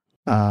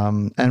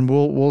 And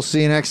we'll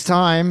see you next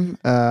time.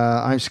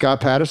 I'm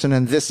Scott Patterson,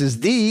 and this is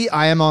the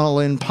I Am All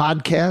In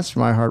podcast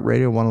from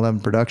iHeartRadio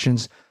 111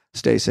 Productions.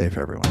 Stay safe,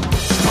 everyone.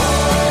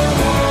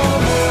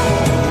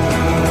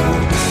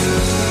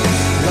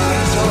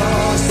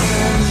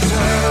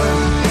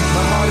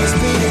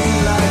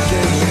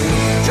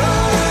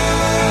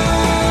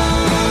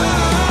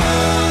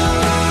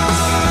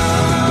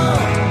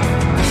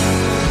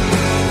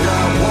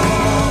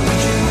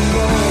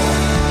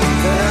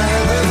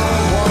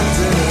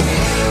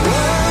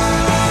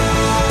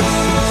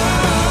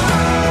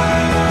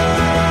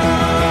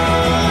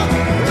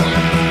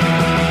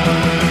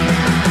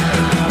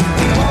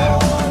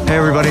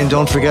 And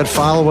don't forget,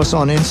 follow us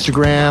on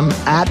Instagram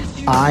at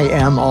I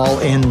Am All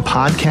In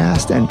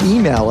Podcast and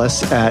email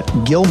us at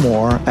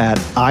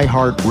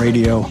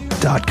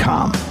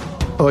Gilmore@iHeartRadio.com.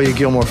 Oh, you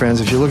Gilmore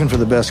fans, if you're looking for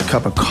the best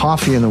cup of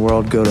coffee in the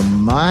world, go to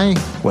my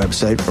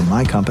website for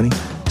my company,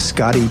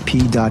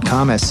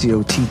 ScottyP.com,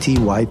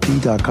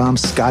 SCOTTYP.com,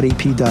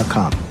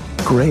 ScottyP.com.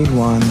 Grade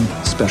 1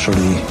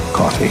 specialty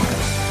coffee.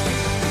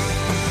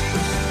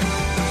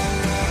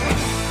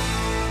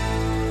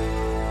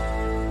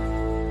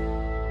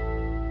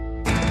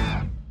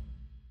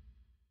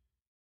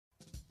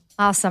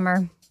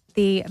 Summer,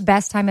 the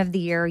best time of the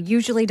year,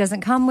 usually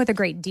doesn't come with a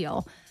great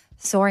deal.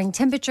 Soaring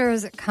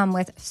temperatures come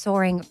with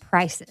soaring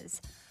prices.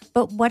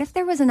 But what if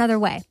there was another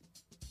way?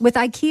 With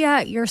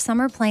IKEA, your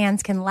summer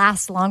plans can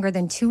last longer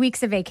than 2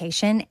 weeks of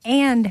vacation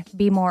and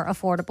be more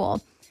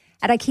affordable.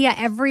 At IKEA,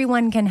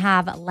 everyone can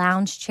have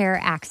lounge chair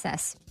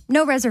access.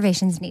 No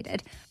reservations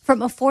needed. From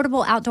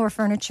affordable outdoor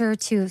furniture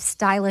to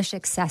stylish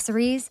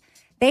accessories,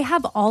 they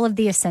have all of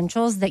the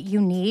essentials that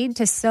you need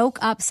to soak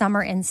up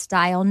summer in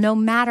style, no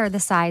matter the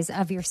size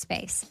of your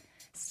space.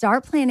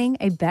 Start planning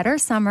a better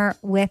summer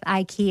with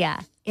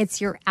IKEA.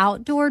 It's your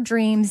outdoor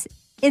dreams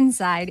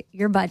inside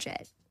your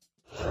budget.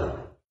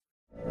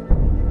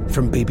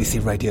 From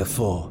BBC Radio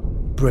 4,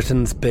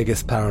 Britain's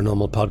biggest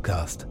paranormal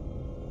podcast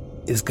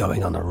is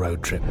going on a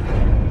road trip.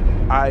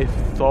 I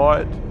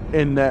thought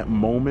in that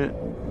moment,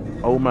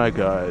 oh my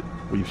God,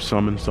 we've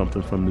summoned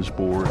something from this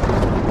board.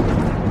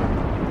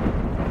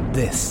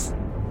 This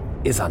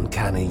is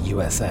Uncanny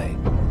USA.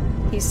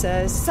 He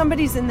says,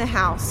 somebody's in the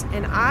house,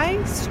 and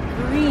I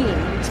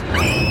screamed.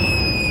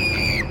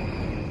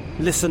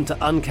 Listen to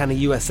Uncanny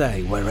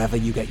USA wherever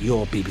you get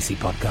your BBC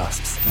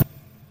podcasts,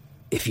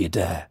 if you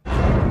dare.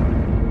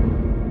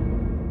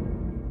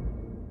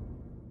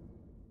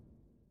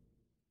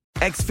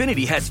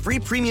 Xfinity has free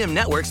premium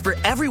networks for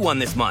everyone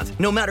this month,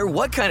 no matter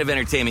what kind of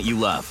entertainment you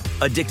love.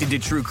 Addicted to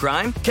true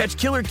crime? Catch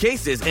killer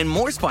cases and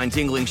more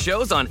spine-tingling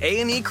shows on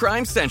A&E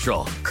Crime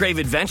Central. Crave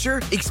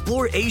adventure?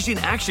 Explore Asian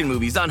action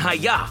movies on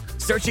Hi-YAH.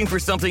 Searching for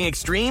something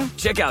extreme?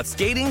 Check out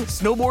skating,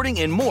 snowboarding,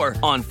 and more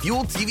on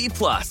Fuel TV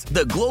Plus,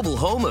 the global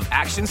home of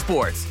action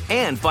sports.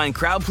 And find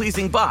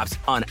crowd-pleasing bops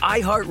on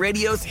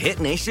iHeartRadio's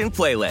Hit Nation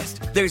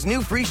playlist. There's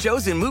new free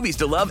shows and movies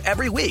to love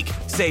every week.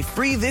 Say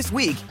free this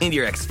week in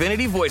your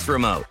Xfinity voice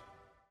remote.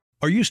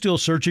 Are you still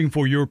searching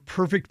for your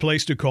perfect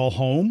place to call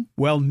home?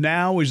 Well,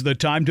 now is the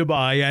time to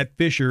buy at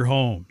Fisher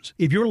Homes.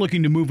 If you're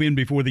looking to move in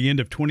before the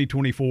end of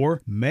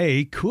 2024,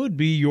 May could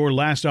be your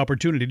last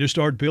opportunity to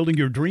start building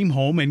your dream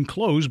home and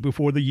close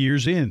before the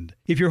year's end.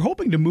 If you're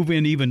hoping to move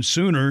in even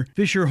sooner,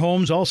 Fisher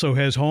Homes also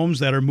has homes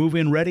that are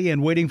move-in ready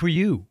and waiting for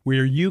you,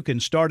 where you can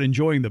start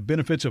enjoying the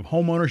benefits of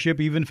homeownership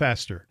even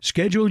faster.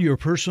 Schedule your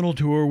personal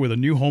tour with a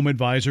new home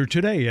advisor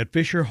today at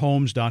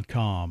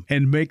FisherHomes.com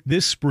and make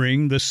this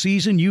spring the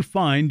season you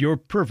find your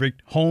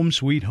perfect home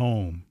sweet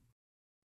home.